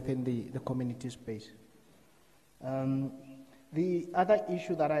operate within the community space. The other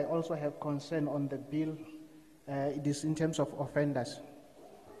issue that I also have concern on the bill, it is in terms of offenders.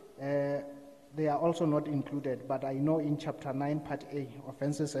 They are also not included, but I know in Chapter 9, Part A,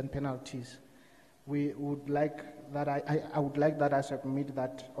 offenses and penalties, we would like that I would like that I submit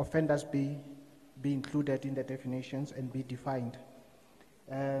that offenders be included in the definitions and be defined,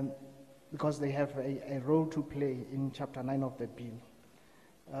 because they have a role to play in Chapter 9 of the bill.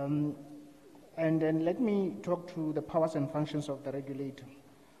 And then let me talk to the powers and functions of the regulator.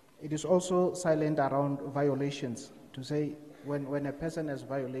 It is also silent around violations, to say when a person has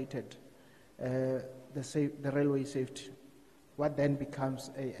violated the railway safety, what then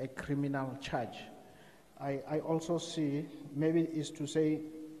becomes a criminal charge. I also see, maybe is to say,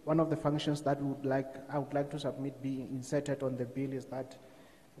 one of the functions that I would like to submit be inserted on the bill is that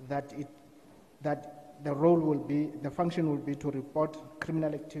the role will be, the function will be to report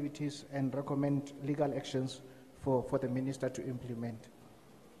criminal activities and recommend legal actions for the minister to implement.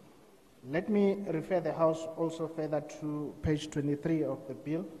 Let me refer the House also further to page 23 of the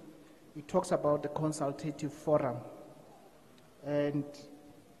bill. It talks about the consultative forum. And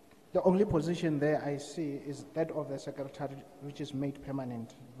the only position there I see is that of the secretary, which is made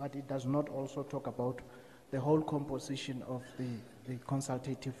permanent, but it does not also talk about the whole composition of the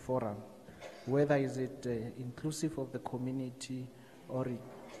consultative forum, whether is it inclusive of the community or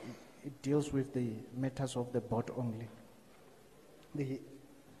it deals with the matters of the board only.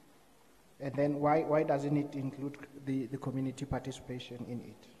 And then why doesn't it include the community participation in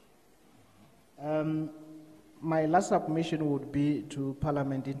it? My last submission would be to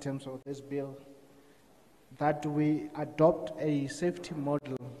Parliament in terms of this bill, that we adopt a safety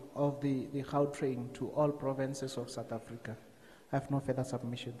model of the Gautrain to all provinces of South Africa. I have no further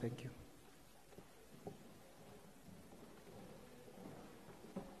submission. Thank you.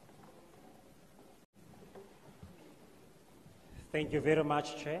 Thank you very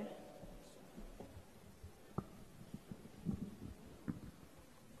much, Chair.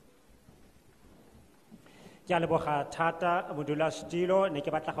 Ke a leboga thata modulasetilo ne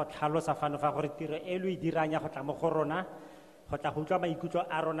ke batla go tlhalosa fano fa gore tiro e lo e dirang ya go tla mo go rona go tla go utlwa maikutlo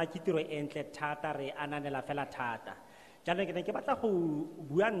a rona ke tiro e ntle thata re ananela fela thata jaanong ke ne ke batla go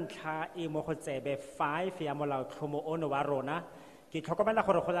bua ntlha e mo go tsebe 5 ya molaotlhomo ono wa rona ke tlhokomela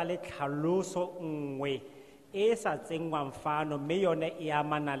gore go na le tlhaloso nngwe e sa tsengwang fano mme yone e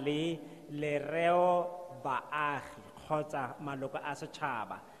amana le lereo baagi kgotsa maloko a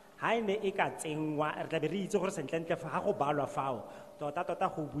setšhaba ha ene e ka tsengwa re tla be re itse gore sentlentle fa go balwa fao tota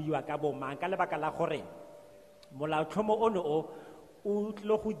go buiwa ka bomang ka lebaka la gore molaotlhomo ono o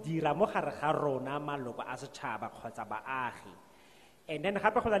tlo go dira mo gare ga rona maloko a setšhaba kgotsa baagi and then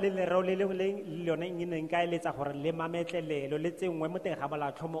gape go na le lereo le lengwe le lone e neng ka eletsa gore le mametlelelo le tsengwe mo teng ga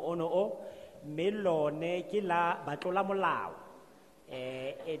molaotlhomo ono mme lone ke la batlola molao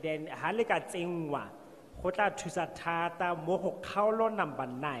then ha le ka tsengwa go tla thusa thata mo go kgaolo number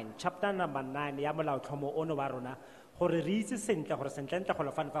 9 chapter number 9 ya molaotlhomo ono wa rona gore re itse sentle gore sentlentle go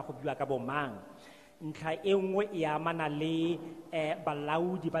lofane fa go buiwa ka bomang ntlha e nngwe e amana le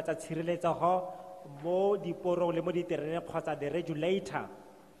balaodi ba tsa tshireletsego mo diporong le mo diterene kgotsa the regulator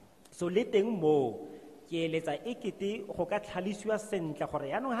so le teng mo ke eletsa ekete go ka tlhalisiwa sentle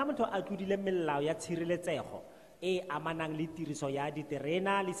gore yaanong ha motho a tlodile melao ya tshireletsego e amanang le tiriso ya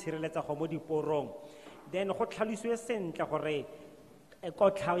diterena le tshireletsego mo diporong then go tlhalisiwe sentle gore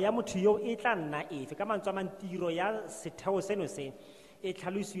kotlhao ya motho yo e tla nna efe ka mantswe a mang tiro ya setheo seno se e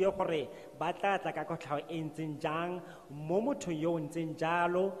tlhalosiwe gore ba tla tla ka kotlhao e ntseng jang mo motho yo o ntseng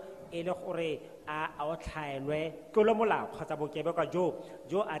jalo e le gore a o tlhaelwe tlolomolao kgotsa bokebekwa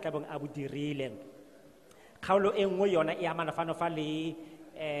jo a tlabong a bo dirile kgaolo e nngwe yona e amana fano fa le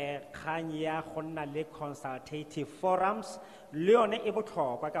kgang ya go nna le consultative forums le yone e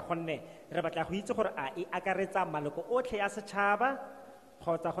botlhokwa ka gonne re batla go itse gore a e akaretsa maloko otlhe ya setšhaba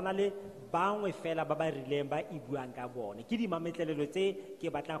kgotsa go na le bangwe fela ba ba rileng ba e buang ka bone ke dimametlelelo tse ke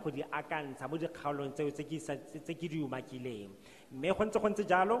batlang go di akantsha mo dikgaolong tseo tse ke di umakileng mme go ntse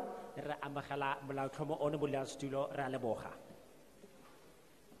jalo re amogela molaotlhomo ono modulasetilo re a leboga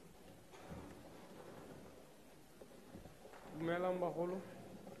dumelang bagolo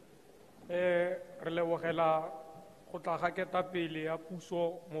re lebogela go tla ga ketapele ya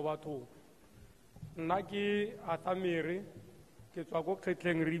puso mo bathong nna ke Atamere ke tswa go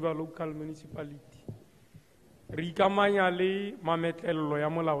Kgetleng River Local Municipality re ikamanya le mametlelelo ya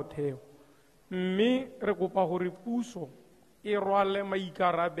molaotheo mme re kopa gore puso e rwale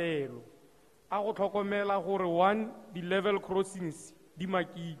maikarabelo a go tlhokomela gore 1 di level crossings di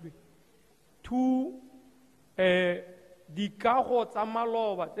makilwe 2 dikago tsa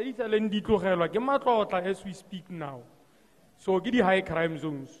maloba tse di tseleng di tlogelwa ke matlotla as we speak now so ke di high crime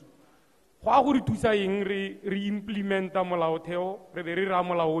zones go a go re thusa eng re implementa molaotheo re be re ra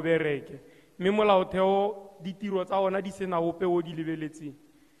molao o bereke mme molaotheo ditiro tsa ona di sena ope o di lebeletseng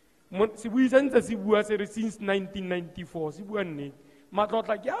se bui se ntse se bua se re since 1994 se bua nnete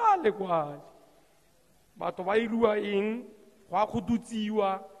matlotla ke a le kwale batho ba irua eng go a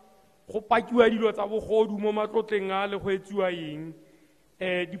khututsiwa go pakiwa dilo tsa bogodu mo matlotleng a le go etsiwa eng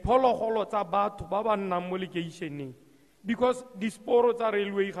diphologolo tsa batho ba ba nnang mo lekeišeneng because disporo tsa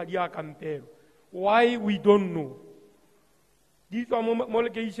railway ga di a kampelwa why we don't know di tswa mo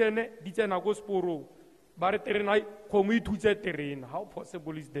lekeišene di tsena go sporong ba re terena kgomo e thutse terena how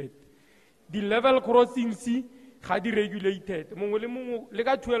possible is that di level crossings ga di regulated mongwe le mongwe le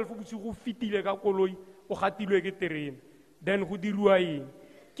ka 12 bosigo fitile ka koloi o gatilwe ke terena then go dirua eng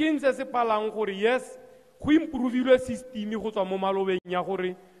ke ntse se palang gore yes go improvilwe system go tswa mo malobeng ya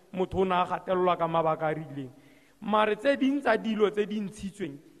gore motho o na gatelelwa ka mabaka a rileng mare tse dintsa dilo tse di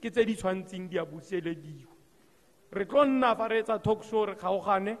ntshitsweng ke tse di tshwantseng di a buselediwa re tlo nna fa re etsa talk show re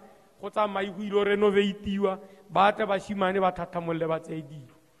kgaogane go tsamai go ilo renovatiwa ba tle bashimane ba thathamolle ba tseye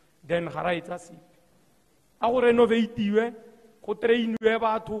dilo then ga ra etsa sepe a go renovatiwe go trainwe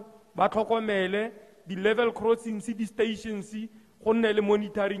batho ba tlhokomele di level crossings di stations go nne le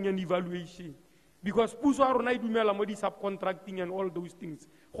monitoring and evaluation because puso a rona e dumela mo di subcontracting and all those things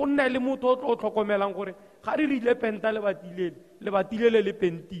go nne le motho o tlo tlhokomelang gore ga re rile penta le batilele le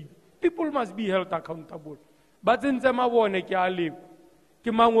pentile people must be held accountable ba tsentse mabone ke a leko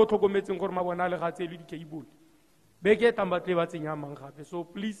ke mang o tlhokometseng gore mabone a legatshe le di-cable beke e tlang ba tle ba tsenya mang gape. So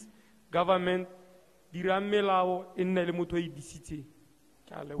please government dirang melao e nne le motho o e disitseng.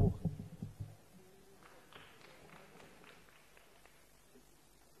 Ke a leboga.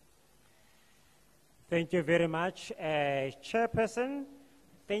 Thank you very much, Chairperson.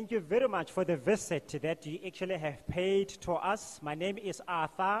 Thank you very much for the visit that you actually have paid to us. My name is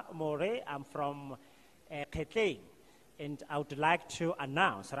Arthur More. I'm from Ketleng, and I would like to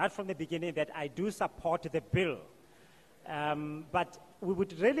announce right from the beginning that I do support the bill. But we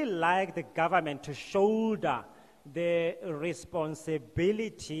would really like the government to shoulder the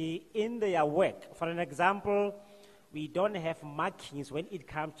responsibility in their work. For an example, we don't have markings when it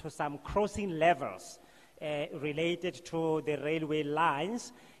comes to some crossing levels related to the railway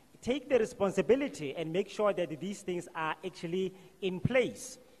lines. Take the responsibility and make sure that these things are actually in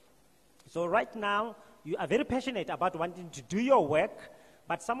place. So right now, you are very passionate about wanting to do your work,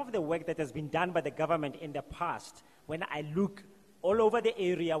 but some of the work that has been done by the government in the past, when I look all over the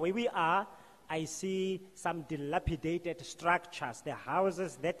area where we are, I see some dilapidated structures, the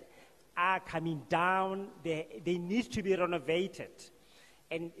houses that are coming down, they need to be renovated.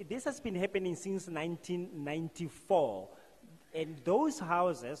 And this has been happening since 1994. And those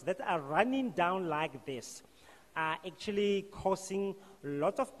houses that are running down like this are actually causing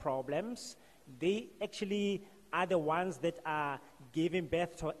lots of problems. They actually are the ones that are giving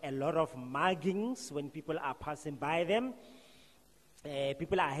birth to a lot of muggings when people are passing by them.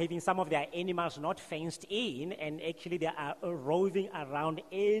 People are having some of their animals not fenced in, and actually they are roving around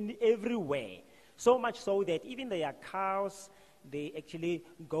everywhere. So much so that even their cows, they actually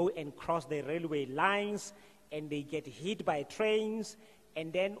go and cross the railway lines, and they get hit by trains,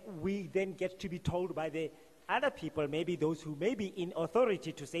 and then we then get to be told by the other people, maybe those who may be in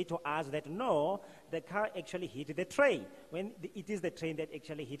authority, to say to us that no, the car actually hit the train, when it is the train that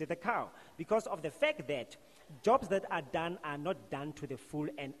actually hit the cow, because of the fact that jobs that are done are not done to the full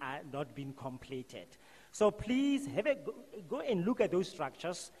and are not being completed. So please go and look at those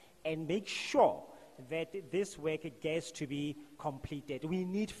structures and make sure that this work gets to be completed. We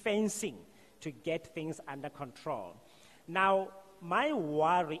need fencing to get things under control. Now, my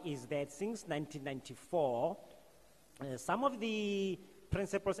worry is that since 1994, some of the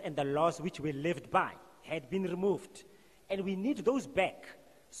principles and the laws which we lived by had been removed. And we need those back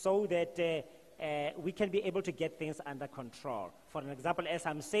so that we can be able to get things under control. For an example, as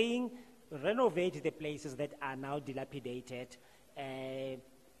I'm saying, renovate the places that are now dilapidated,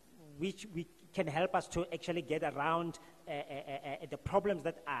 which can help us to actually get around the problems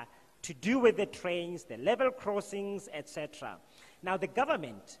that are to do with the trains, the level crossings, etc. Now, the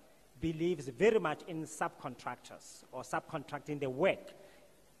government believes very much in subcontractors or subcontracting the work.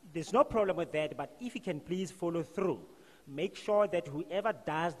 There's no problem with that, but if you can please follow through, make sure that whoever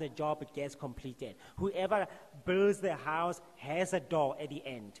does the job gets completed. Whoever builds the house has a door at the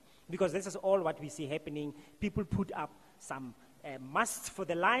end. Because this is all what we see happening. People put up some masts for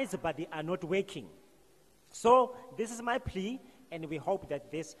the lines, but they are not working. So this is my plea, and we hope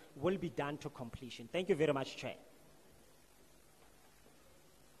that this will be done to completion. Thank you very much, Chair.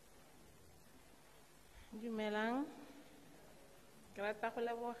 Dumelang. Ke rata go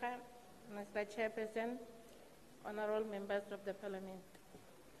leboga, Mr. Chairperson, honorable members of the Parliament.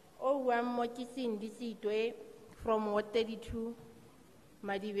 One mo ke Cindy Sitwe from Ward 32,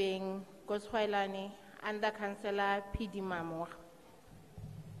 Madibeng, Koswailane, under Councillor PD Mamoa.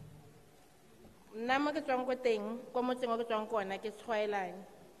 Nna mo ke tswang ko teng ko motseng o ke tswang ko ona ke Tshwaelane.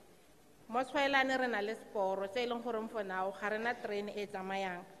 Mo Tshwaelane re na le seporo se e leng gore for now ga rena train e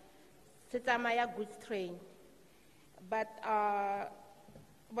tsamayang, se tsamaya goods train. But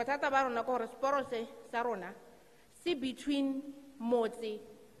bothata ba rona ko gore seporo se sa rona se between motse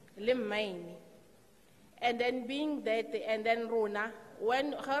le mine, and then being that, and then rona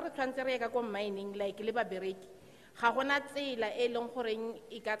when ga re tshwantse re ka ko mining like le ba bereki ga gona tsela e leng goreng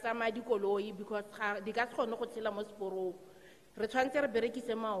e ka tsamaya dikoloi because di ka tshone go tshela mo seporong, re tshwantse re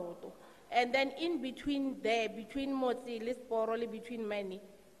berekise maoto. And then in between there, between motse le seporo le between mine,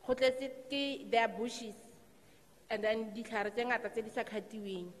 go tletse ke there bushes, and then ditlhare tse ngata tse di sa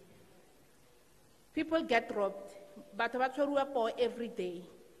khatiweng. People get robbed, batho ba tshwarwa po every day,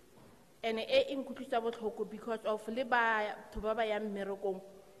 and e inkutlwisa botlhoko because of le batho ba ba yang mmerekong.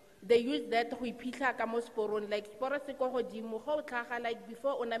 They use that go iphitlha ka mo seporong, like seporo se go godimo go o tlhaga, like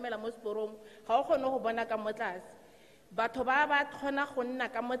before o namela mo seporong ga o kgone go bona ka mo tlase. Batho ba ba kgona go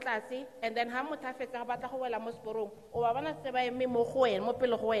nna ka mo tlase, and then ha motho a fetsa ba tla go wela mo seporong o ba bona se ba eme mo go wena mo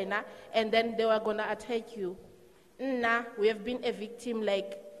pele go wena, and then they were gonna attack you. Nna, we have been a victim,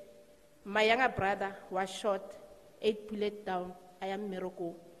 like my younger brother was shot, 8 bullets down. I am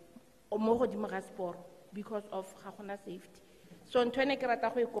miracle o mo godimo ga sport because of ga gona safety. So ntone ke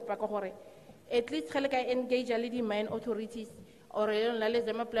rata go ikopa ka gore at least ga le ka engage le di mine authorities or la le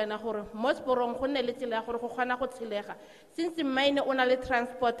zema plana gore mo sporong go nne le tsela ya gore go kgona go tshelega since mine o na le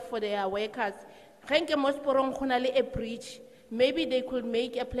transport for their workers ge nke mo sporong go na le a bridge maybe they could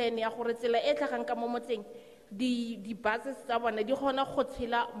make a plan ya gore tsela e tlhagang ka mo motseng di buses tsa bona di gona go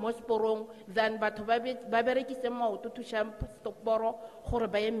tshela mo sporong than batho ba berekise maoto to shamp stoporo gore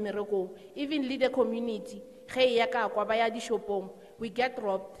ba ye mmerekong even le the community ge ya ka kwa ba ya di shopong we get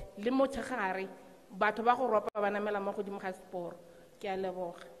robbed le mo tshegare batho ba go ropa ba namela mo godimo ga sport ke a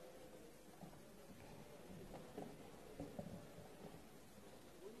leboga.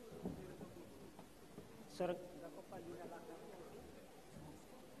 Sorry.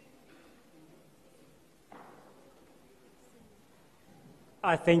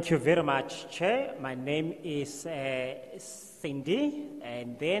 Thank you very much, Chair. My name is Cindy,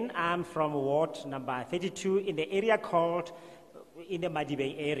 and then I'm from Ward number 32 in the area called, in the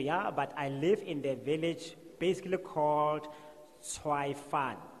Madibe area, but I live in the village basically called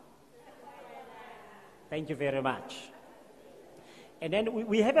Tswaifan. Thank you very much. And then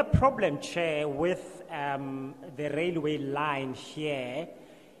we have a problem, Chair, with the railway line here.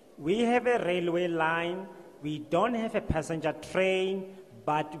 We have a railway line, we don't have a passenger train,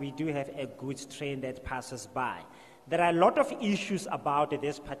 but we do have a goods train that passes by. There are a lot of issues about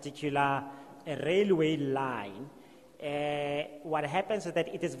this particular railway line. What happens is that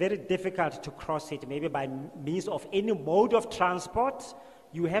it is very difficult to cross it, maybe by means of any mode of transport.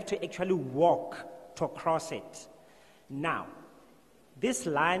 You have to actually walk to cross it. Now, this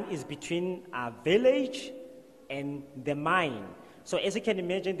line is between our village and the mine. So as you can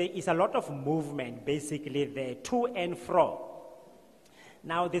imagine, there is a lot of movement basically there, to and fro.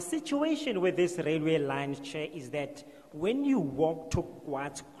 Now, the situation with this railway line, Chair, is that when you walk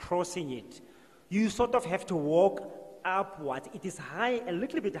towards crossing it, you sort of have to walk upwards. It is high, a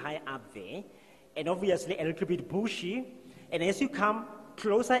little bit high up there, and obviously a little bit bushy. And as you come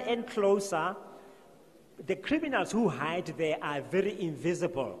closer and closer, the criminals who hide there are very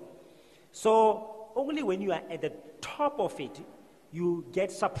invisible. So only when you are at the top of it, you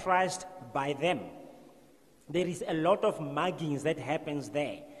get surprised by them. There is a lot of muggings that happens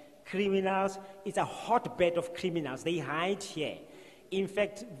there. Criminals, it's a hotbed of criminals. They hide here. In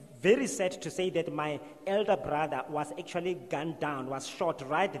fact, very sad to say that my elder brother was actually gunned down, was shot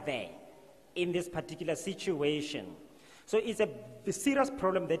right there in this particular situation. So it's a serious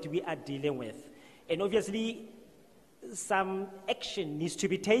problem that we are dealing with. And obviously, some action needs to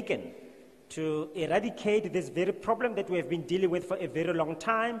be taken to eradicate this very problem that we have been dealing with for a very long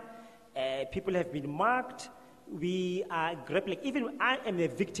time. People have been marked. We are grappling. Even I am a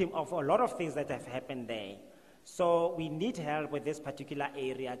victim of a lot of things that have happened there. So we need help with this particular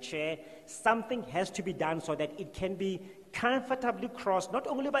area, Chair. Something has to be done so that it can be comfortably crossed, not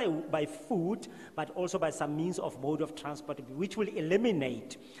only by foot, but also by some means of mode of transport, which will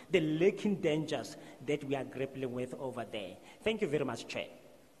eliminate the lurking dangers that we are grappling with over there. Thank you very much, Chair.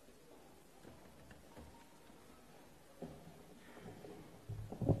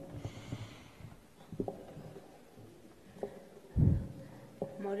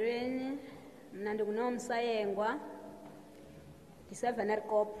 Molweni, mna ndinguNomsayengwa, ndi-7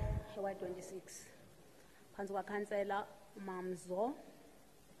 eRkop, Y26, phantsi kwakhansela uMamzo.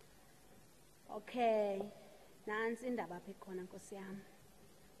 Okay, nansi indaba apha ikhona, Nkosi yam.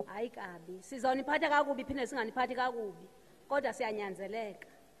 Hayi kabi, sizawuniphatha kakubi phinde singaniphathi kakubi, kodwa siyanyanzeleka.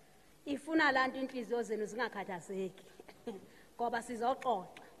 Ifuna laa nto iintliziyo zenu zingakhathazeki, ngoba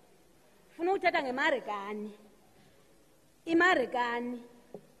sizoxoxa. Funa ukuthetha ngeMarikani. iMarikani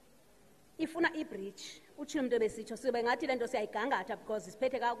ifuna ibridge. Utshilo umntu ebesitsho sibe ngathi le nto siyayigangatha because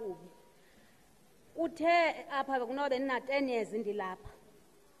isiphethe kakubi. Uthe apha kunobe nina 10 years ndilapha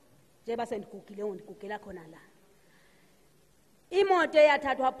njeba sendigugile ndigugela khona la. Imoto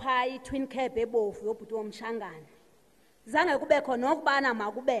eyathathwa phaa i-twin cab ebovu yobhuti womshangane zange kubekho nokubana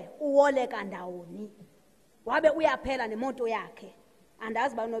makube uwoleka ndawoni wabe uyaphela nemoto yakhe.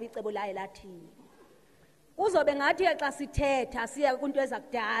 Andazi uba noba icebo laye lathini. Kuzobe ngathi xa sithetha siya kwinto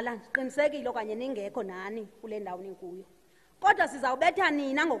ezakudala siqinisekile okanye ningekho nani kule ndawo ninkuyo, kodwa sizawubetha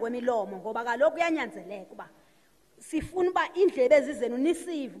nina ngokwemilomo ngoba kaloku kuyanyanzeleka uba sifuna uba indlebe ezizenu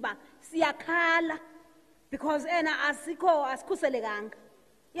nisive uba siyakhala because asikhuselekanga.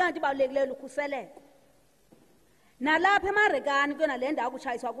 Iyanto ibalulekileyo ukhuseleko. Nalapha eMarikani kuyona le ndawo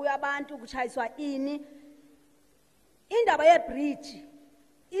kutshayiswa kuyo abantu, kutshayiswa ini. Indaba yebridge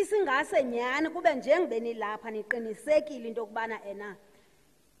isingase nyani kube njengibeni lapha niqinisekile into yokubana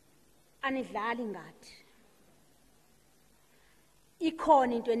anidlali ngathi.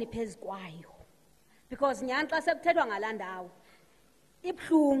 ikhona into eniphezu kwayo, because nyani xa sekuthethwa ngalaa ndawo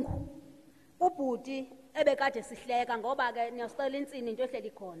ibuhlungu. Ubhuti ebekade sihleka ngoba ke niyasicela intsini into ehleli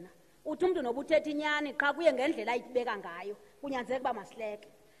khona, uthi umntu noba uthetha inyani qha kuye ngendlela ayibeka ngayo kunyanzeleka uba masihleke.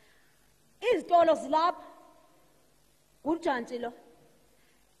 Izitolo zilapha ngujantshi lo,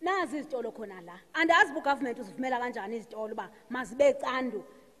 nazi izitolo khona la. Andazi ugovernment uzivumela kanjani izitolo uba mazibe candu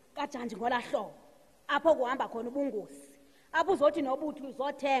kajantshi ngolaa hlobo apho kuhamba khona ubungozi, apho uzothi nobuthi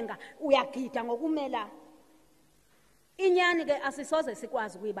uzothenga uyagida ngokumela. Inyani ke asisoze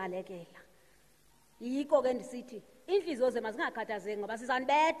sikwazi ukuyibalekela. Yiko ke ndisithi inhliziyo ze mazingakhathazeki ngoba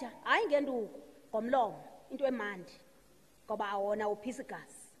sizanibetha, hayi ngenduku ngomlomo into emandi ngoba awona uphisa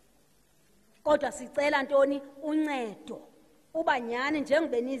igazi. Kodwa sicela ntoni? Uncedo. Uba nyani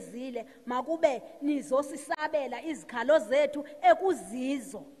njengobe nizile makube nizosisabela izikhalo zethu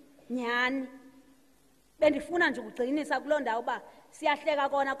ekuzizo nyani. Bendifuna nje ukugcinisa kuloo ndawo uba siyahleka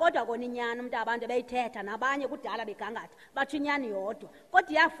kona kodwa kona inyani umuntu abantu beyithetha nabanye kudala begangatha bathi inyani yodwa.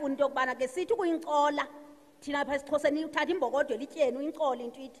 Kodwa iyafuna into yokubana ke sithi ukuyincola thina pha esiXhoseni uthatha imbokodo lityeni uyincola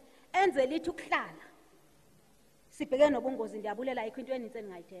into ithi enze lithi ukuhlala. Sibheke nobungozi. Ndiyabulela ikho into enintsi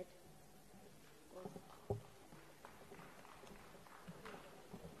endingayithetha.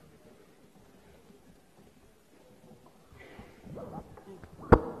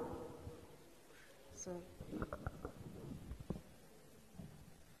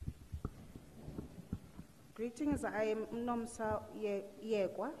 Greetings, I am Nomsa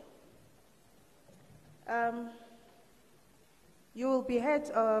Yegwa. You will be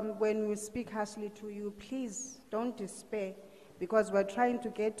heard when we speak harshly to you. Please don't despair, because we're trying to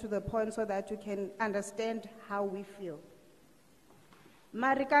get to the point so that you can understand how we feel.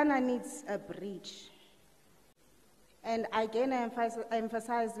 Marikana needs a bridge. And again, I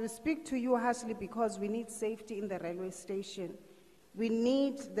emphasize, we speak to you harshly because we need safety in the railway station. We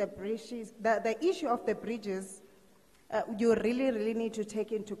need the bridges, the issue of the bridges, you really need to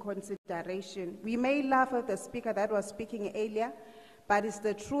take into consideration. We may laugh at the speaker that was speaking earlier, but it's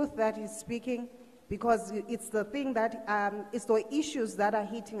the truth that he's speaking, because it's the thing that, it's the issues that are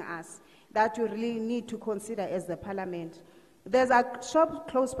hitting us that you really need to consider as the parliament. There's a shop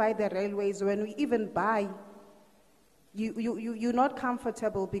close by the railways. When we even buy, you're not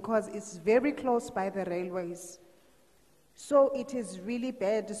comfortable because it's very close by the railways. So it is really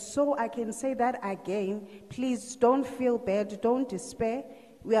bad. So I can say that again, please don't feel bad, don't despair.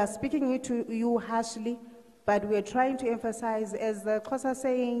 We are speaking to you harshly, but we're trying to emphasize, as the Xhosa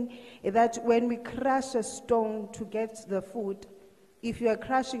saying, that when we crush a stone to get the food, if you are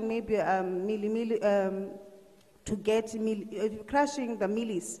crushing maybe crushing the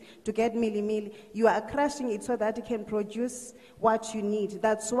millies to get milli, you are crushing it so that it can produce what you need.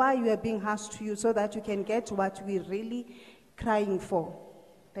 That's why we are being harsh to you, so that you can get what we're really crying for.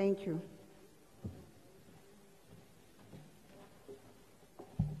 Thank you.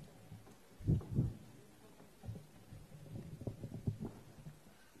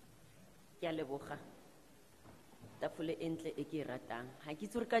 Ke a leboga. Tafole entle e ke ratang. Ha ke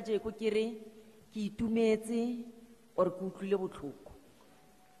tsore ka je ko kere ke itumetse or ke utlwile botlhoko.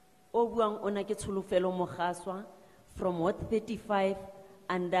 O buang ona ke tsholofelo mogaswa from Ward 35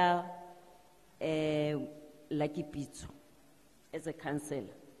 under Lucky Pitso as a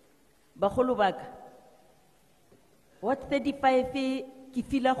councillor. Bagolo baka Ward 35 ke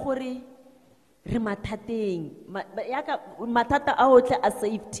fila gore re mathateng yaka mathata a otle a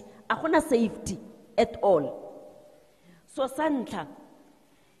safety a gona safety at all. So santla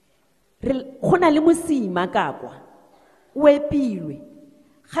gona le mosima ka kwa o epilwe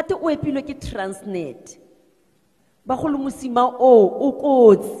gate o epilwe ke Transnet bagolo mosima o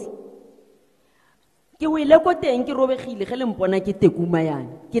kotsi ke o ile ko teng ke robegile ge le mpona ke tekuma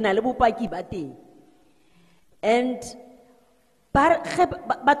yana ke na le bopaki ba teng. And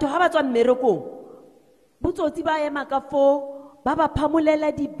batho ha ba tswa mmerekong botsotsi ba ema ka fo ba ba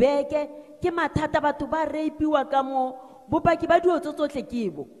phamolela dibeke ke mathata batho ba reipiwa ka mo bopaki ba diotso tsotlhe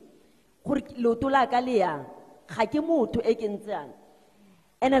ke bo gore leoto la ka le yang ga ke motho e ke ntsang.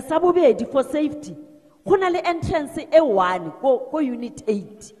 And sa bobedi for safety go na le entrance e 1 ko unit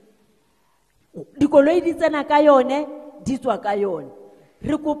 8 dikoloi di tsena ka yone di tswa ka yone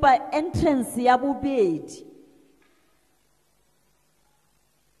re kopa entrance ya bobedi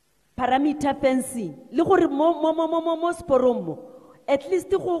parameter fencing le gore mo sporommo at least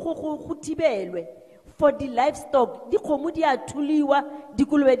go thibelwe for the livestock di kgomo di a thuliwa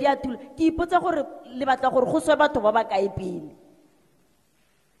dikolobe di a thulwa ke ipotsa gore le batla gore go swe batho ba ba kae pele.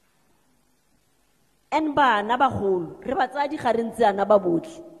 And bana bagolo re ba tsaya digarentse ana ba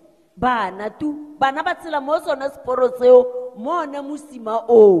botlhe bana tu bana ba tsela mo sona seporo seo mona mosima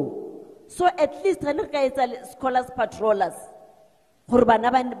o so at least re ka etsa scholars patrollers gore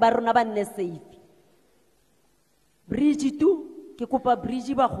bana ba rona ba nne safe. Bridge tu ke kopa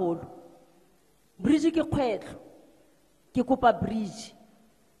bridge bagolo, bridge ke kgwetlo ke kopa bridge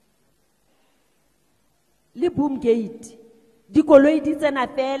le boom gate dikoloi di tsena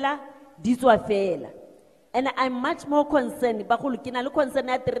fela di tswa fela. And I'm much more concerned bagolo ke na le concern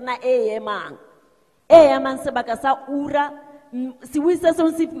ya terena e emang sebaka sa ura se wisa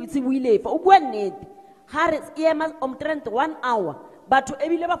se wile fa o bua nnete ha re ema omtrent 1 hour batho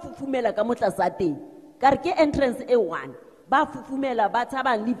ebile ba fufumela ka motla sa teng ka re ke entrance e 1 ba fufumela ba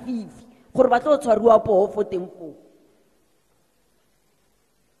tshabang le fifi gore ba tlo tshwarwa po fo teng fo.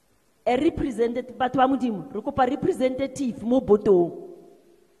 A representative batho ba modimo re kopa representative mo botong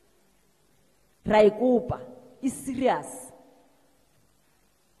ra ikopa is serious.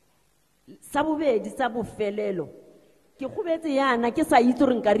 Sa bobedi sa bofelelo ke gobetse yana ke sa itse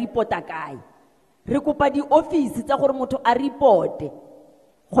re nka reporta kae re kopa di office tsa gore motho a reporte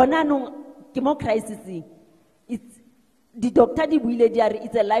gona nong ke mo crisis it's di doctor di buile di are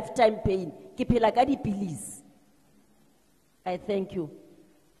it's a lifetime pain ke phela ka di pills. I thank you.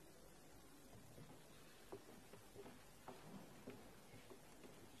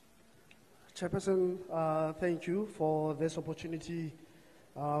 Chairperson, thank you for this opportunity.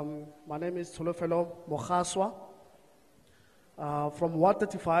 My name is Tolofelo Mokhaswa from Ward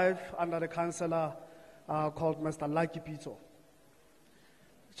 35 under the councillor called Mr. Lucky Pito.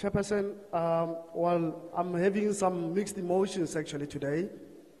 Chairperson, well, I'm having some mixed emotions actually today.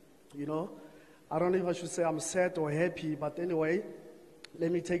 You know, I don't know if I should say I'm sad or happy, but anyway,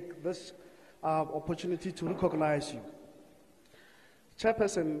 let me take this opportunity to recognize you.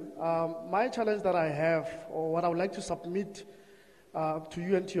 Chairperson, my challenge that I have, or what I would like to submit to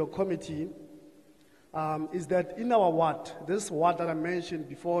you and to your committee, is that in our ward, this ward that I mentioned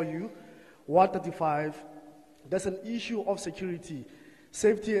before you, Ward 35, there's an issue of security,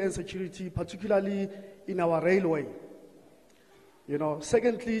 safety and security, particularly in our railway. You know,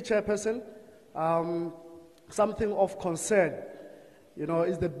 secondly, Chairperson, something of concern, you know,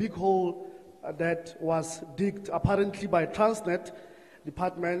 is the big hole that was digged apparently by Transnet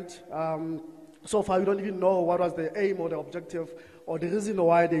department. So far, we don't even know what was the aim or the objective or the reason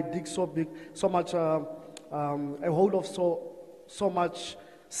why they dig so big, so much, a hole of so much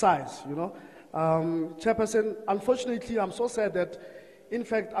size, you know. Chairperson, unfortunately, I'm so sad that, in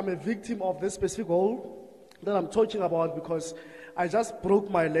fact, I'm a victim of this specific hole that I'm talking about because I just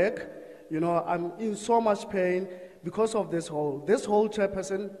broke my leg. You know, I'm in so much pain because of this hole. This hole,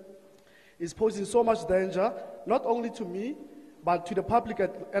 Chairperson, is posing so much danger, not only to me, but to the public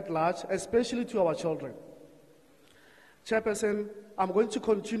at large, especially to our children. Chairperson, I'm going to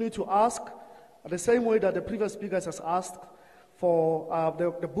continue to ask, the same way that the previous speakers has asked, for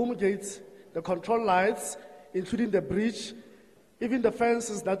the boom gates, the control lights, including the bridge, even the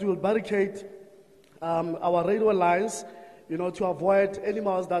fences that will barricade our railway lines, you know, to avoid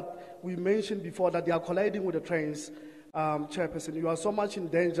animals that we mentioned before that they are colliding with the trains. Chairperson, you are so much in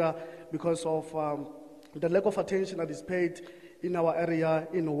danger because of the lack of attention that is paid in our area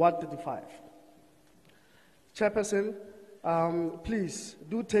in Ward 35. Chairperson, please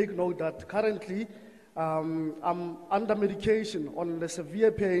do take note that currently I'm under medication on the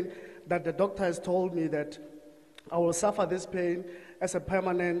severe pain that the doctor has told me that I will suffer this pain as a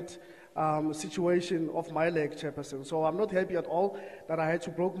permanent situation of my leg, Chairperson. So I'm not happy at all that I had to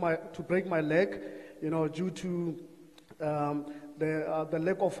break my leg, you know, due to the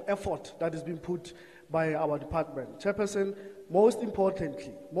lack of effort that has been put by our department. Chairperson, most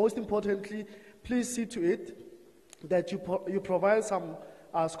importantly, please see to it that you provide some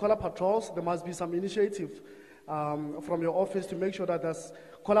scholar patrols. There must be some initiative from your office to make sure that there's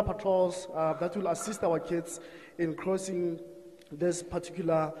scholar patrols that will assist our kids in crossing this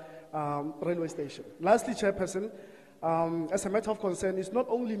particular railway station. Lastly, Chairperson, as a matter of concern, it's not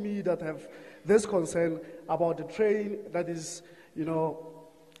only me that have this concern about the train that is, you know,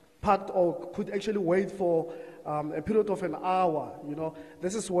 parked or could actually wait for a period of an hour. You know,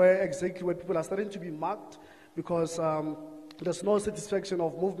 this is where people are starting to be marked because there's no satisfaction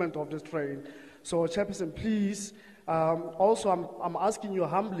of movement of this train. So, Chairperson, please, also I'm asking you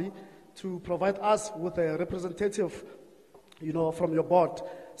humbly to provide us with a representative, you know, from your board,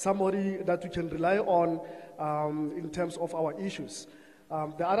 somebody that we can rely on in terms of our issues.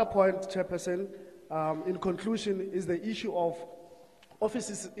 The other point, Chairperson, in conclusion, is the issue of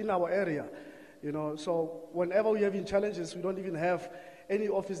offices in our area. You know, so whenever we have challenges, we don't even have any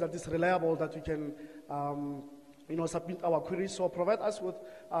office that is reliable that we can submit our queries. So provide us with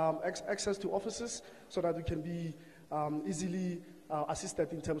access to offices so that we can be easily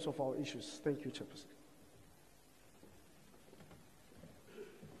assisted in terms of our issues. Thank you, Chairperson.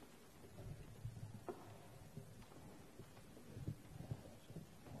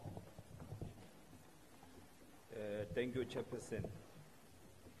 Thank you, Chairperson.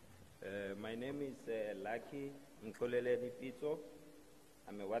 My name is Lucky Nkolele Nipito.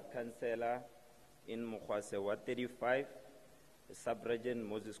 I'm a ward councillor in Mokwase, Ward 35, sub-region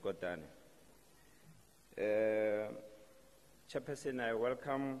Moses Kotane. Chairperson, I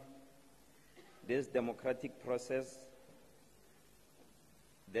welcome this democratic process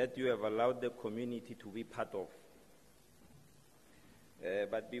that you have allowed the community to be part of.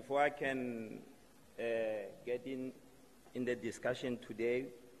 But before I can get in the discussion today,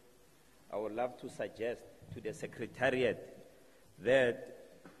 I would love to suggest to the Secretariat that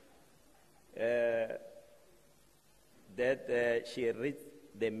she reads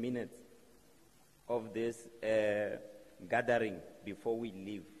the minutes of this gathering before we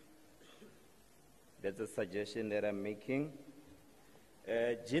leave. That's a suggestion that I'm making.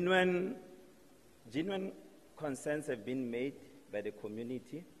 Genuine concerns have been made by the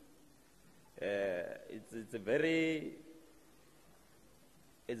community. It's very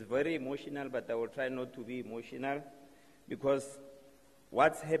emotional, but I will try not to be emotional, because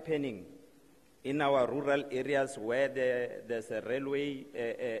what's happening in our rural areas where there's a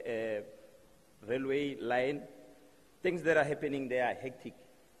railway line, things that are happening there are hectic.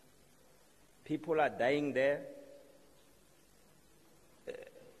 People are dying there.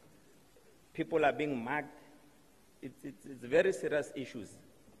 People are being mugged. It's very serious issues.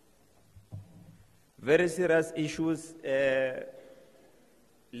 Very serious issues,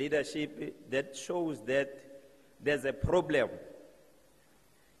 leadership, that shows that there's a problem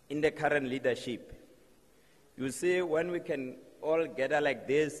in the current leadership. You see, when we can all gather like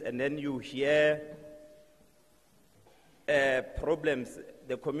this and then you hear problems,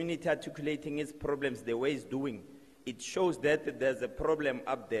 the community articulating its problems the way it's doing, it shows that there's a problem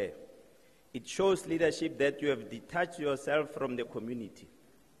up there. It shows leadership that you have detached yourself from the community.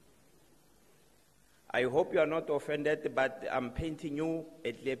 I hope you are not offended, but I'm painting you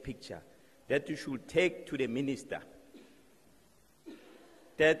a clear picture that you should take to the minister.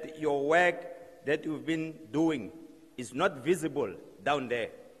 That your work that you've been doing is not visible down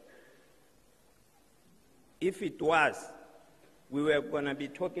there. If it was, we were going to be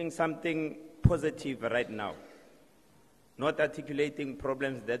talking something positive right now, not articulating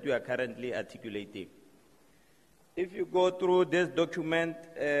problems that we are currently articulating. If you go through this document,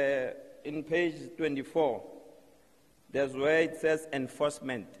 in page 24, there's where it says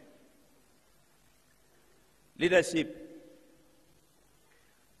enforcement. Leadership,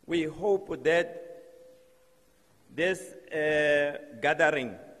 we hope that this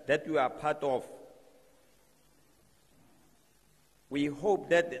gathering that you are part of, we hope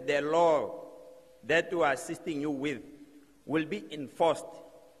that the law that we are assisting you with will be enforced.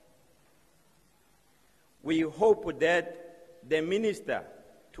 We hope that the minister,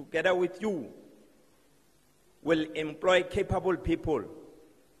 together with you, will employ capable people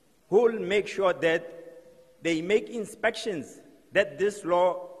who will make sure that they make inspections, that this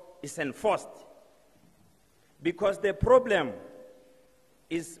law is enforced. Because the problem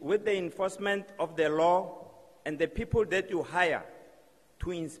is with the enforcement of the law and the people that you hire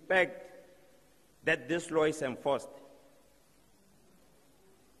to inspect that this law is enforced.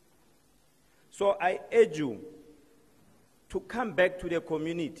 So I urge you to come back to the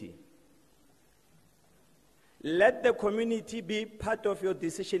community. Let the community be part of your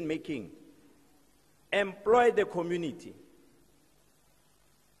decision making. Employ the community.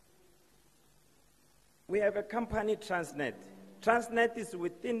 We have a company, Transnet. Transnet is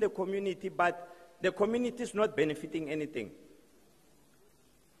within the community, but the community is not benefiting anything.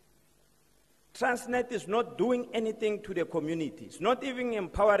 Transnet is not doing anything to the community. It's not even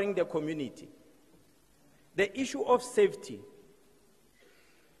empowering the community. The issue of safety.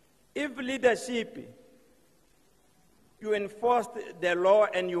 If leadership, you enforced the law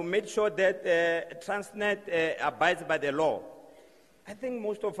and you made sure that Transnet abides by the law, I think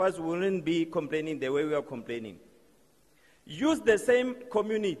most of us wouldn't be complaining the way we are complaining. Use the same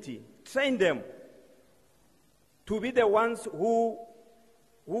community, train them to be the ones who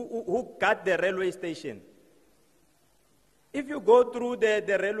guard the railway station. If you go through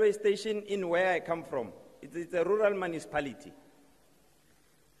the railway station in where I come from, it's a rural municipality.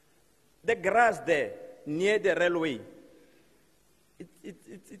 The grass there near the railway,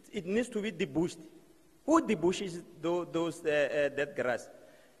 it needs to be debushed. Who debushes that grass?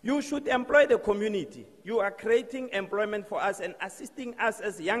 You should employ the community. You are creating employment for us and assisting us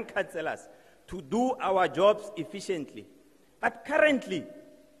as young councillors to do our jobs efficiently. But currently,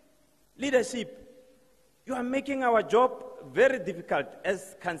 leadership, you are making our job very difficult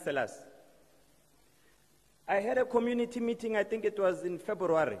as councillors. I had a community meeting, I think it was in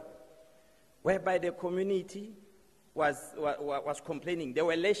February, whereby the community was complaining. They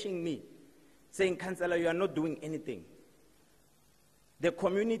were lashing me, saying, Councillor, you are not doing anything. The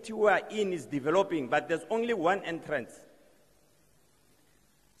community we are in is developing, but there's only one entrance.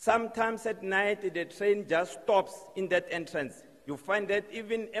 Sometimes at night, the train just stops in that entrance. You find that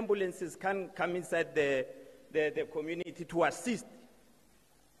even ambulances can come inside the community to assist.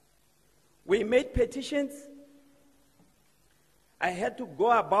 We made petitions. I had to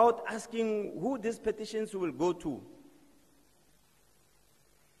go about asking who these petitions will go to.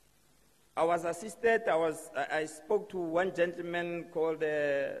 I was assisted, I spoke to one gentleman called,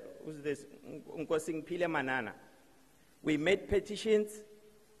 who's this, Nkosing Pile Manana. We made petitions,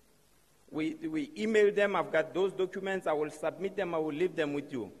 we emailed them, I've got those documents, I will submit them, I will leave them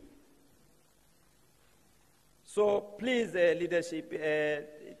with you. So please, leadership,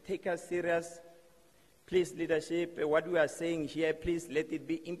 take us serious. Please, leadership, what we are saying here, please let it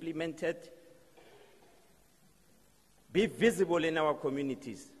be implemented. Be visible in our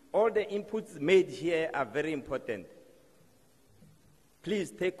communities. All the inputs made here are very important.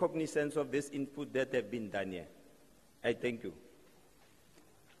 Please take cognizance of this input that have been done here. I thank you.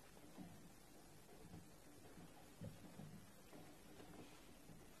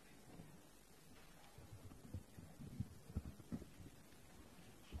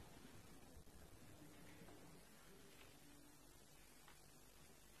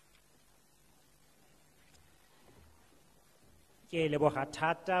 Ke leboga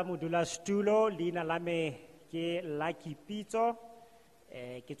thata modulasetulo, leina la me ke Lucky Pitso,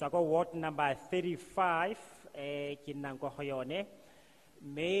 ke tswa ko ward number 35, ke nnang kwa go yone,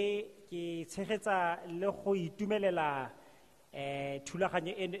 mme ke tshegetsa le go itumelela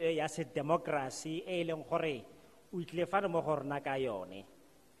thulaganyo eno ya se democracy e leng gore o itlile fano mo go rona ka yone,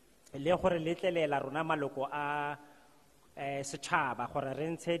 le gore letlelela rona maloko a setšhaba gore re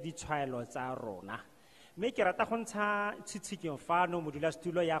ntshe ditshwaelo tsa rona. Mme ke rata go ntsha tshitshikeng fano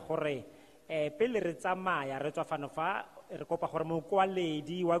modulasetulo ya gore pele re tsamaya re tswa fano fa re kopa gore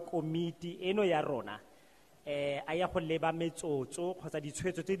mokwaledi wa komiti eno ya rona a ya go leba metsotso kgotsa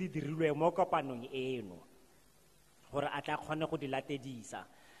ditshwetso tse di dirilweng mo kopanong eno gore a tla kgone go di latedisa.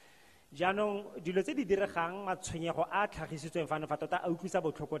 Jaanong dilo tse di diregang matshwenyego a tlhagisitsweng fano fa tota a utlwisa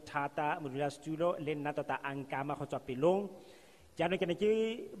botlhoko thata modulasetulo le nna tota a nkama go tswa pelong. Jaanong ke ne ke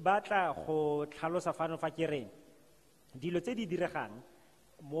batla go tlhalosa fano fa ke re dilo tse di diregang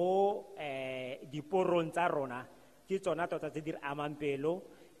mo diporong tsa rona ke tsona tota tse di re amang pelo,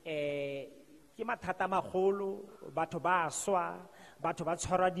 ke mathata magolo, batho ba swa, batho ba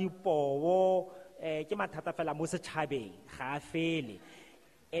tshwarwa dipoo, ke mathata fela mo setšhabeng ga a fele.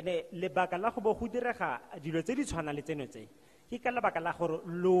 Ene lebaka la go bo go direga dilo tse di tshwanang le tseno tse ke ka lebaka la gore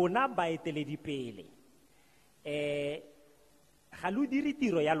lona baeteledipele ga lo dire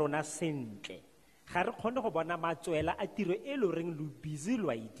tiro ya lona sentle, ga re kgone go bona matswela a tiro e lo reng lo busy lo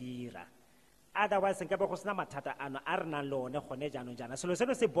a e dira. Otherwise nka be go sena mathata ano a re nang le one gone jaanong jaana. Selo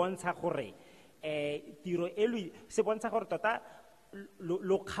seno se bontsha gore tiro e lo se bontsha gore tota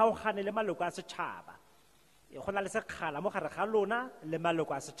lo kgaogane le maloko a setšhaba, go na le sekgala mo gare ga lona le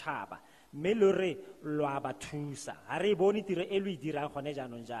maloko a setšhaba, mme lo re lo a ba thusa. Ga re bone tiro e lo e dirang gone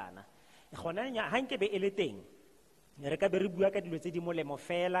jaanong jaana. Gone ga nkebe e le teng re ka be re bua ka dilo tse di molemo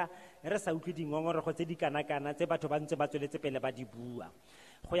fela re sa utlwe dingongorego tse di kana-kana tse batho ba ntse ba tsweletse pele ba di bua.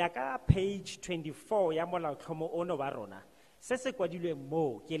 Go ya ka page 24 ya molaotlhomo ono wa rona, se se kwadilweng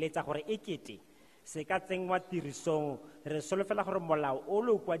mo ke eletsa gore e kete se ka tsenngwa tirisong. Re solofela gore molao o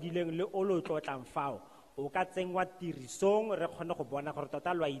lo kwadileng le o lo tlotlang fao o ka tsenngwa tirisong, re kgone go bona gore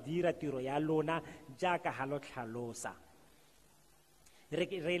tota lo a e dira tiro ya lona jaaka ga lo tlhalosa. Re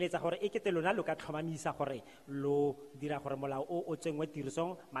eletsa gore e kete lona lo ka tlhomamisa gore lo dira gore molao o tsenngwe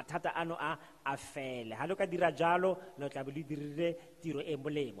tirisong, mathata ano a fele. Ga lo ka dira jalo lo tla bo le dirile tiro e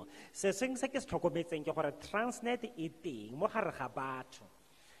molemo. Se sengwe se ke se tlhokometseng ke gore Transnet e teng mo gare ga batho,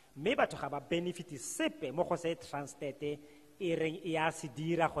 mme batho ga ba benefiti sepe mo go se Transnet e reng e a se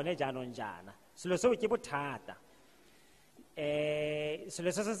dira gone jaanong jaana. Selo seo ke bothata.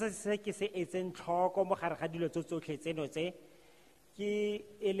 Selo se ke se etseng tlhoko mo gare ga dilo tsotlhe tseno tse ke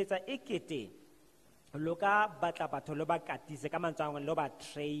eletsa e kete lo ka batla batho lo ba katise ka mantswe a mangwe lo ba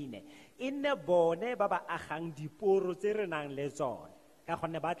traine, e nne bone ba ba agang diporo tse re nang le tsone, ka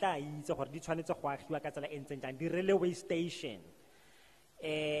gonne ba tla itse gore di tshwanetse go agiwa ka tsela e ntseng jang. Di railway station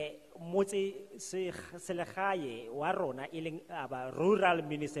motse selegae wa rona e leng rural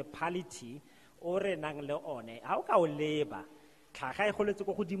municipality o re nang le one ha o ka o leba tlhaga e goletse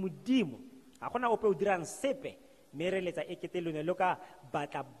go godimo ga gona ope o dirang sepe mme re letsa ekete lone lo ka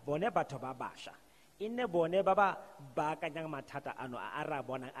batla bone batho ba basha e nne bone ba ba baakanyang mathata ano a ra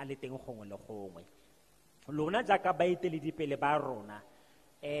bonang a le teng gongwe le gongwe lona jaaka baeteledipele ba rona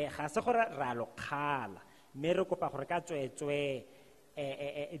ga se gore ra lo kgala mme re kopa gore ka tswetswe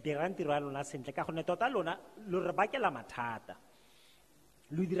dirang tiro ya lona sentle ka gonne tota lona lo re bakela mathata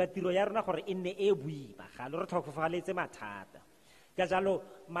lo dira tiro ya rona gore e nne e boima ga lo re tlhokofaletse mathata ka jalo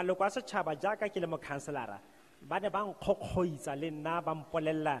maloko a setšhaba jaaka ke le mokhanselara ba ne ba nkgokgoitsa le nna ba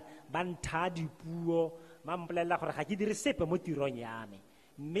mpolelela ba ntha dipuo ba mpolelela gore ga ke dire sepe mo tirong ya me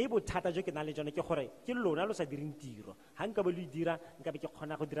mme bothata jo ke nang le jone ke gore ke lona lo sa direng tiro ga nka bo lo dira nka be ke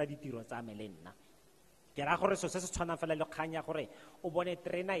kgona go dira ditiro tsa me le nna ke ra gore so se se tshwanang fela le kgang ya gore o bone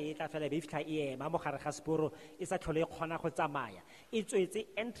terena e tla fela be e fitlha e ema mo gare ga seporo e sa tlhole e kgona go tsamaya e tswetse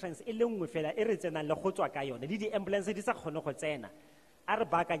entrance e le nngwe fela e re tsenang le go tswa ka yone le di-ambulance di sa kgone go tsena a re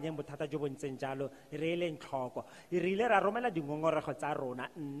baakanyeng bothata jo bo ntseng jalo re eleng tlhoko re ile ra romela dingongorego tsa rona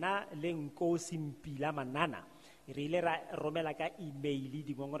nna le Nkosi Mpila Manana re ile ra romela ka email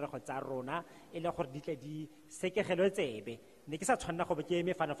dingongorego tsa rona e le gore di tle di sekegelwe tsebe ne ke sa tshwanna go be ke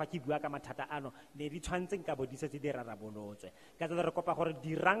eme fano fa ke bua ka mathata ano ne di tshwantseng ka bodisetse di rarabolotswe ka tsela re kopa gore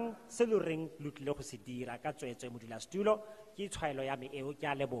dirang se lo reng lo tlile go se dira ka tswetswe modulasetulo ke tshwaelo ya me eo ke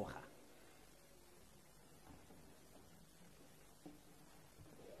a leboga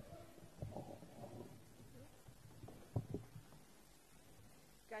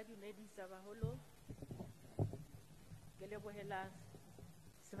ka dumedisa baholo ke lebohela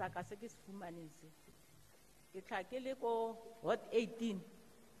sebaka se ke se fumanetse ke tla ke le ko hot 18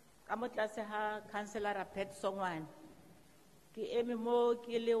 ka mo tlase ha councilor Pet Songwane ke eme mo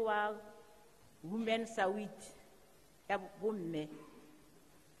ke le wa women summit ya bomme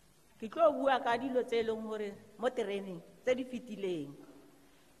ke tlo bua ka dilo tse leng hore mo tereneng tse di fitileng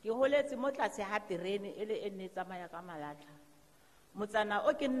ke holetse mo tlase ha terene e le ene tsamaya ka malatlha motsana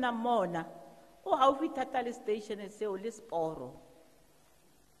o ke nna mona o haufi thata le station seo le sporo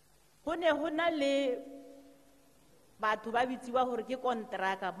go ne go na le batho ba bitsiwa gore ke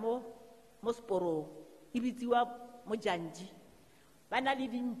kontraka mo sporong e bitsiwa mo Janji ba na le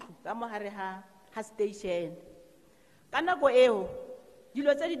dintlo ka mo hare ha station ka nako eo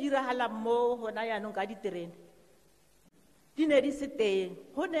dilo tse di diragalang mo gona yaanong ka diterene di ne di se teng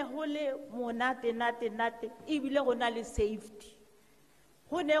go ne go le monate ebile go na le safety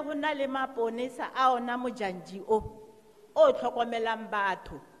go ne go na le maponesa a ona mo Janji o tlhokomelang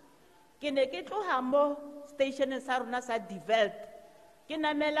batho ke ne ke tloga mo station sa rona sa develop ke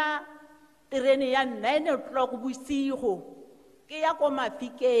namela terene ya 9 o'clock bosigo ke ya ko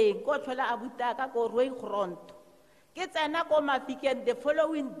Mafikeng ko tlhola abuta ka ko Rooigrond ke tsena ko Mafikeng the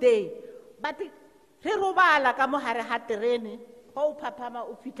following day but re robala ka mo hare ha terene go phaphama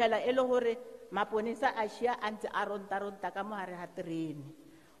o fitlhela e le gore maponesa a shia a ntse a ronta ka mo hare ha terene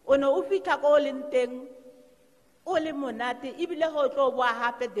o ne o fitlha ko leng teng o le monate ebile go tlo boa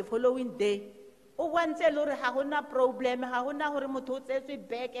hape the following day o bontse le gore ga gona problem ga gona gore motho o tsetswe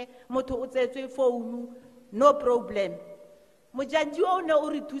beke motho o tsetswe phone no problem Mojanji o ne o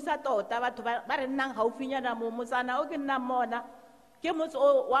re thusa tota batho ba re nnang gaufinyana mo motsana o ke nna mona ke motse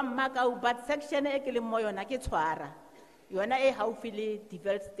wa Mmakau but section e ke le mo yona ke Tshwara yona e haufi le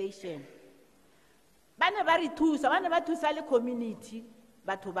develop station ba ne ba re thusa ba ne ba thusa le community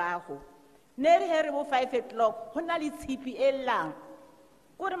batho ba go ne re here bo 5 o'clock go na le tshipi e lang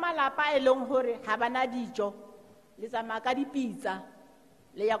gore malapa e leng gore ga bana dijo le tsamaya ka dipitsa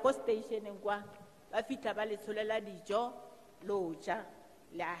le ya ko stationeng kwa ba fitlha ba le tsholela dijo loja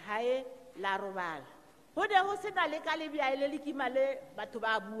le hae la robala go ne go sena le ka lebya le kima le batho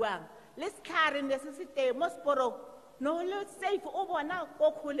ba buang le skhare ne se teng mo sporong no le safe o bona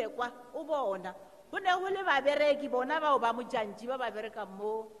ko khole kwa o bona go ne go le ba bereki bona ba ba Mojanji ba ba bereka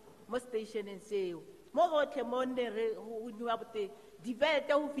mo stationeng seo mo gotlhe mo ne re go nwa bote divete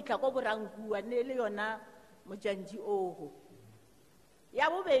go fitlha ko Borankua ne le yona Mojanji ogo ya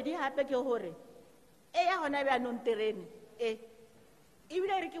bobedi hape ke gore ya gona ba no terene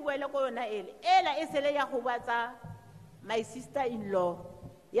ebile re ke boele ko yona ela e sele ya go batsa my sister in law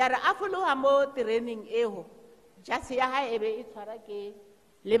ya re a fologa mo tereneng ego jase ya ha ebe e tshwara ke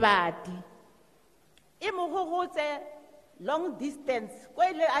lebati e mo gogotse long distance ko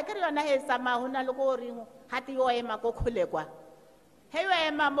ile a ke yona he sama hona le go reng hati yo ema ko khulekwa he yo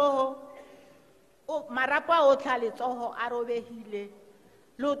ema mo o marapa o tlhale tsoho a robehile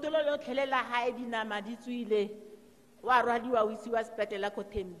lotolo lo tlhelela ha e dinama di tswile wa rwadiwa o isiwa sepetela ko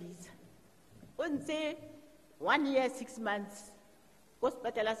Tembisa o ntse 1 year 6 months ko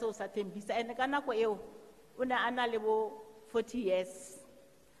sepetela seo sa Tembisa ene ka nako eo o ne a na le bo 40 years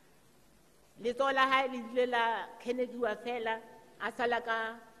letsoho la hae le ile la kennediwa fela a sala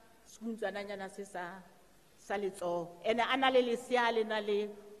ka sekuntswananyana se sa letsoho ene a na le lesea le na le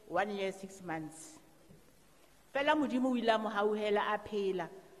 1 year 6 months fela modimo o ile a mo hauhela a phela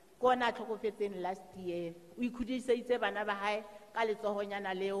kona a tlhokofetseng last year o ikhudiseditse bana ba hae ka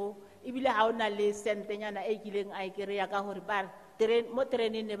letsohonyana leo ebile ha o na le sentenyana e kileng a e kereya ka hore ba mo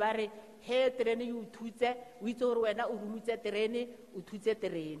tereneng ne ba re he terene e o thutse o itse gore wena o rumutse terene o thutse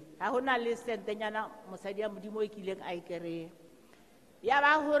terene ha ho na le sentenyana mosadi ya modimo e kileng a e kereya ya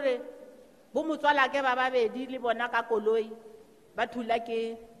ba hore bo motswalake ba babedi le bona ka koloi ba thula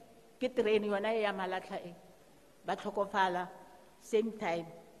ke terene yona e ya malatlha e ba tlhokofala same time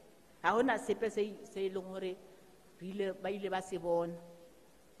ha ho na sepe se leng hore ba ile ba se bona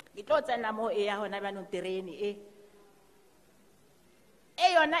ke tlo tsena mo e ya hona ba no terene e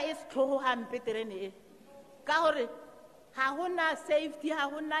yona e setlhogo hampe terene e ka gore ha ho na safety ha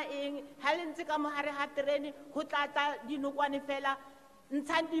ho na eng ha le ntse ka mohare ha terene ho tlatla dinokwane fela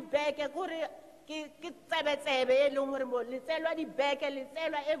ntshang dibeke gore ke tsebetsebe e leng gore mo letselwa dibeke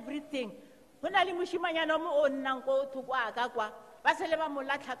letselwa everything ho na le moshimanyana mo o nnang ko thoko aka kwa ba se le ba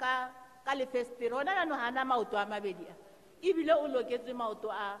molatla ka lefestere hona nano hana maoto a mabedi a ebile o loketse maoto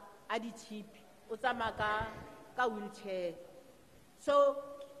a ditshipi o tsamaya ka wheelchair so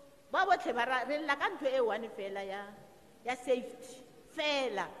ba botlhe ba re lla ka ntho e one fela ya safety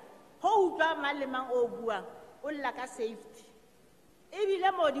fela ho utlwa mang le mang o buang o lla ka safety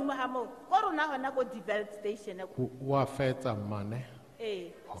ebile modimo ha mo ko rona hona go develop station wa fetsa mmane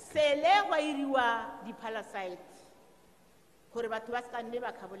sele wa iriwa di-parasite gore batho ba ska nne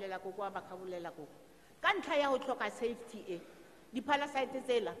ba khabolela koko ba khabolela koko ka ntlha ya go tlhoka safety di-parasite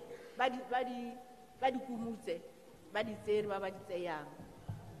tsela ba di kumutse ba di tsere ba di tseyang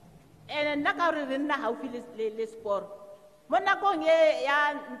ene nna ka gore re nna haufi le sport mo nakong e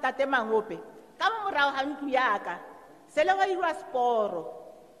ya ntate Mangope ka mo morago ga ntlo yaka sele wa irwa sporo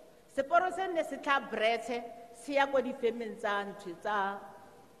se ne se tla bretse se ya ko difemeng tsa ntho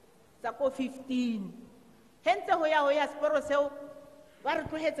tsa ko 15 hentse ho ya sporo seo ba re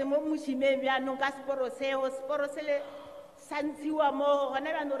tlohetse mo moshimeng bjanong ka sporo se le santsiwa mo gona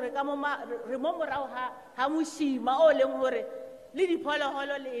bjano re mo morago ga moshima o leng gore le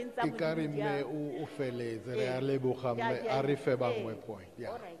diphologolo le eng tsa ke ka re mme o feletse re a leboga mme a re fe bangwe point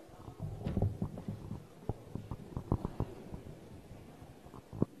ya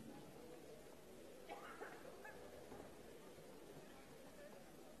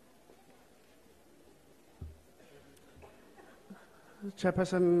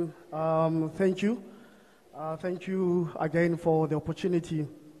Chairperson, thank you. Thank you again for the opportunity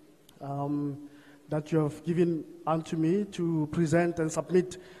that you have given unto me to present and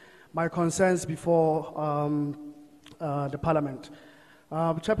submit my concerns before the Parliament.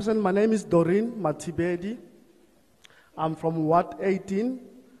 Chairperson, my name is Doreen Matibedi. I'm from Ward 18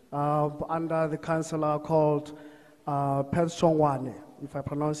 under the councillor called Persongwane, if I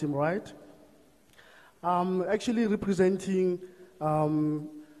pronounce him right. I'm actually representing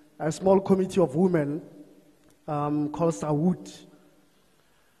a small committee of women called Sawood.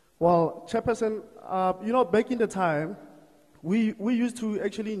 Well, Chairperson, back in the time, we used to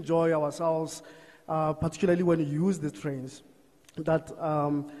actually enjoy ourselves, particularly when you use the trains. That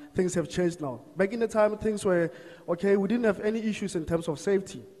things have changed now. Back in the time, things were okay. We didn't have any issues in terms of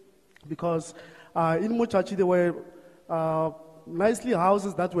safety, because in Muchachi there were nicely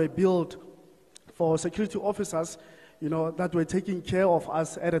houses that were built for security officers, that were taking care of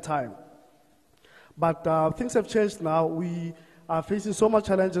us at a time. But things have changed now. We are facing so much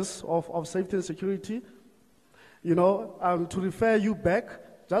challenges of safety and security. To refer you back,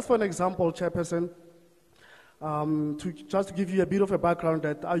 just for an example, Chairperson, just to give you a bit of a background,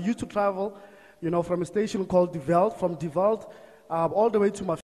 that I used to travel, from a station called Develd, from Develd all the way to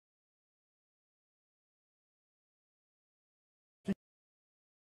my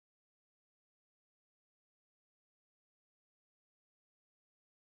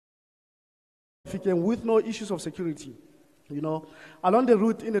with no issues of security. Along the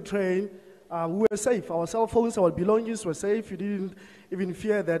route in the train, we were safe. Our cell phones, our belongings were safe. We didn't even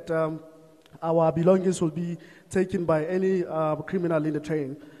fear that our belongings would be taken by any criminal in the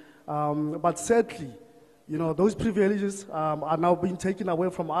train. But sadly, those privileges are now being taken away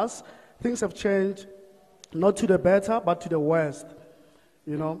from us. Things have changed, not to the better, but to the worst.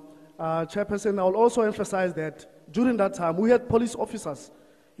 Chairperson, I will also emphasize that during that time, we had police officers,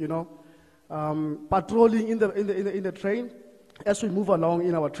 patrolling in the train as we move along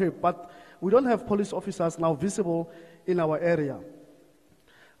in our trip. But we don't have police officers now visible in our area.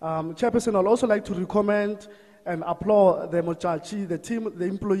 Chairperson, I'd also like to recommend and applaud the Mochachi, the team, the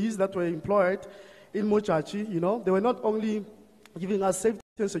employees that were employed in Mochachi. You know, they were not only giving us safety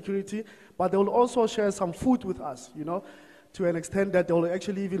and security, but they will also share some food with us, you know, to an extent that they will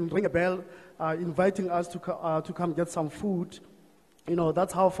actually even ring a bell, inviting us to come get some food. You know,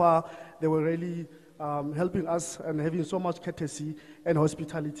 that's how far they were really helping us and having so much courtesy and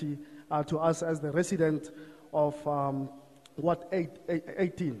hospitality to us as the resident of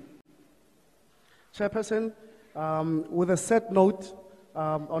 18. Chairperson, with a sad note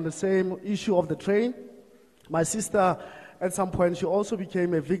on the same issue of the train, my sister at some point, she also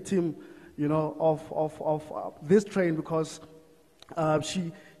became a victim, you know, of this train because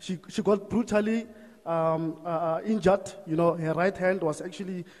she got brutally injured. You know, her right hand was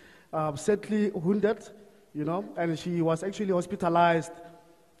actually sadly wounded, you know, and she was actually hospitalized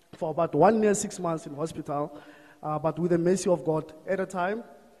for about 1 year, 6 months in hospital. But with the mercy of God, at a time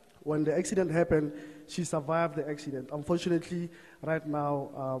when the accident happened, she survived the accident. Unfortunately, right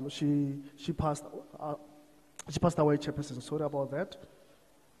now she passed away, Chairperson. Sorry about that.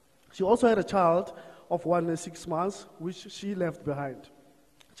 She also had a child of 1 year, 6 months, which she left behind.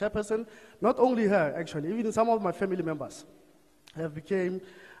 Chairperson, not only her, actually, even some of my family members have become,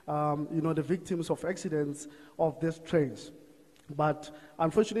 you know, the victims of accidents of these trains. But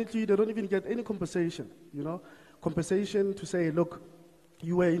unfortunately, they don't even get any compensation, you know, compensation to say, look,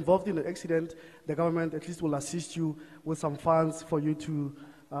 you were involved in an accident, the government at least will assist you with some funds for you to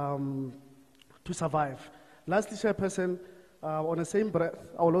survive. Lastly, Chairperson, on the same breath,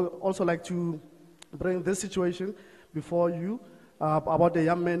 I would also like to bring this situation before you about a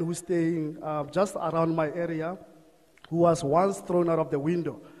young man who's staying just around my area, who was once thrown out of the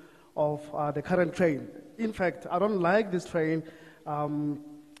window of the current train. In fact, I don't like this train.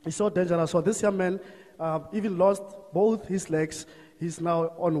 It's so dangerous. So this young man even lost both his legs. He's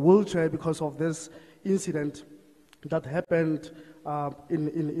now on wheelchair because of this incident that happened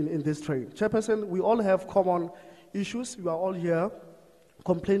in this train. Chairperson, we all have common issues. We are all here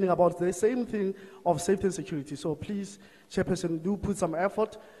complaining about the same thing of safety and security. So please, Chairperson, do put some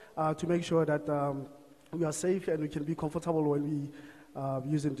effort to make sure that we are safe and we can be comfortable when we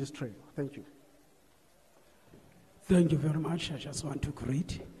using this train. Thank you. Thank you very much. I just want to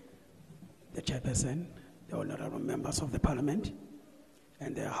greet the Chairperson, the honorable members of the Parliament,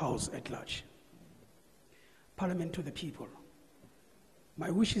 and the House at large. Parliament to the people.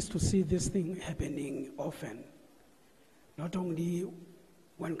 My wish is to see this thing happening often, not only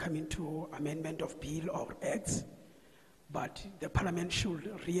when coming to amendment of bill or acts, but the Parliament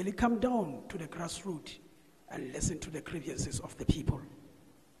should really come down to the grassroots and listen to the grievances of the people.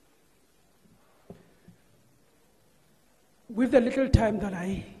 With the little time that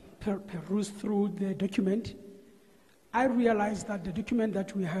I perused through the document, I realized that the document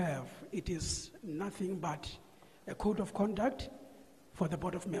that we have, it is nothing but a code of conduct for the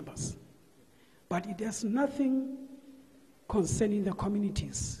Board of Members. But it has nothing concerning the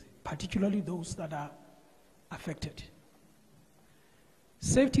communities, particularly those that are affected.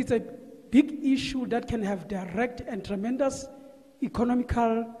 Safety is a big issue that can have direct and tremendous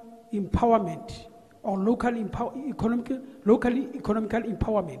economical empowerment or locally economical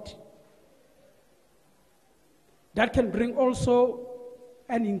empowerment. That can bring also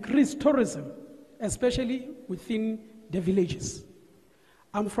an increased tourism, especially within the villages.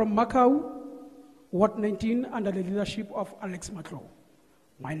 I'm from Macau, Ward 19, under the leadership of Alex Matlow.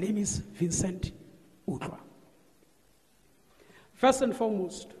 My name is Vincent Udwa. First and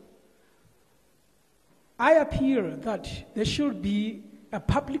foremost, I appeal that there should be a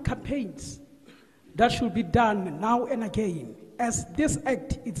public campaigns that should be done now and again, as this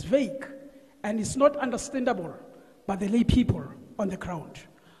act is vague and it's not understandable by the lay people on the ground.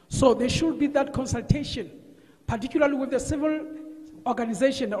 So there should be that consultation, particularly with the civil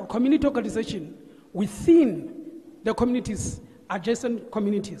organization or community organization within the communities, adjacent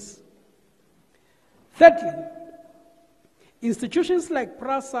communities. Thirdly, institutions like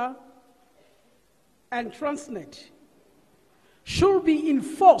PRASA and Transnet should be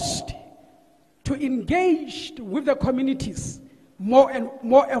enforced to engage with the communities more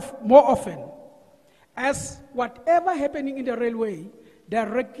often, as whatever happening in the railway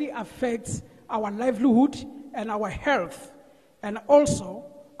directly affects our livelihood and our health and also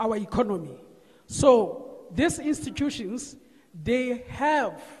our economy. So these institutions, they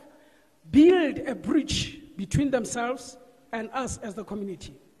have built a bridge between themselves and us as the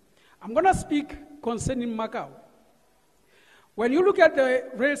community. I'm going to speak concerning Macau. When you look at the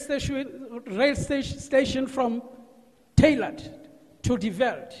rail station from Tailored to De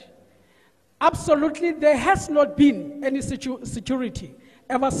Veld, absolutely there has not been any security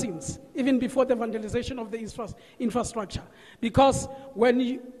ever since, even before the vandalization of the infrastructure. Because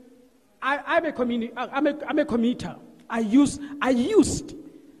when I'm a commuter, I used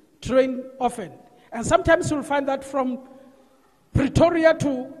train often. And sometimes you'll find that from Pretoria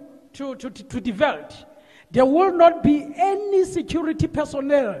to De Veld, there will not be any security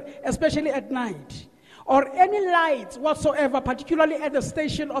personnel, especially at night, or any lights whatsoever, particularly at the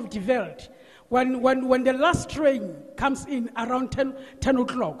station of De Veld. When the last train comes in around 10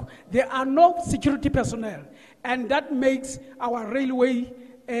 o'clock, there are no security personnel, and that makes our railway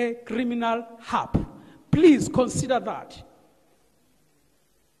a criminal hub. Please consider that.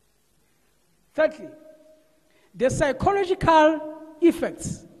 Thirdly, the psychological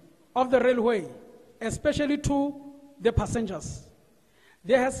effects of the railway, especially to the passengers.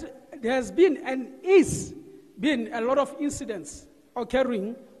 There has been and is been a lot of incidents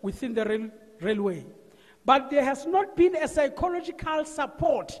occurring within the railway, but there has not been a psychological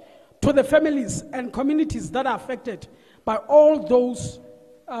support to the families and communities that are affected by all those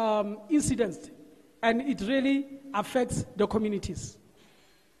incidents, and it really affects the communities.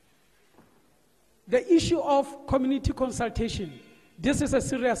 The issue of community consultation, this is a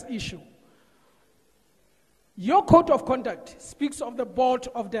serious issue. Your code of conduct speaks of the board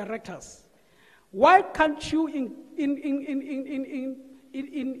of directors. Why can't you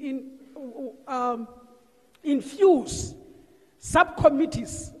infuse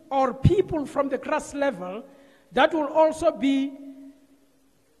subcommittees or people from the grass level that will also be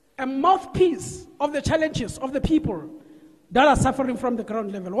a mouthpiece of the challenges of the people that are suffering from the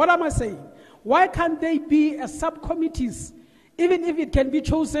ground level? What am I saying? Why can't they be a subcommittees, even if it can be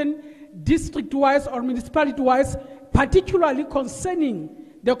chosen district-wise or municipality-wise, particularly concerning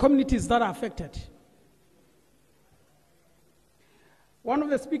the communities that are affected? One of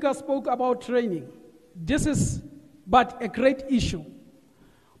the speakers spoke about training. This is but a great issue.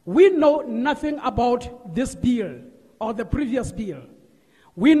 We know nothing about this bill or the previous bill.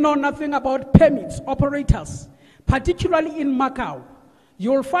 We know nothing about permits, operators, particularly in Macau.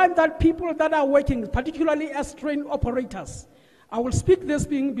 You'll find that people that are working, particularly as train operators, I will speak this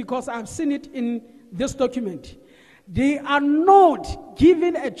thing because I've seen it in this document. They are not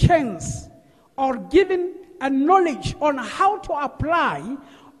given a chance or given a knowledge on how to apply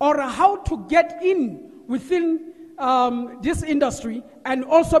or how to get in within this industry and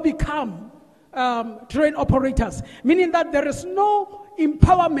also become train operators, meaning that there is no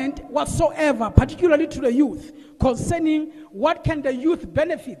empowerment whatsoever, particularly to the youth, concerning what can the youth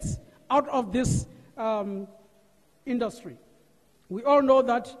benefits out of this industry. We all know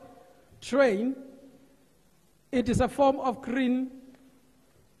that train, it is a form of green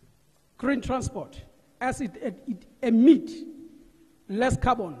transport, as it emits less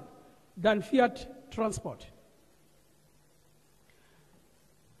carbon than fiat transport.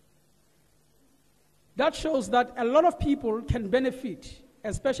 That shows that a lot of people can benefit,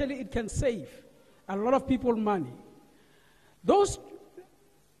 especially it can save a lot of people money. Those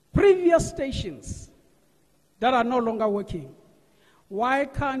previous stations that are no longer working, why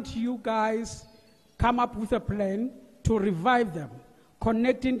can't you guys come up with a plan to revive them,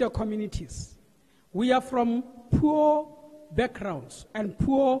 connecting the communities? We are from poor backgrounds and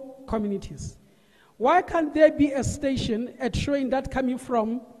poor communities. Why can't there be a station, a train that coming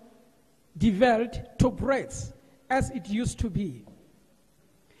from De Veld to Brits, as it used to be?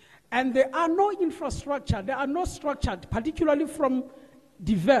 And there are no infrastructure, there are no structure, particularly from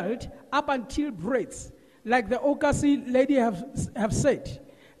De Veld up until Brits. Like the Okasi lady have said,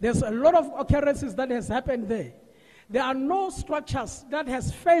 there's a lot of occurrences that has happened there. There are no structures that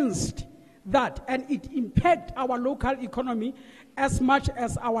has fenced that, and it impacts our local economy as much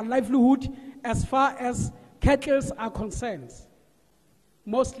as our livelihood as far as cattle are concerned.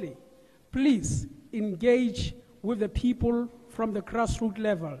 Mostly, please engage with the people from the grassroots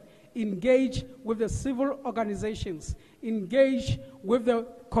level. Engage with the civil organizations. Engage with the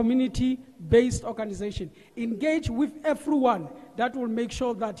community-based organization. Engage with everyone that will make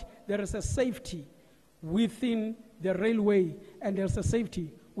sure that there is a safety within the railway and there's a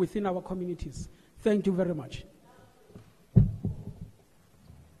safety within our communities. Thank you very much.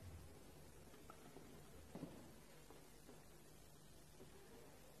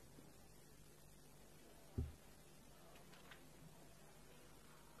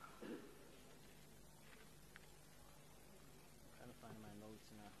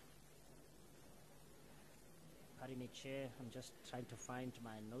 Pardon me, Chair, I'm just trying to find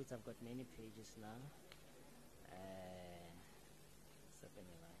my notes. I've got many pages now.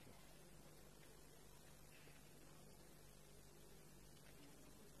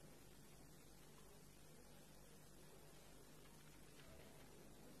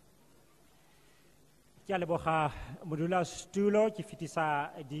 Ke a leboga modulasetulo ke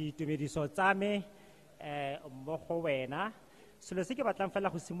fetisa ditumediso tsa me mo go wena. Selo se ke batlang fela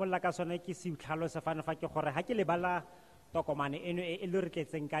go simolola ka sone ke se utlhalose fano fa ke gore ha ke lebala tokomane eno e le re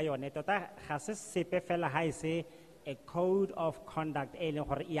tletseng ka yone tota ga se sepe fela ha e se a code of conduct e leng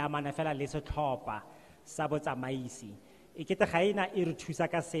gore e amana fela le setlhopha sa botsamaisi. E kete ga ena e re thusa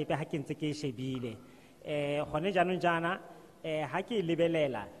ka sepe ha ke ntse ke e shebile. Gone jaanong jaana ha ke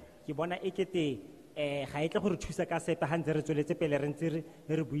lebelela ke bona e kete ga e tle gore thusa ka sepe ha ntse re tsweletse pele re ntse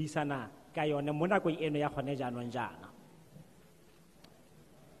re buisana ka yone mo nakong eno ya gone jaanong jaana.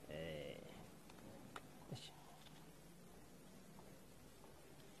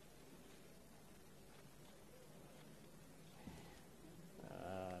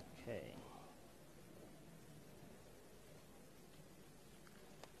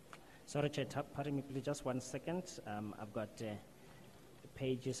 Sorry, Chair, pardon me, please, just 1 second. I've got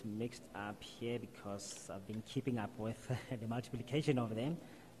pages mixed up here because I've been keeping up with the multiplication of them,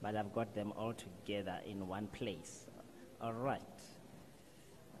 but I've got them all together in one place. All right.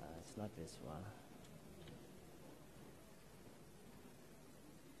 It's not this one.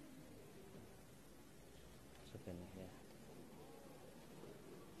 It's open here.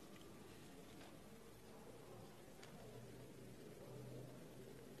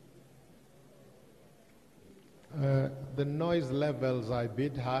 The noise levels are a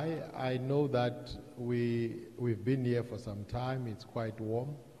bit high. I know that we've been here for some time. It's quite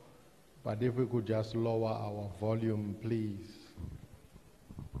warm. But if we could just lower our volume, please.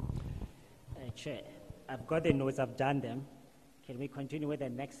 Chair, I've got the notes, I've done them. Can we continue with the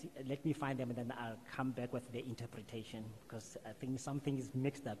next? Let me find them and then I'll come back with the interpretation because I think something is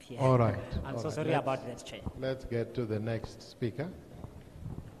mixed up here. All right. I'm All so right. sorry about that, Chair. Let's get to the next speaker.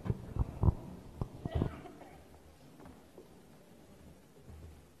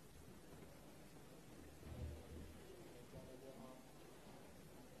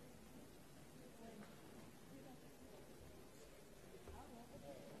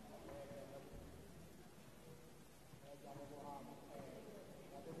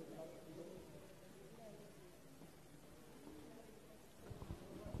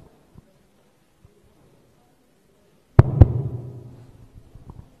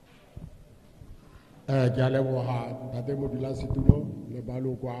 Ke a leboga ntate modulasetulo le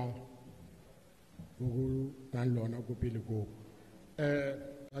balokwa go tang lona ko pele ko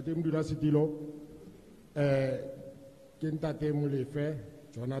ntate modulasetulo ke ntate Molefe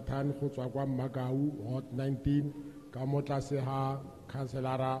Jonathan go tswa kwa Makau Hot 19 ka mo tlase ha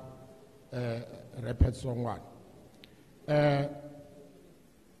councilora Repet Songwan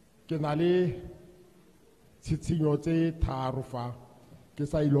ke na le tshitshinyo tse tharo fa ke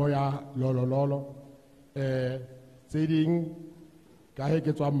sa iloya lolololo tse ding ka he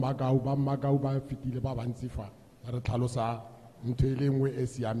ke tswa Makau ba fitile ba bantsi fa re tlhalosa ntho e le nngwe e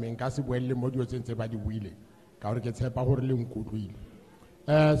siameng ka se boelle mo dio tsentse ba di buile ka gore ke tshepa gore le nkutlwile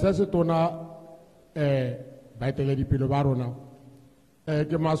se se tona baeteledipele ba rona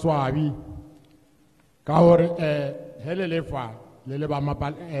ke maswabi ka gore hele le fa le le ba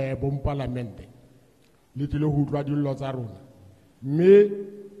bompalamente le tlile go utlwa dillo tsa rona mme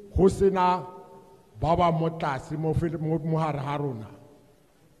go sena ba ba mo tlase mo hare ha rona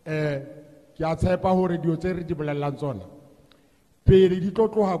ke a tshepa gore dio tse re di bolelelang tsona pele di tlo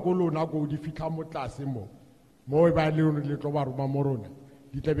tloga ko lona go di fitlha mo tlase mo ba le rona le tlo ba roma mo rona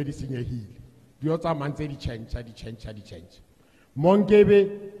di tlabe di senyegile dio tsa mantse di change monkebe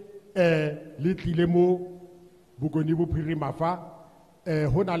le tlile mo bokoni bophirima fa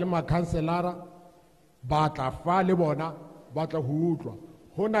ho na le makhanselara ba tla fa le bona ba tla ho utlwa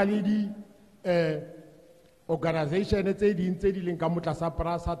ho na le di organization tse di leng ka motla sa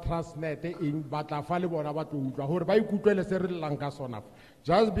prasa Transnet in batla fa le bona ba tlo utlwa hore ba ikutlwele se re lang ka sona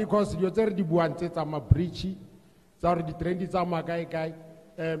just because dio tse re di buang tse tsa ma bridge tsa re di trend tsa ma kae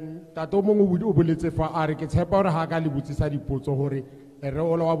tato mongwe o boletse fa a re ke tshepa gore ha ka le butsisa dipotso hore re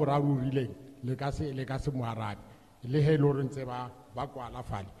ola wa boraro o rileng le ka se mo arabe le he lo re ntse ba kwala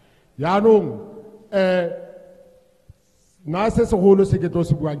fale yaanong na se segolo se ke tlo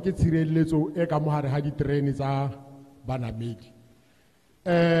se buang ke tshireletso e ka mohare ha diterene tsa banamedi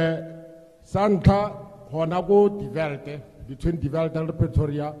sa ntlha gona go between Develt le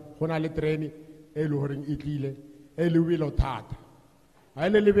Pretoria go na le terene e le horeng e tlile e le wilo thata ha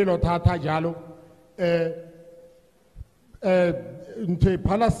ile le wilo thata jalo nthe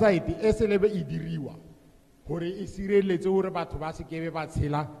palasite e se lebe e diriwa gore e sireletse hore batho ba se kebe ba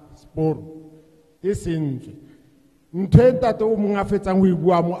tshela sporo e sentswe nthe ntate o mong a fetsang ho e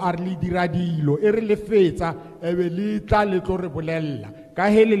bua mo a re le dira dilo e re le fetsa e be le tla le tlo re bolella ka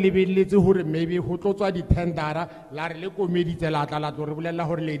he le lebelletse hore maybe ho tlo tswa di-tendera la re le komeditse la tla la tlo re bolella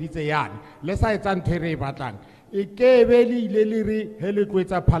hore le editse yane le sa etsa ntho e re e batlang e ke be le ile le re he le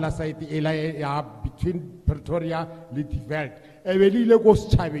tlwetsa parasite ela ya between Pretoria le Develd e be le ile ko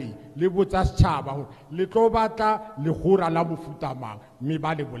setjhabeng le botsa setjhaba hore le tlo batla legora la mofuta mang mme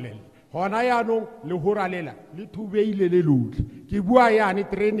ba le bolelle hona yaanong legora lela le thubeile le lotlhe ke bua yane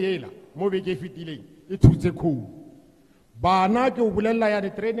terene ela mo beke fetileng e thutse khou bana ke o bolella ya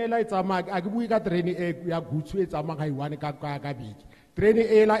terene ela e tsamaya a ke bue ka terene e ya gutsu e tsamaya iwane ka beke terene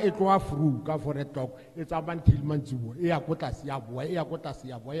ela e tloa fru ka Forestock e tsamaya Kilmanzuo e ya ko tlase ya boa e ya ko tlase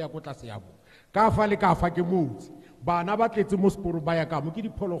ya boa e ya ko tlase ya boa ka fa le ka fa ke motse bana ba tletse mo seporo ba ya ka mo ke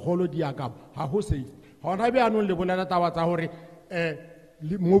diphologolo di ya ka ha ho safe hona be anong le bolela taba tsa hore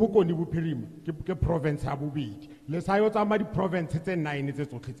mo bokoni bophirima ke province ya bobedi le sa yo tsamaya di-province tse 9 tse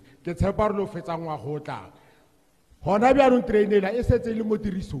tsotlhetse ke tshepa re lo fetsa ngwaga o tlang hona bjanong trainela e setse le mo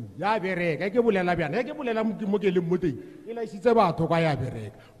tirisong ya bereka ke bolela bjana ke bolela mo ke leng mo teng e laisitse batho kwa ya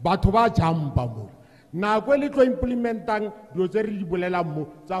bereka batho ba jampa mo nako le tlo implementang dilo tse re di bolelang mo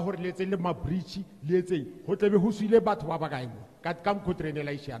tsa gore le tse le mabridge le etseng go tlebe go suile batho ba ba kae mo ka mokgo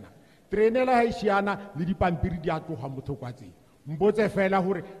trainela e šiana trainela ha e šiana le dipampiri di a tloga motho kwa tseng mbotse fela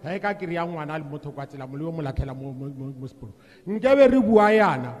hore ha e ka kry-a ngwana le motho kwa tsela mo le mo latlhela mo seporo nkebe re bua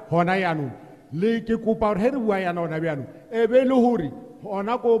yana gona yaanong le ke kopa gore he re bua yana ona bjanong e be le gore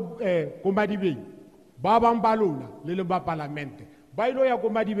gona ko Madibeng ba bang ba lona le le ba palamente ba ilo ya ko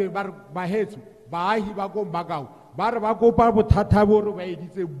Madibeng ba re bahetso baahi ba ko Mbakao ba re ba kopa bothata bo re ba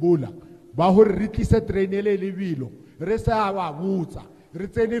editse bola ba gore re tlise trainele lebilo re sa ba botsa re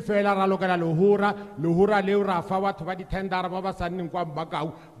tsene fela ra lokela lehora leo ra fa batho ba di-tendera ba ba sanneng kwa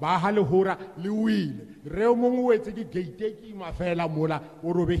Mbakao ba ha lehora le wile re o mongwe o etse di-gate e kima fela mola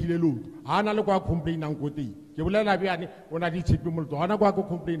o robegile loto ha na le kwa complainang ko teng ke bolela bjane o na ditshepi molto ha na kwa ko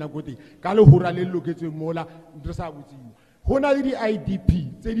complainang ko teng ka lehora le loketsweng mola re sa botsiwa go na le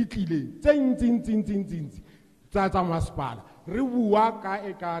di-IDP tse di tlileng tse ntsintsi tsa masepala re bua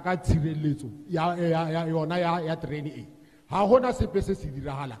ka tshireletso yona ya terene e ha hona sepe se se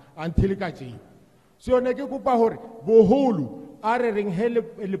diragala until ka tjena so ne ke kopa hore boholo a re reng he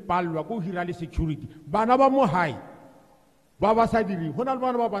le pallwa ko hira le security bana ba mo hae ba ba sa diri hona le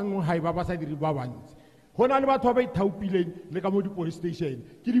bana ba bang mo hae ba ba sa diri ba bantsi hona le batho ba ithaupileng le ka mo di police station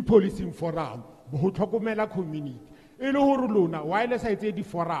ke di policing forum bo tlhokomela community e le hore lona wireless ha etse di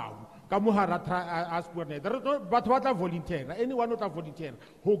forum ka mohara batho ba tla volunteera anyone o tla volunteera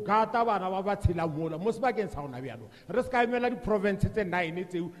go gata bana ba ba tshela mola mo sebakeng sa gona bjalo re se ka emela di-province tse 9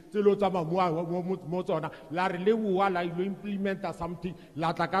 tse lo tsamaya mo tsona la re le bua la ilo implementa something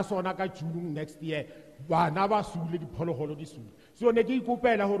la tla ka sona ka June next year bana ba sule diphologolo di sule so ne ke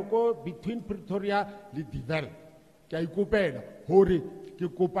ikopela gore ko between Pretoria le Develd ke a ikopela gore ke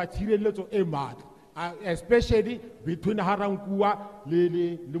kopa tshireletso e matla especially between Harankua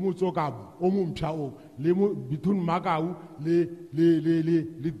le Motsokabo o mompsha o le between Makau le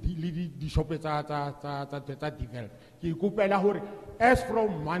di shope tsa Develd ke kopela hore as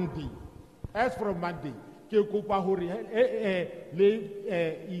from Monday ke kopa hore le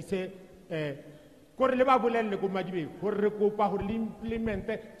ise gore le ba bolelle ko Madibeng gore re kopa hore le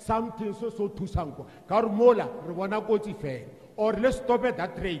implemente something so thusang kwa ka gore mola re bona kotsi fela or let's stop at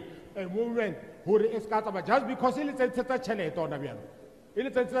that trade a moment hore e ska tsaba just because e le tsetsa tšhelete ona bjalo e le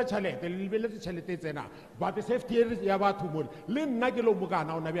tsetsa tšhelete le lebeletse tšhelete tsena but safety ya batho mo le nna ke lo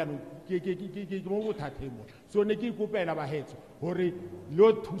mokana ona bjalo ke mo bothateng mo so ne ke ikopela bahetso hore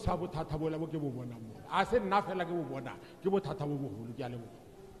lo thusa bothata bola bo ke bo bona mo a se nna fela ke bo bona ke bothata bo bogolo ke a leboga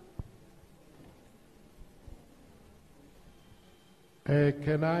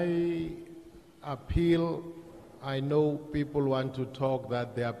Can I appeal? I know people want to talk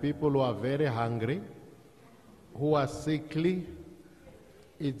that there are people who are very hungry, who are sickly.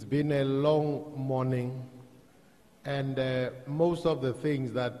 It's been a long morning, and most of the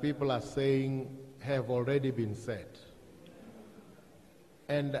things that people are saying have already been said.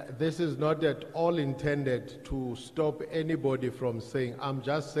 And this is not at all intended to stop anybody from saying. I'm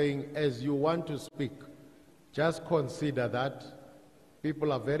just saying, as you want to speak, just consider that.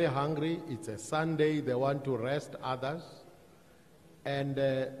 People are very hungry. It's a Sunday. They want to rest others. And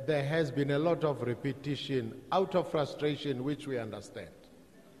there has been a lot of repetition out of frustration, which we understand.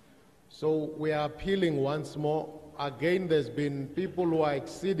 So we are appealing once more. Again, there's been people who are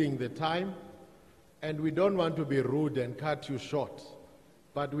exceeding the time, and we don't want to be rude and cut you short.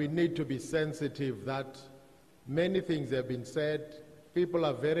 But we need to be sensitive that many things have been said. People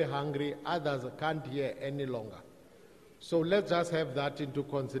are very hungry. Others can't hear any longer. So let's just have that into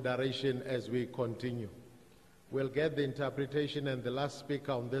consideration as we continue. We'll get the interpretation and the last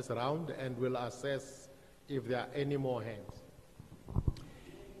speaker on this round, and we'll assess if there are any more hands.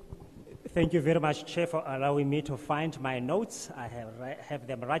 Thank you very much, Chair, for allowing me to find my notes. I have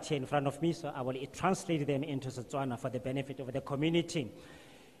them right here in front of me, so I will translate them into Setswana for the benefit of the community.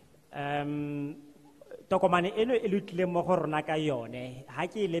 Tokomane eno e lutlileng mo go rona ka yone ha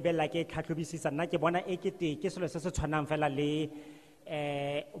ke lebella ke tlhatlhobisisa nna ke bona ekete ke selo se se tshwanang fela le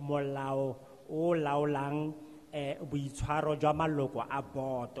molao o laolang boitshwaro jwa maloko a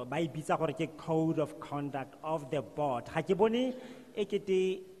boto ba e bitsa gore ke code of conduct of the board ha ke bone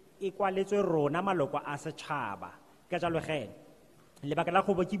ekete e kwaletswe rona maloko a setšhaba ka jalo ge lebaka la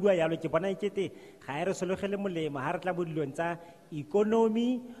go bo ke bua yalo ke bona ekete ga e re sologele molemo ha re tla mo dilong tsa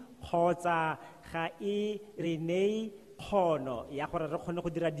economy kgotsa ga e re nei kgono ya gore re kgone go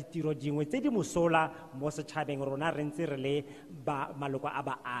dira ditiro dingwe tse di mosola mo setšhabeng rona re ntse re le maloko a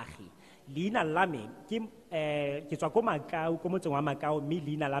baagi leina la me ke tswa ko Makau ko motseng wa Makau mme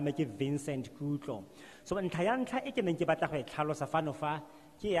leina la me ke Vincent Kutlo so ntlha ya ntlha e ke neng ke batla go e tlhalosa fano fa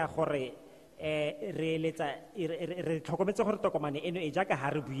ke ya gore re tlhokometse gore tokomane eno e jaaka ha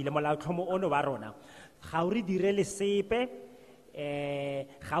re buile molaotlhomo ono wa rona ga o re direle sepe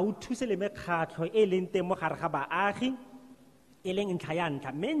ga o thuse le mekgatlho e leng teng mo gare ga baagi e leng ntlha ya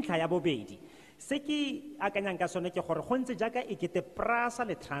ntlha mme ntlha ya bobedi se ke akanyang ka sone ke gore go ntse jaaka ekete prasa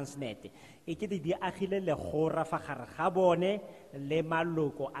le transnet ekete di agile legora fa gare ga bone le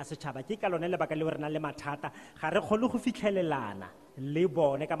maloko a setšhaba ke ka lone lebaka le re nang le mathata ga re kgone go fitlhelelana le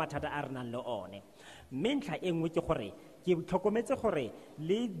bone ka mathata a re nang le one mme ntlha e nngwe ke gore ke tlhokometse gore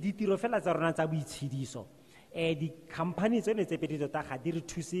le ditiro fela tsa rona tsa boitshediso di-company tsone tse pedi tota ga di re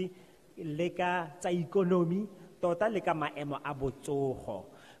thuse le ka tsa ikonomi tota le ka maemo a botsogo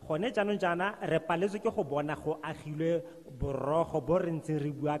gone jaanong jaana re paletswe ke go bona go agilwe borogo bo re ntse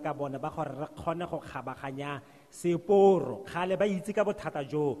re bua ka bona ba gore re kgone go kgabaganya seporo kgale ba itse ka bothata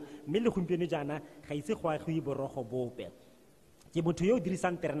joo mme le gompieno jaana ga itse go agiwe borogo bope ke motho yo o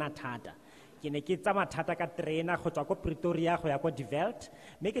dirisang terena thata ke ne ke tsamaya thata ka terena go tswa ko Pretoria go ya ko De Wet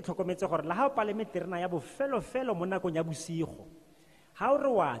mme ke tlhokometse gore la ha o palame terena ya bofelo mo nakong ya bosigo ha o re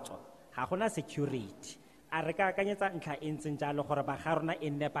wa tswa ga gona security a re ka akanyetsa ntlha e ntseng jalo gore ba ga rona e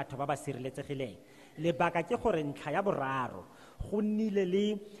nne batho ba ba sireletsegileng lebaka ke gore ntlha ya boraro go nnile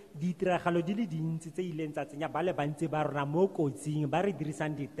le ditiragalo di le dintsi tse ileng tsa tsenya ba le bantsi ba rona mo kotsing ba re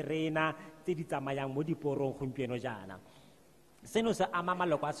dirisang diterena tse di tsamayang mo diporong gompieno jaana seno se ama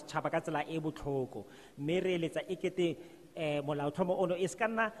maloko a setšhaba ka tsela e botlhoko mme re eletsa ekete molaotlhomo ono e se ka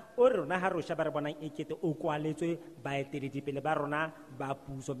nna o re rona ga re o sheba re bonang ekete o kwaletswe baeteledipele ba rona ba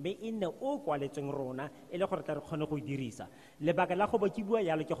puso mme e nne o kwaletsweng rona e le gore tla re kgone go e dirisa lebaka la go bo ke bua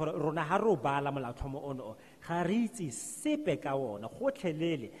yalo ke gore rona ga re o bala molaotlhomo ono ga re itse sepe ka ona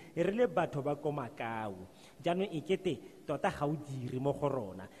gotlhelele re le batho ba ko Makau jaanong ekete tota ga o dire mo go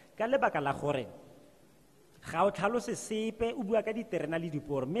rona ka lebaka la gore ga o tlhalose sepe o bua ka diterena le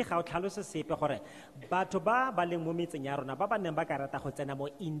diporo mme ga o tlhalose sepe gore batho ba leng mo metseng ya rona ba neng ba ka rata go tsena mo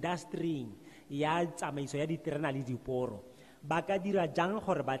industry ya tsamaiso ya diterena le diporo ba ka dira jang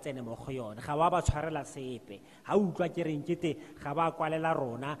gore ba tsene mo go yone ga wa ba tshwarela sepe ga o utlwa ke reng kete ga ba kwalela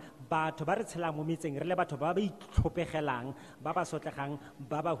rona batho ba re tshelang mo metseng re le batho ba ba itlhopegelang ba ba sotlegang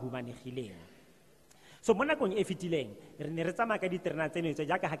ba ba humanegileng so mo nakong e fetileng re ne re tsamaya ka diterena tseno tse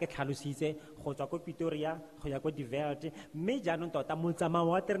jaaka ga ke tlhalositse go tswa ko Pretoria go ya ko De Wet mme jaanong tota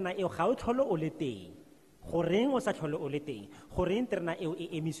motsamao wa terena eo ga o tlhole o le teng goreng o sa tlhole o le teng goreng terena eo e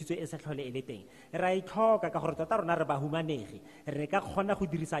emisitswe e sa tlhole e le teng re a itlhoka ka gore tota rona re ba humanegi re ka kgona go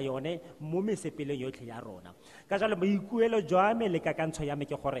dirisa yone mo mesepeleng yotlhe ya rona ka jalo boikuelo jwa me le kakantsho ya me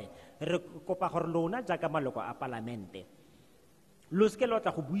ke gore re kopa gore lona jaaka maloko a palamente lo seke lo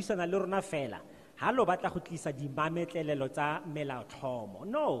tla go buisana le rona fela ha lo batla go tlisa dimametlelelo tsa melaotlhomo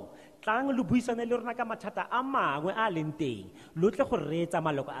no tlang lo buisane le rona ka mathata a mangwe a leng teng lo tle go reetsa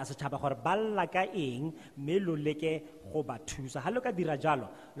maloko a setšhaba gore ba lla ka eng mme lo leke go ba thusa ha lo ka dira jalo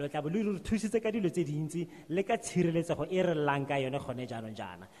lo tla bo lo re thusitse ka dilo tse dintsi le ka tshireletsego e re llang ka yone gone jaanong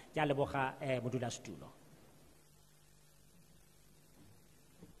jaana ke a leboga modulasetulo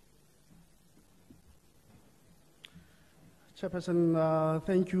Chairperson,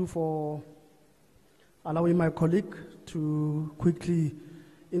 thank you for allowing my colleague to quickly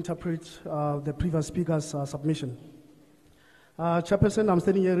interpret the previous speaker's submission. Chairperson, I'm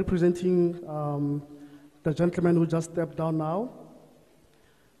standing here representing the gentleman who just stepped down now.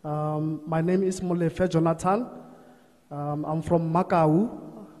 My name is Molefe Jonathan. I'm from Makau,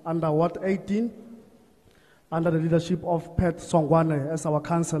 under Ward 18, under the leadership of Pat Songwane as our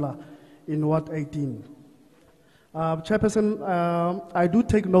councillor in Ward 18. Chairperson, I do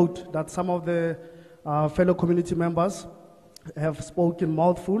take note that some of the fellow community members have spoken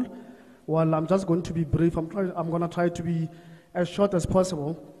mouthful. Well, I'm just going to be brief. I'm going to try to be as short as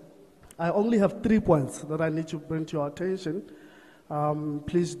possible. I only have 3 points that I need to bring to your attention.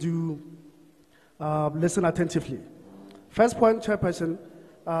 Please do listen attentively. First point, Chairperson,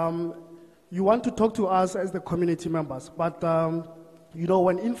 you want to talk to us as the community members, but you know,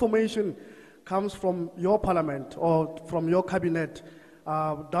 when information comes from your parliament or from your cabinet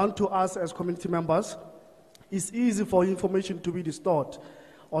down to us as community members, it's easy for information to be distorted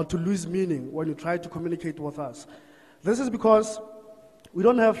or to lose meaning when you try to communicate with us. This is because we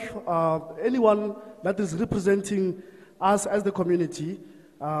don't have anyone that is representing us as the community.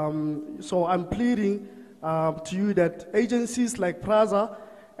 So I'm pleading to you that agencies like PRAZA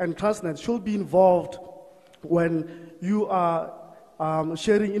and Transnet should be involved when you are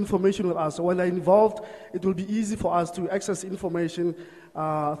sharing information with us. So when they're involved, it will be easy for us to access information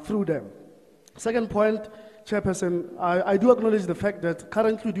through them. Second point, Chairperson, I do acknowledge the fact that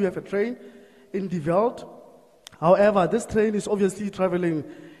currently we do have a train in DeVeld. However, this train is obviously traveling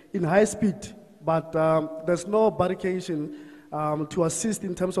in high speed, but there's no barricade to assist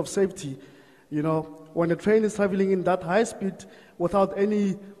in terms of safety. You know, when a train is traveling in that high speed without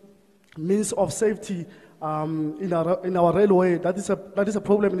any means of safety in our railway, that is a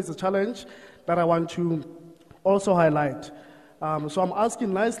problem and it's a challenge that I want to also highlight. So I'm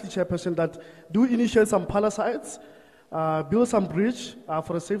asking nicely, Chairperson, that do initiate some palisades, build some bridge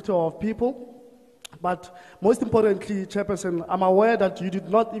for the safety of people. But most importantly, Chairperson, I'm aware that you did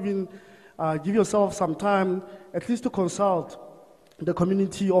not even give yourself some time, at least to consult the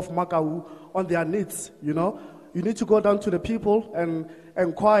community of Makau on their needs. You know, you need to go down to the people and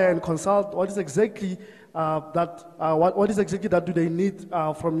inquire and consult what is exactly what is exactly that do they need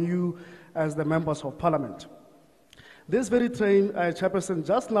from you as the members of Parliament. This very train, Chairperson,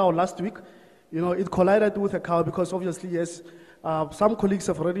 just now last week, you know, it collided with a cow because obviously, yes, some colleagues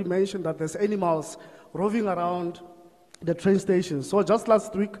have already mentioned that there's animals roving around the train station. So just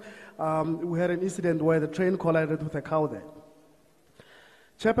last week, we had an incident where the train collided with a cow there.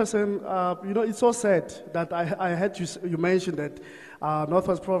 Chairperson, you know, it's so sad that I heard you mention that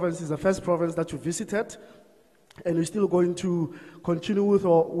Northwest Province is the first province that you visited, and you're still going to continue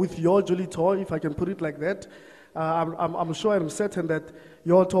with your jolly tour, if I can put it like that. I'm sure and I'm certain that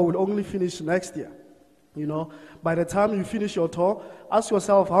your tour will only finish next year. You know, by the time you finish your tour, ask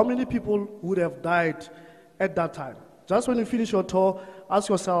yourself how many people would have died at that time. Just when you finish your tour, ask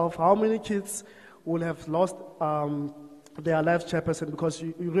yourself how many kids will have lost their lives, Chairperson, because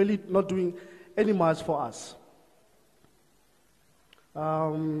you're really not doing any much for us.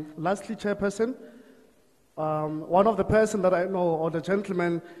 Lastly, Chairperson, one of the person that I know, or the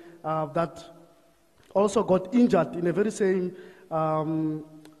gentleman that also got injured in the very same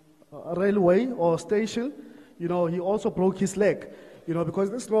railway or station, you know, he also broke his leg, you know, because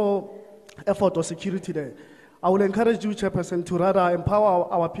there's no effort or security there. I will encourage you, Chairperson, to rather empower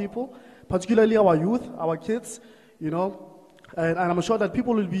our people, particularly our youth, our kids, you know, and I'm sure that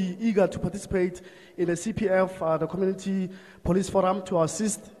people will be eager to participate in the CPF, the Community Police Forum, to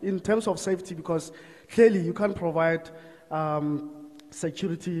assist in terms of safety, because clearly you can't provide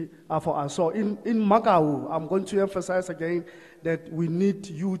security for us. So in Makau, I'm going to emphasize again that we need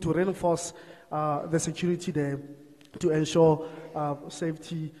you to reinforce the security there to ensure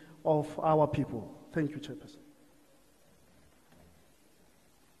safety of our people. Thank you, Chairperson.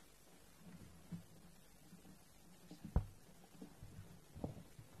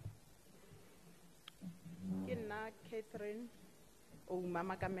 Catherine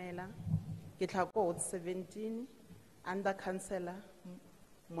Mama Kamela, Kitlako 17, under Councillor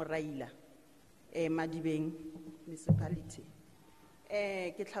Moraila, Madibeng Municipality.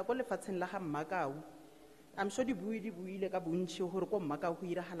 Kitlako le fatseng la ga Makau. I'm sure di buile ka bontsi gore ko Makau go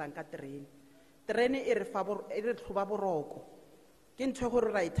irahalang ka terene. Terene e re tlhoba boroko. Ke ntho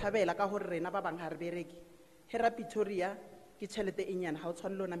gore ra ithabela ka gore rena ba bang ha re bereke. Hera Pretoria ke tšhelete e nyane ha o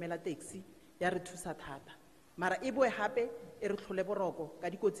tshwanelo namela taxi ya re thusa thata. Mara e boe hape e re tlhole boroko ka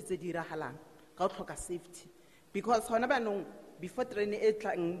dikotsi tse di irahalang ka o tlhoka safety, because hona banong before train e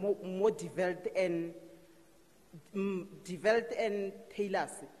tlang mo developed and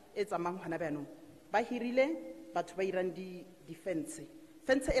tailors e tsamang hona banong ba hirile batho ba irang di fence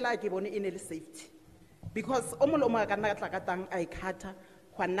e la ke bone e ne le safety, because o molo mo ka nna ka tlang a ikhatha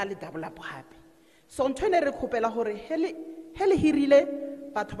go nna le double up hape. So ntho ne re khopela hore hele hirile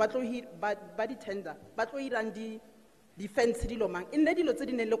batho ba di tender ba tlo irang di fence di lomang nne dilo tse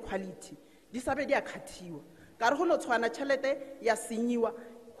di neng le quality di sabe di a khathiwa ka re go no tshwana tšhelete ya senyiwa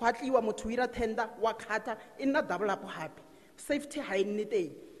go atliwa motho ira tender wa khata e nna double up happy safety ha e nne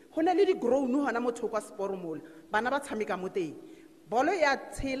teng Go na le di-grown hona mo thoko kwa seporo mola, bana ba tshameka mo teng. Bolo ya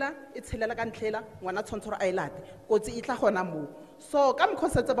tshela, e tshelela ka ntlhela, ngwana tshwanetse gore a e late, kotsi e tla gona moo. So ka mokgwa o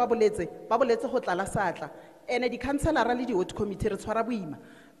setse ba boletse go tlala satla, ene di-councillora le di-ward committee re tshwara boima,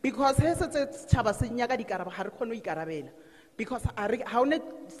 because he setse setšhaba se nyaka dikarabo ga re kgone go ikarabela, because ga one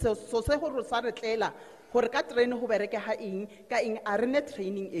so se gore sa re tlela gore ka train go bereke ha eng ka eng a re ne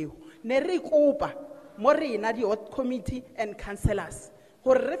training eo ne re kopa mo rena di-ward committee and councillors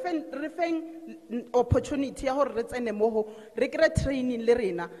gore re feng opportunity ya gore re tsene mo go re kry training le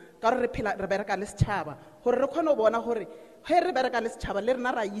rena ka gore re bereka le setšhaba gore re kgone go bona gore ge re bereka le setšhaba le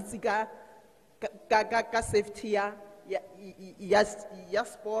rena ra itse ka safety ya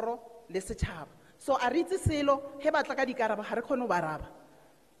sporo le setšhaba. So a re itse selo he batla ka dikarabo ga re kgone go baraba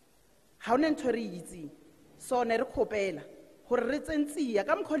ga one ntho re itseng. So ne re kgopela gore re tsentsia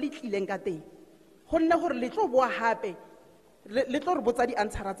ka mokgwa le tlileng ka teng gonne gore le tlo boa gape le tlo re botsa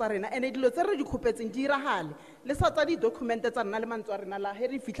di-answera tsa rena ene dilo tse re di kgopetseng di iragale le sa tsa di-documente tsa rena le mantswe a rena la ge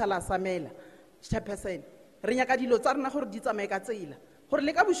re fitlha la samela chairperson re nyaka dilo tsa rena gore di tsamaye ka tsela gore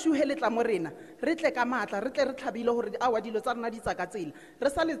le ka boshuhe le tla mo rena re tle ka matla re tle re tlhabile gore awa dilo tsa rena di tsa ka tsela re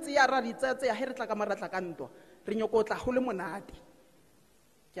sa le tseya ra di tseya ge re tla ka mo re tla ka ntwa re nyoko o tla go le monate.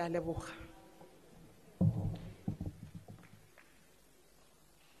 Ke a leboga.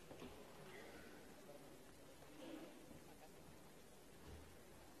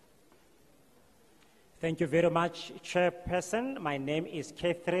 Thank you very much, Chairperson. My name is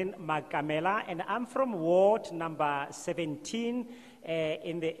Catherine Makamela, and I'm from Ward number 17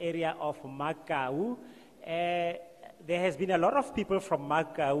 in the area of Makau. There has been a lot of people from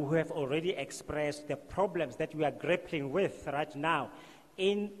Makau who have already expressed the problems that we are grappling with right now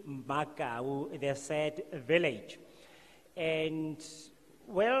in Makau, the said village. And,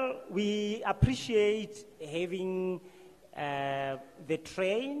 well, we appreciate having the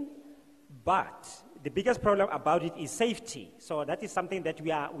train, but the biggest problem about it is safety. So that is something that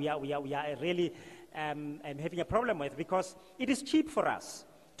we are really having a problem with, because it is cheap for us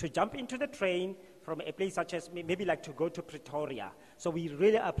to jump into the train from a place such as maybe like to go to Pretoria. So we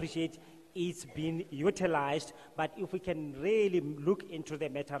really appreciate it's been utilized, but if we can really look into the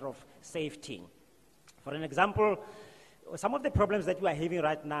matter of safety. For an example, some of the problems that we are having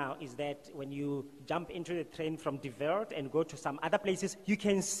right now is that when you jump into the train from Divert and go to some other places, you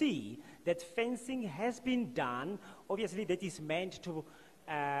can see that fencing has been done. Obviously, that is meant to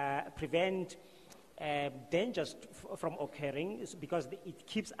prevent dangers from occurring because it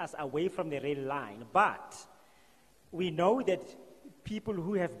keeps us away from the rail line. But we know that people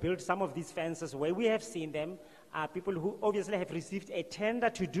who have built some of these fences, where we have seen them, are people who obviously have received a tender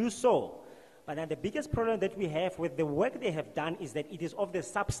to do so. But then the biggest problem that we have with the work they have done is that it is of the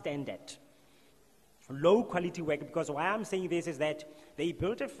substandard, low quality work. Because why I'm saying this is that they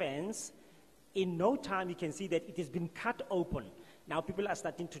built a fence. In no time, you can see that it has been cut open. Now people are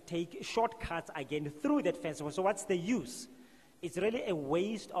starting to take shortcuts again through that fence. So what's the use? It's really a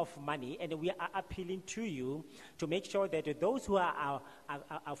waste of money, and we are appealing to you to make sure that those who are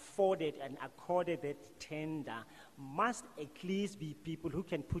afforded and accorded that tender must at least be people who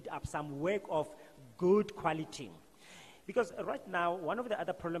can put up some work of good quality. Because right now, one of the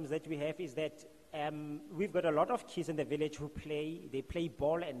other problems that we have is that we've got a lot of kids in the village who play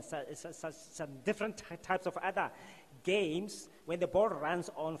ball and some different types of other games. When the ball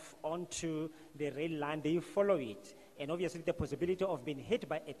runs onto the rail line, they follow it. And obviously the possibility of being hit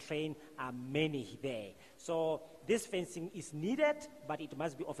by a train are many there. So this fencing is needed, but it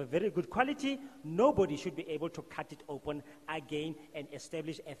must be of a very good quality. Nobody should be able to cut it open again and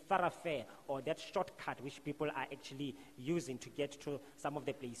establish a thoroughfare or that shortcut which people are actually using to get to some of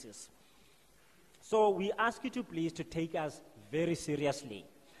the places. So we ask you to please to take us very seriously.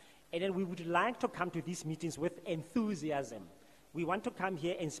 And then we would like to come to these meetings with enthusiasm. We want to come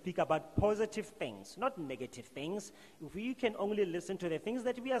here and speak about positive things, not negative things. If you can only listen to the things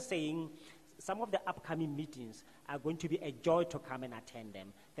that we are saying, some of the upcoming meetings are going to be a joy to come and attend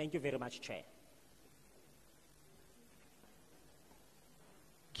them. Thank you very much, Chair.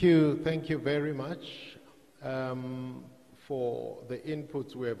 Thank you very much for the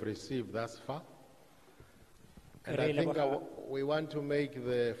inputs we have received thus far. And I think we want to make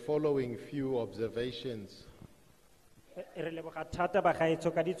the following few observations.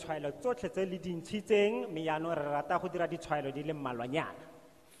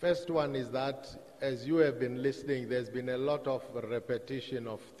 First one is that, as you have been listening, there's been a lot of repetition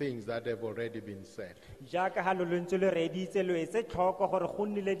of things that have already been said.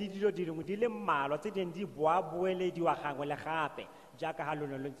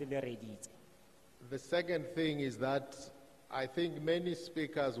 The second thing is that I think many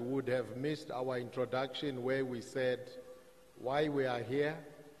speakers would have missed our introduction where we said why we are here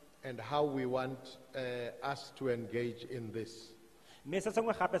and how we want us to engage in this. mme se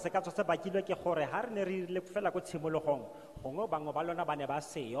sengwe gape se ka tswa se bakilwe ke gore ha re ne re ile fela ko tshimologong gongwe bangwe ba lona ba ne ba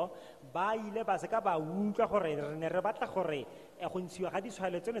seyo ba ile ba se ka ba utlwa gore re ne re batla gore go ntshiwa ga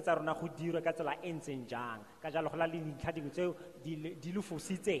ditshwaelo tseno tsa rona go dirwe ka tsela e ntseng jang ka jalo go la le dintlha dingwe tseo di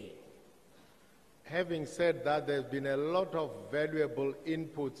lofositseng. Having said that, there's been a lot of valuable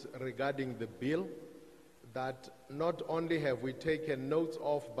inputs regarding the bill that not only have we taken notes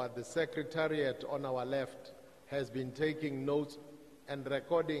of, but the Secretariat on our left has been taking notes and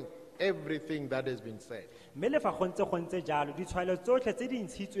recording everything that has been said. mme le fa go ntse jalo ditshwaelo tsotlhe tse di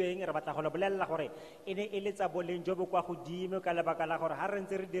ntshitsweng re batla go le bolelela gore e ne e le tsa boleng jo bo kwa godimo ka lebaka la gore ha re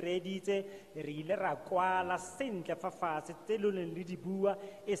ntse re di reeditse re ile ra kwala sentle fa fatshe tse le neng le di bua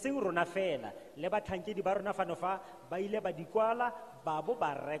e seng rona fela le batlhankedi ba rona fano fa ba ile ba di kwala ba bo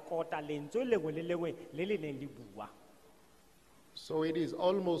ba rekota lentswe lengwe le lengwe le le neng le bua. So it is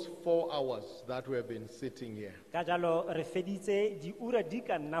almost 4 hours that we have been sitting here. Ka jalo re feditse diura di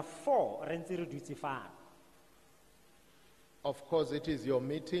ka nna 4 re ntse re dutse fano. Of course, it is your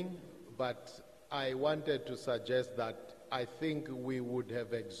meeting, but I wanted to suggest that I think we would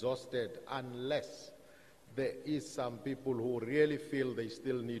have exhausted unless there is some people who really feel they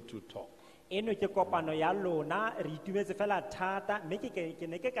still need to talk. Eno ke kopano ya lona re itumetse fela thata mme ke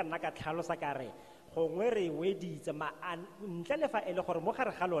ne ke ka nna ka tlhalosa ka re gongwe re weditse ma ntle le fa e le gore mo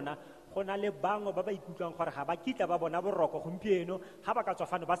gare ga lona go na le bangwe ba ba ikutlwang gore ga ba kitla ba bona boroko gompieno ga ba ka tswa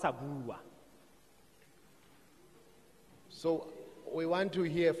fano ba sa bua. So we want to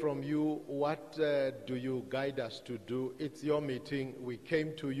hear from you. What do you guide us to do? It's your meeting. We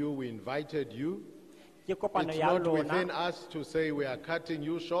came to you. We invited you. It's not within us to say we are cutting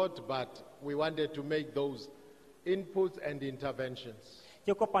you short, but we wanted to make those inputs and interventions.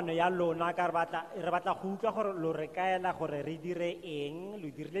 Ke kopano ya lona ka re batla go utlwa gore lo re kaela gore re dire eng lo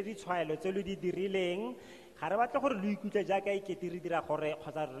dirile ditshwaelo tse lo di dirileng ga re batla gore lo ikutle jaaka ikete re dira gore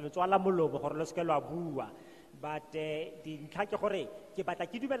kgotsa re tswala molobo gore lo seke lwa bua but dintlha ke gore ke batla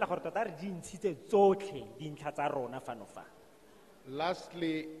ke dumela gore tota re di ntshitse tsotlhe dintlha tsa rona fano fa.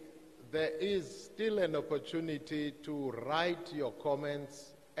 Lastly, there is still an opportunity to write your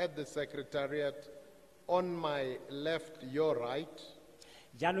comments at the Secretariat on my left, your right.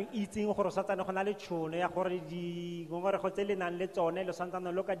 Jaanong itseng gore sa tsane go na le tšhono ya gore dingongorego tse le nang le tsone lo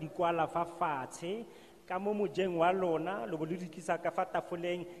santsane lo ka di kwala fa fatshe ka mo mojeng wa lona lo bo le di tlisa ka fa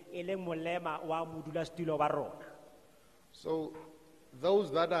tafoleng e le molema wa modulasetulo ba rona. So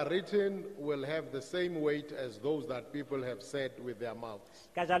those that are written will have the same weight as those that people have said with their mouths.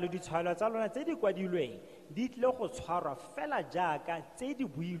 Ka jalo ditshwaelo tsa lona tse di kwadilweng di tlile go tshwarwa fela jaaka tse di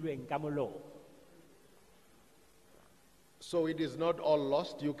builweng ka molomo. So it is not all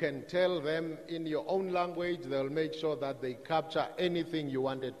lost. You can tell them in your own language. They'll make sure that they capture anything you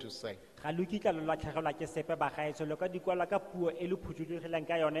wanted to say. Ga lo kitla lo latlhegelwa ke sepe ba gaetso lo ka di kwala ka puo e le phuthulegileng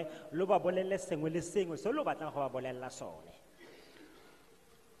ka yone lo ba bolelle sengwe le sengwe se lo batlang go ba bolella sone.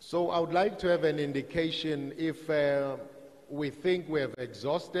 So I would like to have an indication if we think we have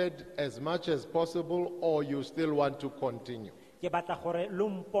exhausted as much as possible or you still want to continue. Ke batla gore lo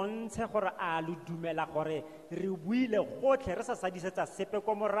mpontshe gore a lo dumela gore re buile gotlhe re sa sadisetsa sepe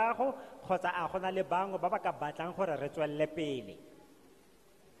ko morago kgotsa a gona le bangwe ba ba ka batlang gore re tswelle pele.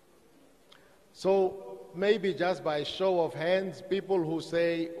 So maybe just by show of hands, people who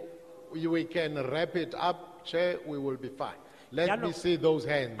say we can wrap it up, Chair, we will be fine. Let me see those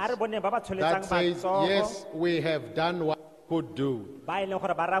hands. That says, yes, we have done what we could do. Ba ile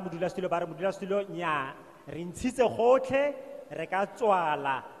gore ba ra modulasetulo nya re ntshitse gotlhe re ka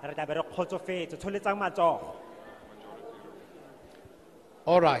tswala re tla be re kgotsofetse tsholetsang matsogo.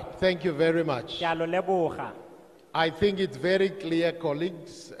 All right, thank you very much. Ke a lo leboga. I think it's very clear,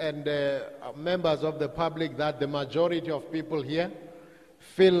 colleagues and members of the public, that the majority of people here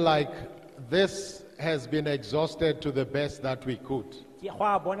feel like this has been exhausted to the best that we could. Ke go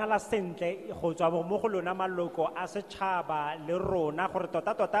a bonala sentle go tswa mo go lona maloko a setšhaba le rona gore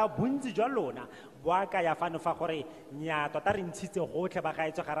tota bontsi jwa lona bo a ka ya fano fa gore nya tota re ntshitse gotlhe ba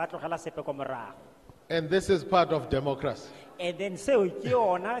gaetso ga ra tlogela sepe ko morago. And this is part of democracy, And then seo ke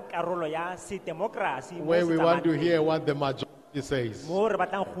yona karolo ya se democracy mo where we want to setšhabeng. hear what the majority says. Mo re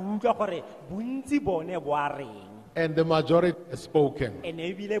batlang go utlwa gore bontsi bone bo a reng. And the majority has spoken. And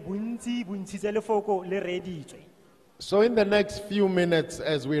ebile bontsi bontshitse lefoko le reeditswe. So in the next few minutes,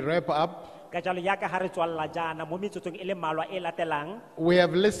 as we wrap up, Ka jalo yaka ha re tswalla jana mo metsotsong e le mmalwa e latelang we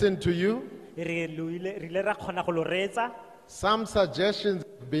have listened to you. re ile ra kgona go lo reetsa. Some suggestions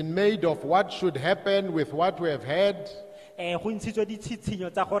have been made of what should happen with what we have heard. go ntshitswe ditshitshinyo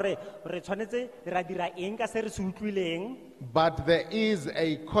tsa gore re tshwanetse ra dira eng ka se re se utlwileng. But there is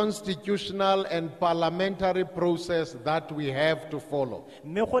a constitutional and parliamentary process that we have to follow.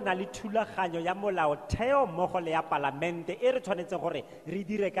 Mme go na le thulaganyo ya molaotheo mmogo le ya palamente e re tshwanetseng gore re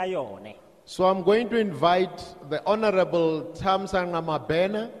dire ka yone. So I'm going to invite the Honorable Thamsanqa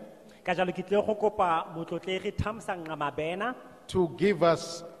Mabena Ka jalo ke tlile go kopa motlotlegi Thamsanqa Mabena to give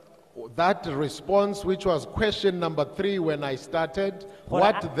us that response, which was question number 3 when I started.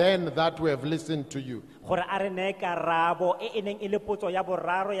 What then that we have listened to you? gore a re neye karabo e e neng e le potso ya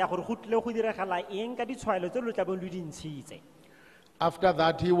boraro ya gore go tlile go diragala eng ka ditshwaelo tse lo tlabeng lo di ntshitse. After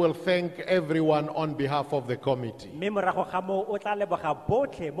that, he will thank everyone on behalf of the committee. Mme morago ga moo o tla leboga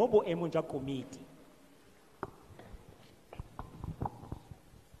botlhe mo boemong jwa komiti.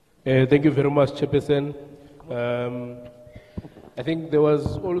 Thank you very much, Chairperson. I think there was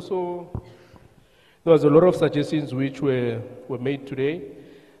a lot of suggestions which were made today,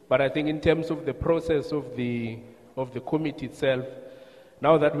 but I think in terms of the process of the committee itself,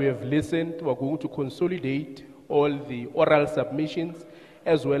 now that we have listened, we're going to consolidate all the oral submissions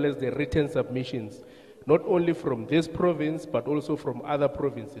as well as the written submissions, not only from this province but also from other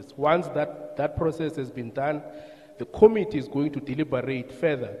provinces. Once that process has been done, the committee is going to deliberate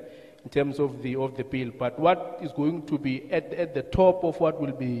further in terms of the bill. But what is going to be at the top of what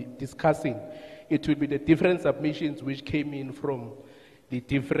we'll be discussing, it will be the different submissions which came in from the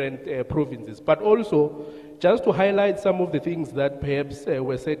different provinces. But also, just to highlight some of the things that perhaps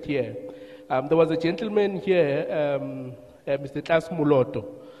were said here, there was a gentleman here, Mr. Tlas Muloto,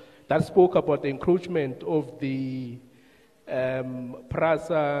 that spoke about the encroachment of the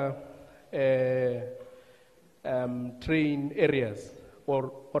Prasa train areas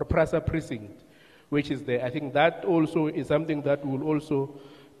or Prasa precinct, which is there. I think that also is something that we'll also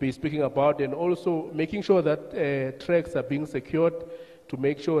be speaking about, and also making sure that tracks are being secured to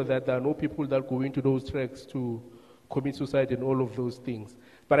make sure that there are no people that go into those tracks to commit suicide and all of those things.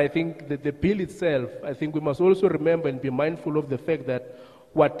 But I think that the bill itself, I think we must also remember and be mindful of the fact that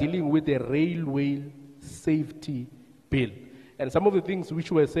we're dealing with a railway safety bill. And some of the things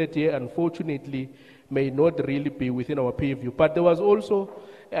which were said here, unfortunately, may not really be within our purview. But there was also,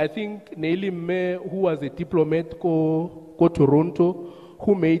 I think, Nelly May, who was a diplomat go Toronto,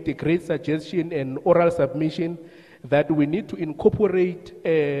 who made a great suggestion and oral submission that we need to incorporate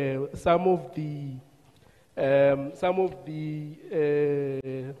some of the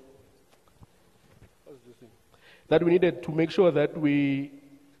that we needed to make sure that we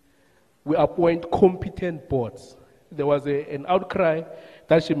appoint competent boards. There was an outcry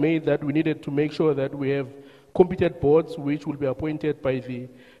that she made that we needed to make sure that we have competent boards which will be appointed by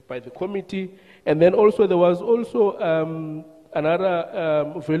the committee. And then also there was also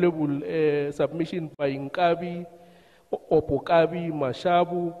another valuable submission by Nkabi, Opokabi,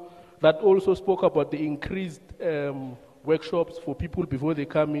 Mashabu, that also spoke about the increased workshops for people before they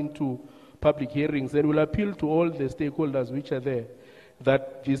come into public hearings, and will appeal to all the stakeholders which are there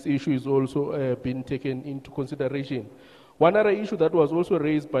that this issue is also being taken into consideration. One other issue that was also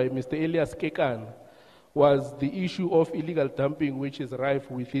raised by Mr. Elias Kekan was the issue of illegal dumping, which is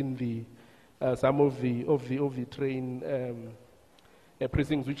rife within the some of the train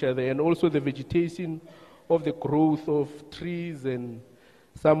precincts which are there, and also the vegetation of the growth of trees and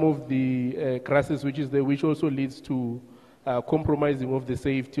some of the grasses which is there, which also leads to compromising of the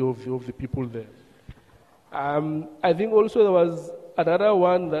safety of the people there. I think also there was another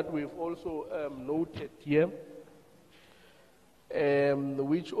one that we've also noted here,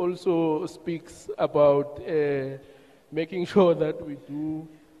 which also speaks about making sure that we do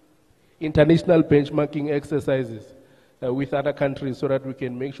international benchmarking exercises with other countries so that we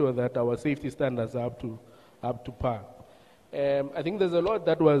can make sure that our safety standards are up to par. I think there's a lot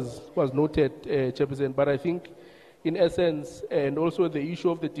that was noted, Chairperson, but I think in essence, and also the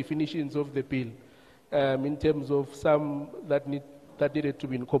issue of the definitions of the bill, in terms of some that needed to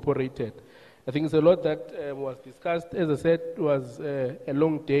be incorporated. I think it's a lot that was discussed. As I said, it was a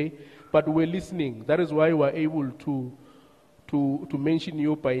long day, but we're listening. That is why we're able to mention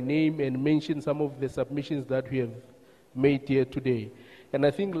you by name and mention some of the submissions that we have made here today. And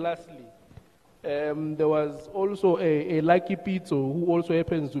I think lastly, there was also a Lucky Pizzo who also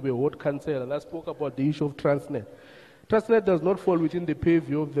happens to be a ward councillor that spoke about the issue of Transnet. Transnet does not fall within the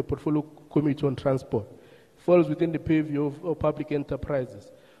purview of the Portfolio Committee on Transport. It falls within the purview of public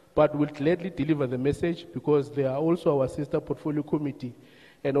enterprises. But we'll gladly deliver the message because they are also our sister portfolio committee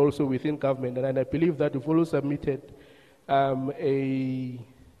and also within government. And I believe that we've also submitted a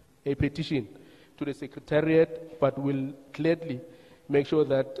petition to the Secretariat, but we'll gladly make sure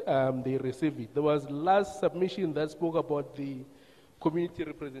that they receive it. There was last submission that spoke about the community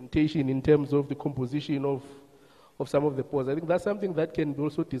representation in terms of the composition of some of the boards. I think that's something that can be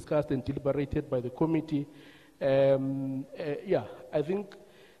also discussed and deliberated by the committee. Yeah, I think,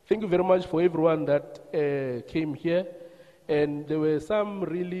 thank you very much for everyone that came here. And there were some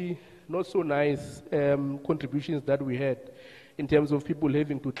really not so nice contributions that we had in terms of people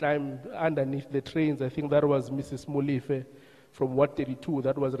having to climb underneath the trains. I think that was Mrs. Molife from Ward 32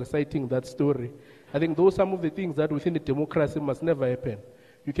 that was reciting that story. I think those are some of the things that within a democracy must never happen.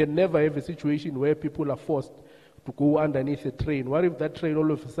 You can never have a situation where people are forced to go underneath a train. What if that train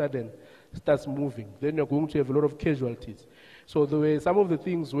all of a sudden starts moving? Then you're going to have a lot of casualties. So there were some of the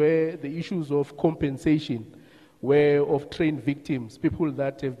things where the issues of compensation were of train victims, people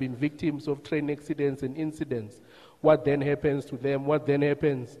that have been victims of train accidents and incidents. What then happens to them? What then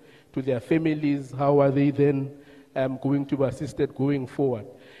happens to their families? How are they then going to be assisted going forward?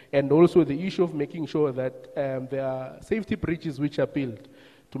 And also the issue of making sure that there are safety breaches which are built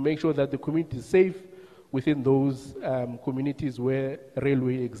to make sure that the community is safe within those communities where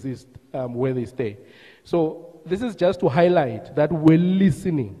railway exists, where they stay. So this is just to highlight that we're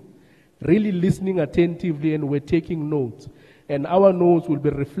listening, really listening attentively, and we're taking notes. And our notes will be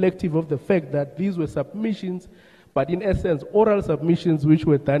reflective of the fact that these were submissions, but in essence, oral submissions which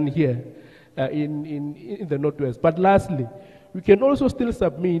were done here in the Northwest. But lastly, we can also still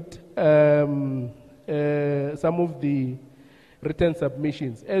submit some of the written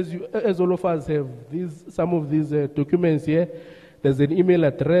submissions. As all of us have some of these documents here, there's an email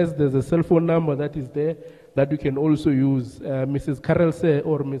address, there's a cell phone number that is there that you can also use. Mrs. Karelse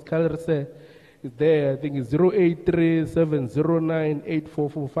or Ms. Karelse is there. I think it's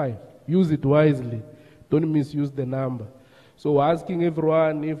 083-709-8445. Use it wisely. Don't misuse the number. So asking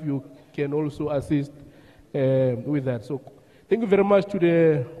everyone if you can also assist with that. So thank you very much to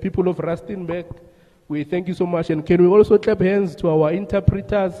the people of Rustenburg. We thank you so much. And can we also clap hands to our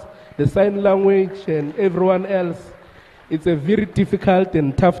interpreters, the sign language, and everyone else? It's a very difficult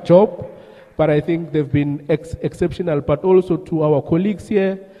and tough job, but I think they've been exceptional. But also to our colleagues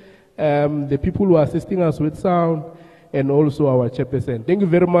here, the people who are assisting us with sound, and also our chairperson. Thank you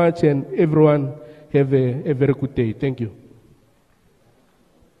very much, and everyone have a very good day. Thank you.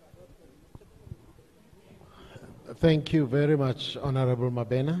 Thank you very much, Honorable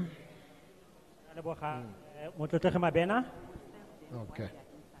Mabena. Okay.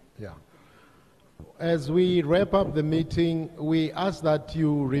 Yeah. As we wrap up the meeting, we ask that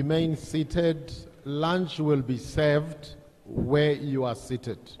you remain seated. Lunch will be served where you are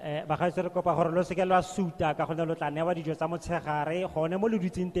seated.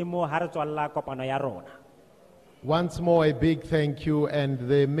 Once more, a big thank you, and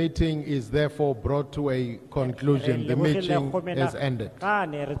the meeting is therefore brought to a conclusion. The meeting has ended.